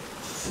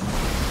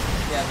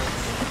 Yeah,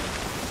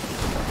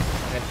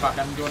 okay, fuck,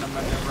 I'm doing a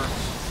maneuver.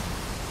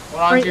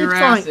 Hold on Alright, to your it's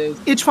fine. asses.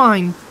 It's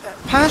fine.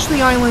 Pass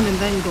the island and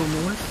then go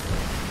north.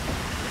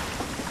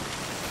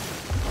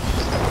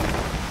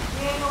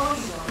 Diego, what are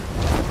you doing?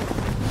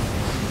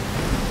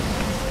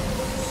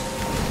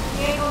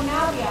 Diego,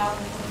 now the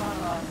island is in front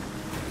of us.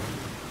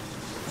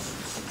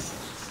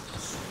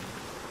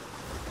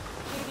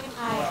 Chicken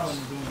Island.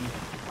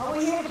 Oh,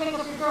 we're here to pick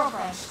up your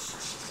girlfriend.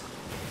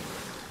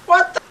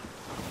 What the?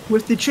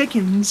 With the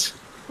chickens.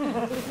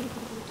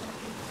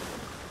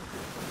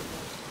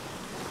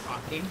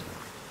 Fucking.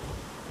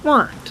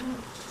 What?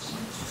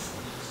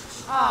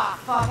 Ah,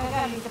 fuck, I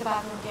gotta use the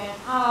bathroom again.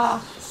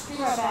 Ah, be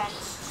right back.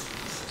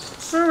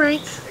 Alright.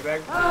 Hey,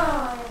 back.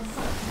 Ah,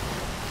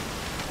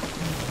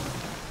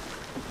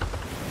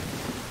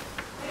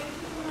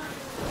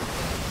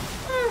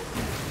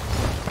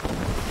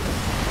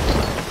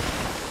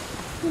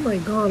 Oh my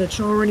god, it's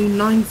already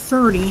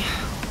 9:30.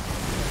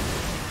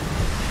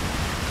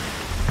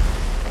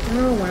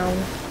 Oh well.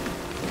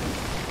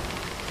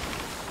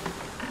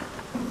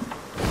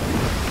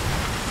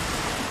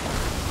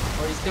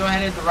 Are we still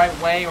headed the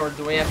right way, or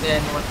do we have to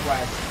head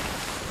northwest?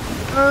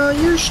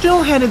 You're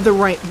still headed the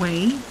right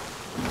way.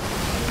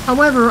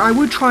 However, I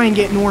would try and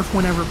get north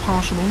whenever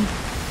possible.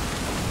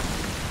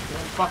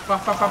 Fuck,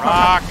 fuck, fuck, fuck,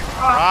 Rock,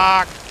 fuck.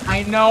 rock.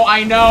 I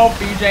know,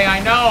 BJ, I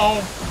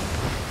know.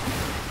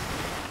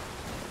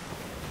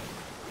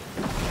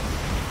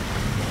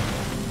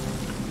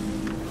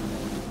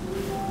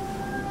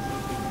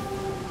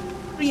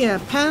 But yeah,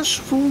 pass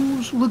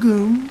Fool's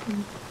Lagoon,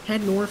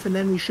 head north, and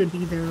then we should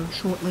be there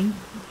shortly.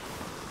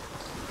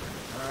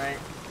 Alright.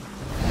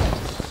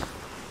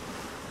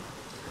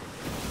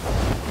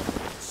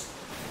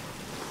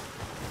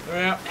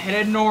 Well,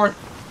 headed north.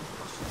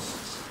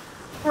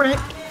 Alright.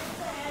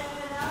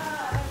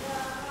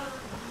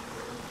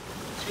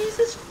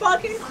 Jesus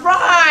fucking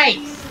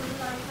Christ!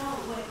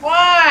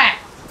 What?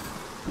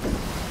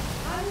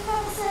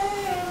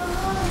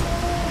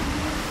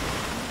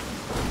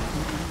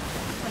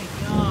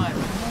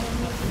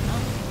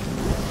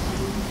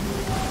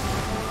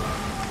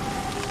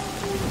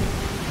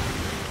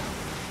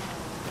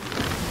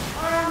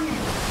 Oh my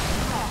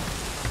god.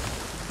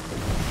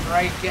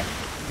 Alright, get.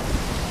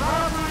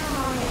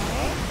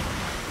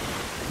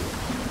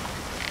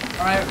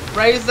 Alright,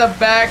 raise the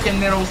back and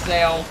middle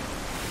sail.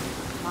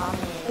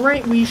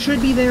 Alright, we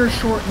should be there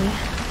shortly.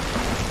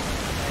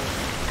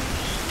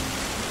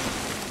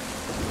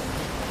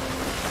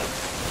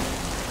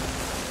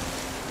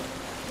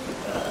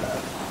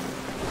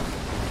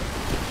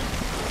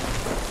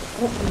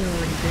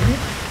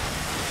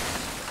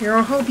 Here,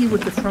 I'll help you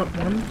with the front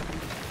one.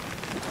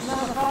 No,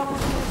 the front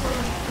one's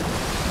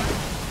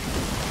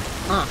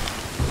Ah.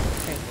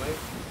 Okay.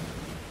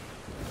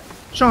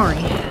 Sorry.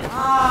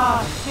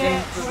 Ah,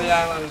 shit. For the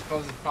island as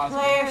close as possible.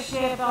 Player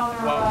shift on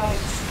their right.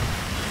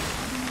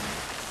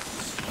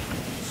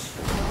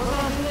 We're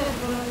gonna do this,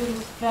 we're gonna do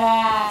this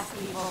fast,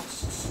 people.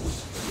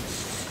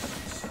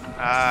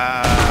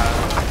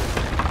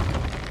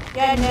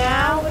 Yeah,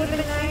 now would have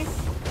been nice.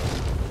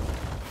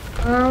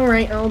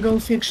 Alright, I'll go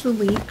fix the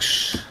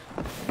leaks.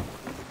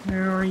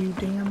 Where are you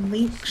damn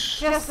leaks?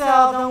 Just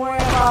so, don't worry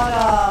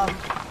about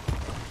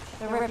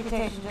the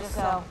reputation, just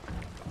so.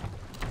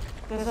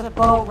 There's a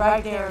boat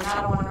right there, and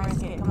I don't want to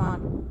risk it. Come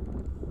on.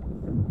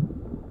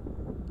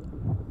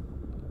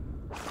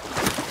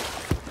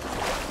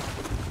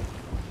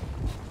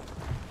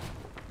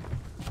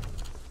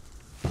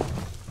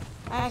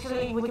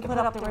 Actually, we could put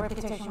up the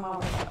reputation while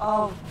we're...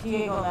 Oh,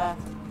 Diego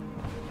left.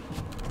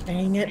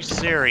 Dang Are you it.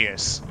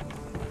 serious?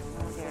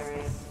 I'm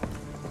serious.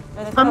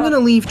 I'm gonna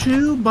leave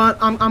too, but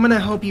I'm gonna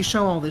help you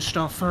sell all this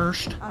stuff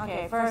first.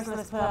 Okay, first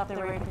let's put up the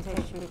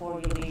reputation before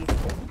we leave.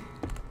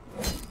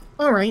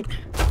 Alright.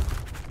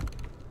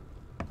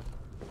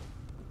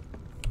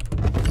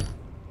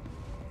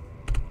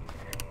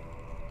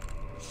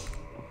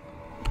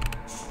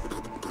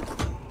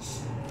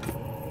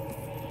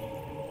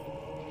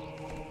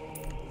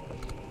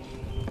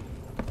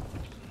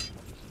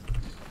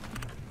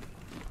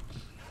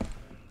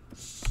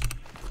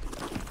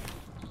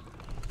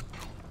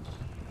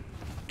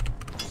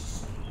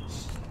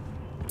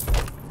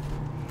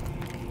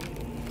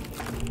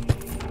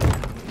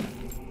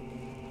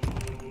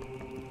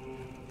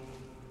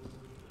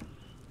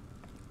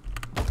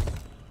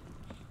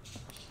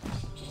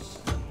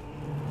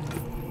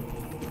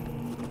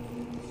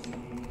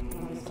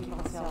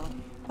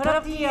 Put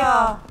up the,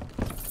 Are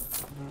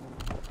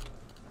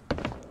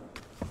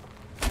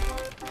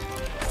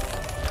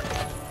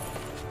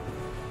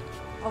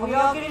we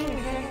all getting the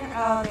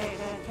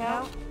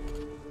cow?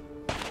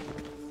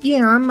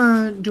 Yeah,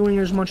 I'm doing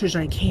as much as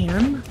I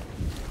can.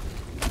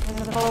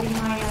 There's a boat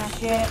behind us,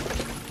 shit.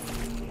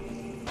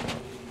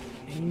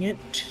 Dang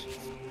it.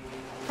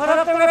 Put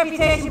up the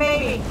reputation,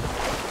 baby!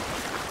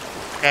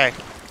 Okay.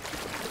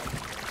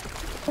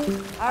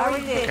 I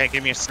already did. Okay,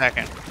 give me a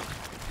second.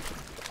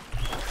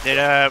 Did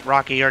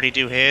Rocky already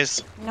do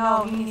his?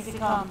 No, he needs to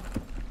come.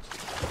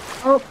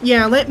 Oh,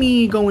 yeah, let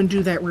me go and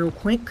do that real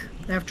quick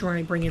after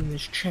I bring in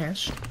this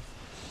chest.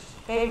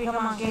 Baby, come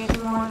on,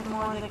 get more of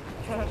the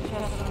treasure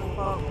chest on the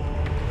boat.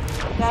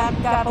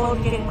 That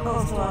boat's getting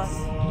close to us.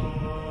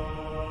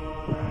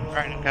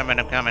 Alright, I'm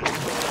coming.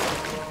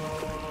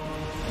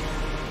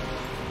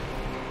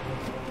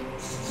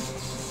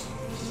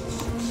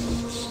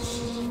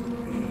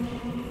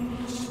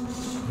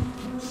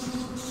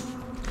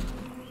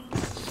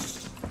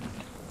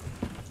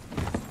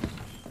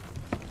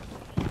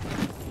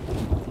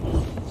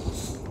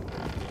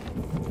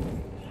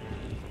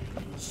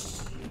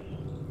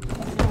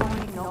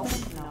 No.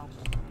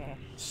 Okay.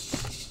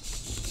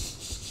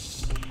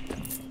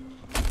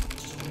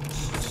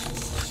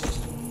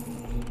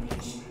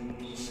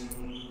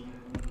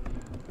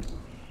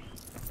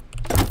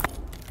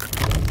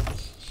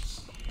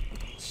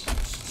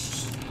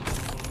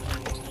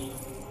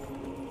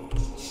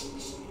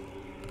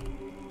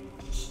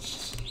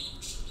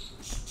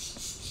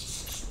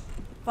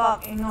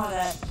 Fuck, ignore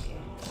that.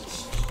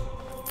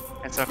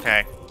 It's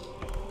okay.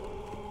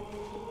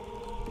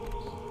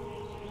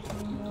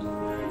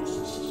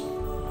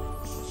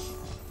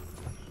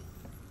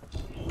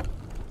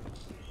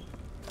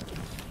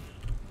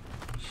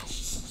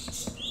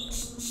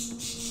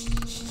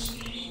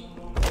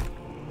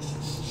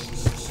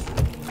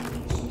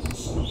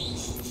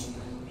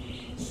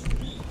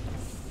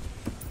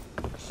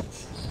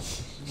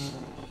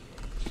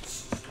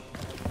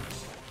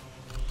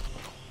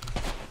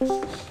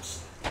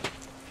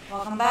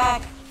 Welcome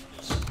back.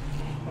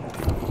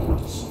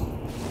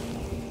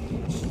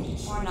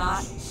 Or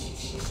not.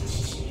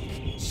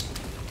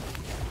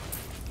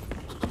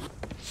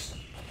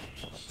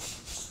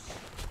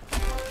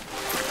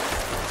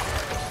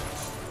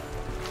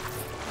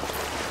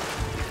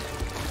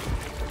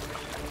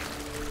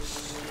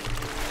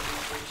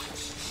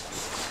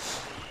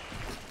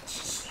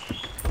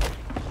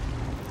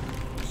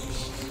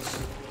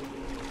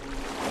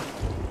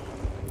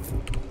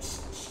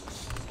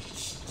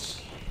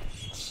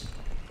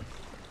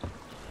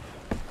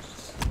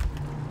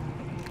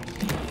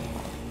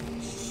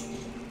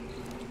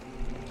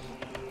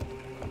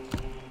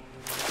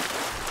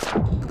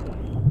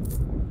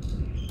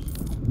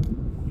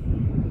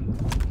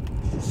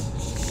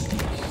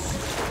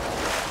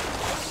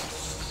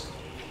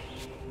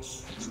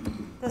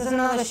 There's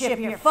another ship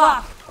here.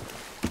 Fuck!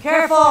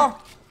 Careful!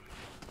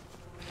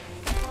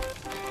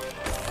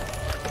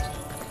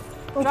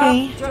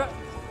 Okay.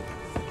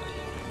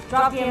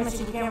 Drop the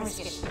embassy. We can't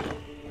risk it.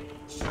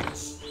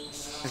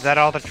 Is that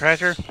all the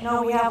treasure?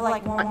 No, we have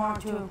like one more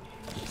too.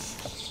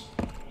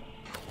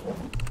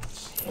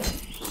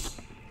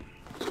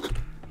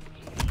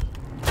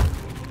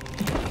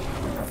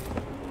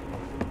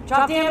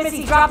 Drop the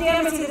embassy. Drop the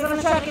embassy. They're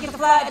gonna try to get the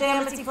flag, the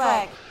embassy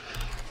flag.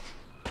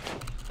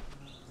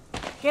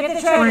 Get the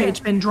treasure. Alright, it's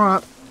been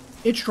dropped.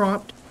 It's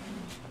dropped.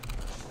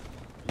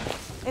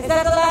 Is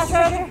that the last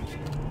treasure?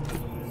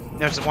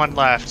 There's one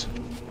left.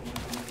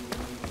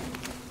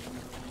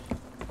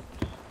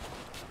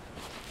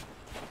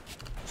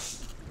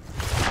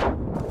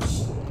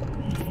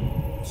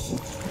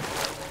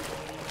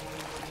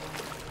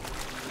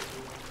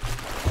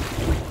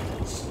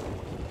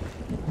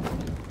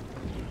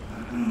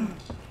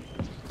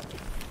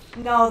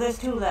 No, there's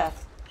 2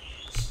 left.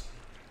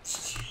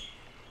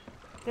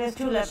 There's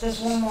 2 left. There's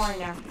one more in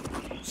there.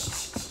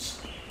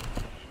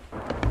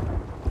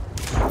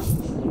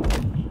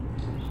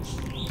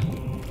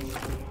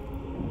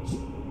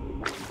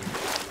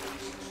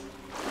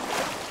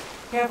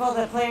 Careful,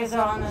 the players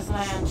are on this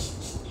land.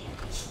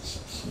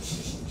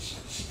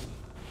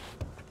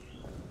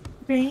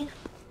 Okay.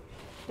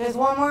 There's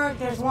one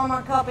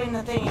more cup in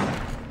the thing.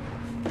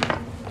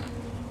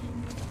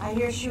 I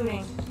hear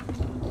shooting.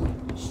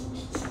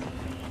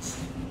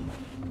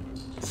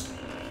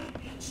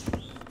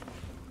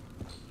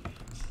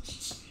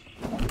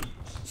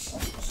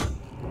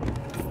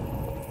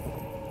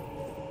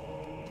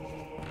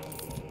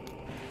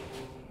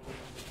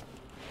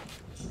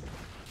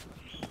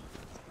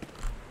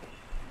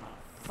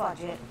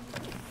 Fudge it.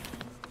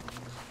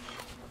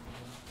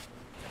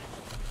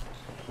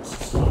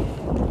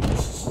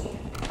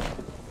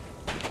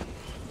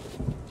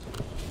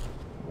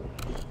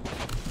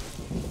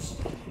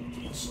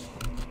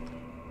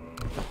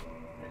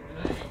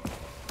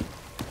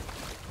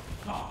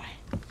 God.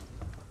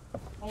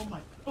 Oh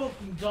my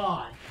fucking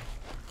God.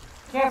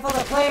 Careful,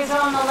 the players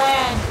are on the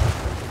land.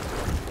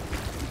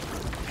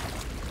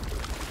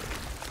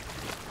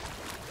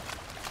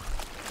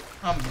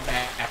 I'm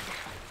back.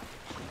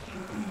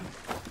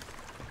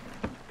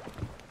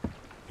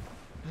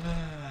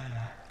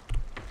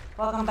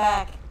 Welcome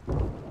back.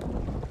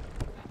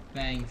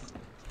 Thanks.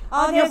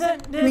 Oh,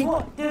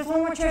 there's one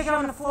more treasure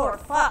on the floor.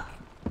 Fuck.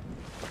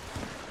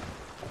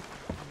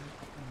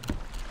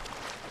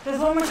 There's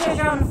one more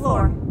treasure on the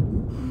floor.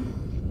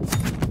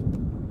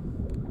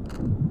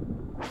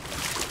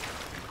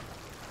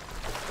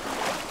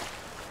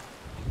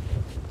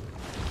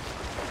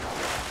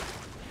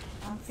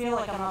 I feel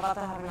like I'm about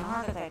to have a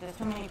heart attack. There's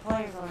too many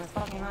players on this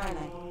fucking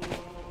island.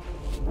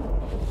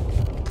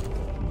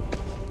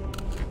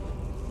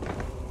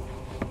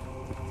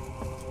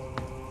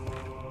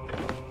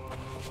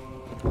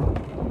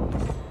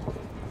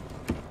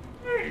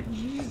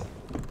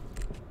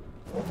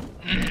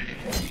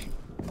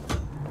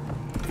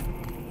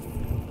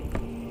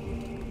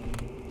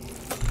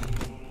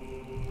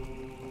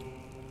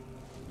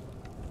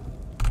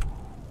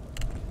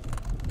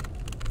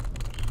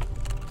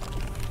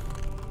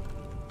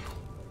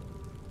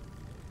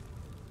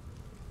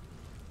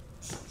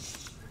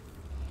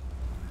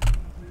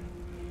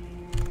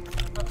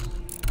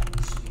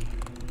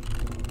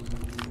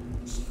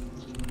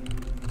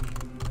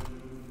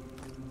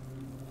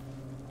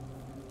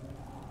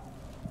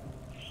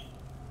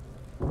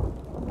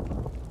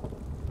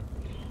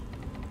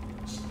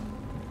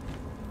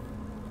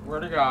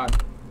 Word to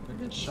God. I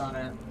get shot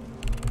at.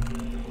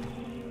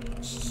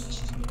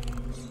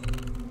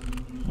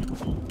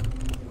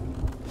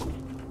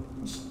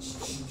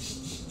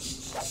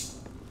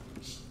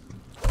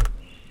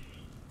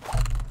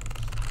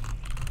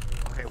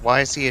 Okay,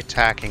 why is he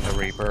attacking the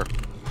Reaper?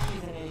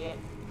 He's an idiot.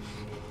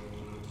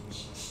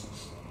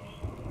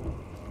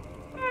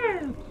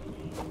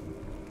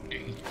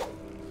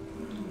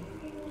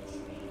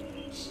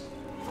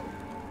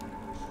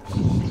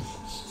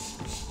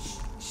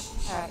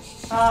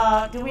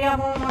 Alright. Do we have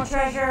one more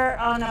treasure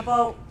on the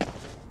boat?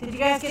 Did you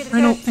guys get the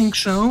treasure? I don't think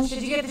so.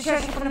 Did you get the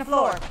treasure from the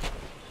floor?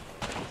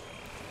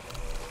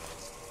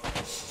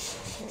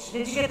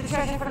 Did you get the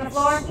treasure from the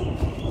floor?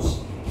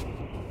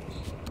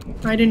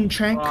 I didn't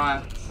check.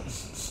 Alright.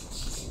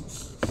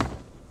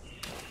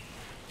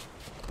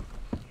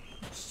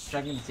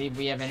 Checking to see if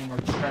we have any more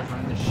treasure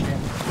on the ship.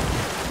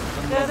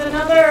 There's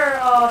another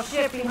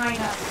ship behind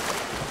us.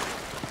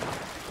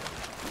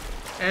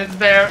 Is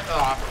there?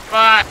 Oh,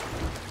 fuck.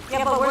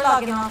 Yeah, but we're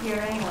logging off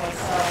here anyway,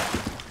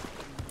 so...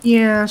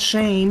 Yeah,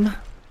 same.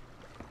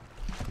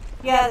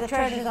 Yeah, the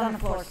treasure's on the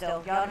floor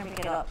still. Y'all gonna pick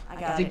it up. I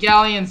got It's a it.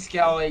 galleon,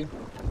 Skelly.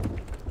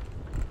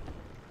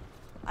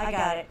 I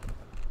got it.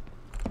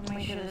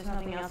 Make sure there's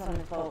nothing else on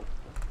this boat.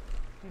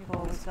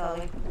 Before we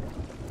scully.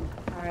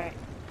 Alright.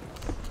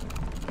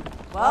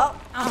 Well,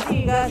 I'll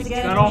see you guys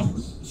again. Scuttle.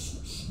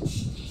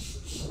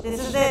 This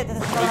is it. This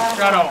is the last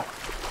Scuttle. one.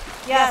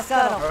 Yeah,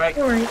 scuttle. Alright.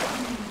 Alright.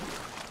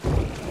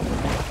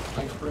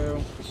 My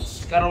crew.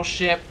 Scuttle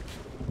ship.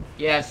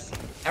 Yes.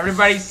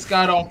 Everybody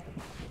scuttle.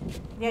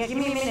 Yeah, give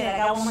me a minute. I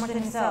got one more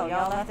thing to sell.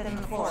 Y'all left it on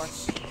the floor.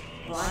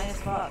 Blind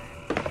as fuck.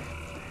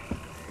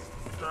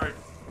 Sorry.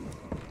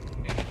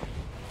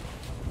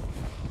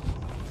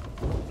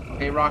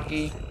 Okay,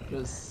 Rocky.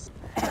 Just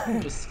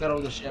scuttle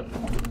the ship.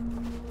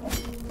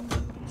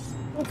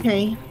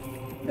 Okay.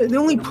 The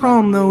only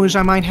problem, though, is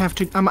I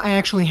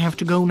actually have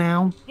to go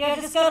now. Yeah,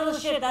 just go to the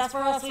ship. That's for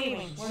us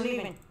leaving. We're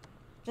leaving.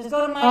 Just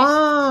go to my.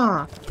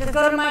 Ah. Just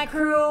go to my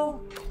crew.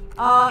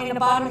 In the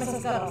bottom of the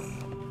scuttles.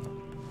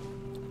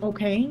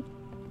 Okay.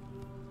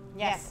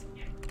 Yes.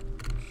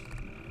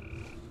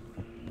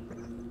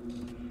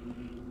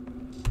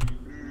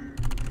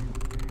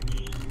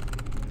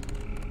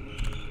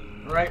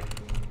 Alright,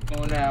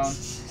 going down.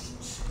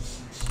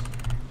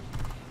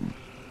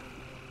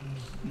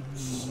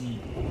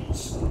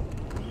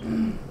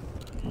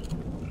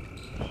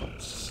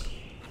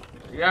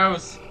 There it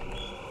goes.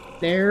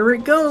 There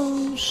it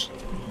goes.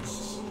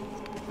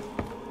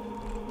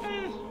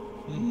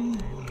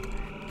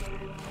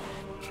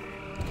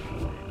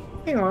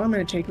 Hang on, I'm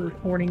gonna take a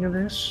recording of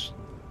this.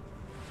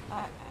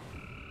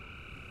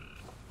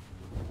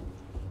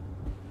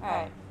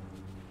 Alright.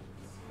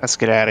 Let's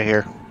get out of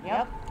here.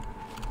 Yep.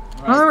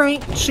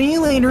 Alright, see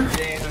you later.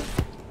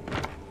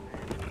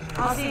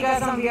 I'll see you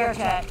guys on VR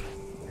chat.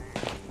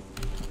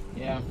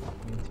 Yeah. Me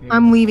too.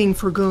 I'm leaving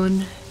for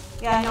good.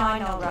 Yeah, I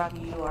know, Rocky,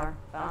 you are.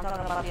 But I'm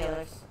talking about the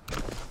others.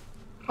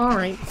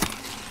 Alright.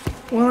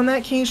 Well, in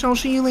that case, I'll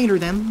see you later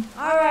then.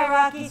 Alright,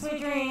 Rocky, sweet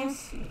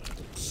dreams.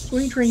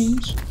 Sweet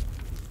dreams.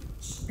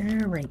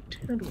 Alright.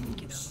 How do we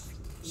get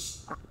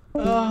out?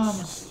 Oh, my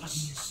fucking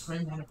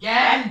scream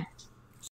again!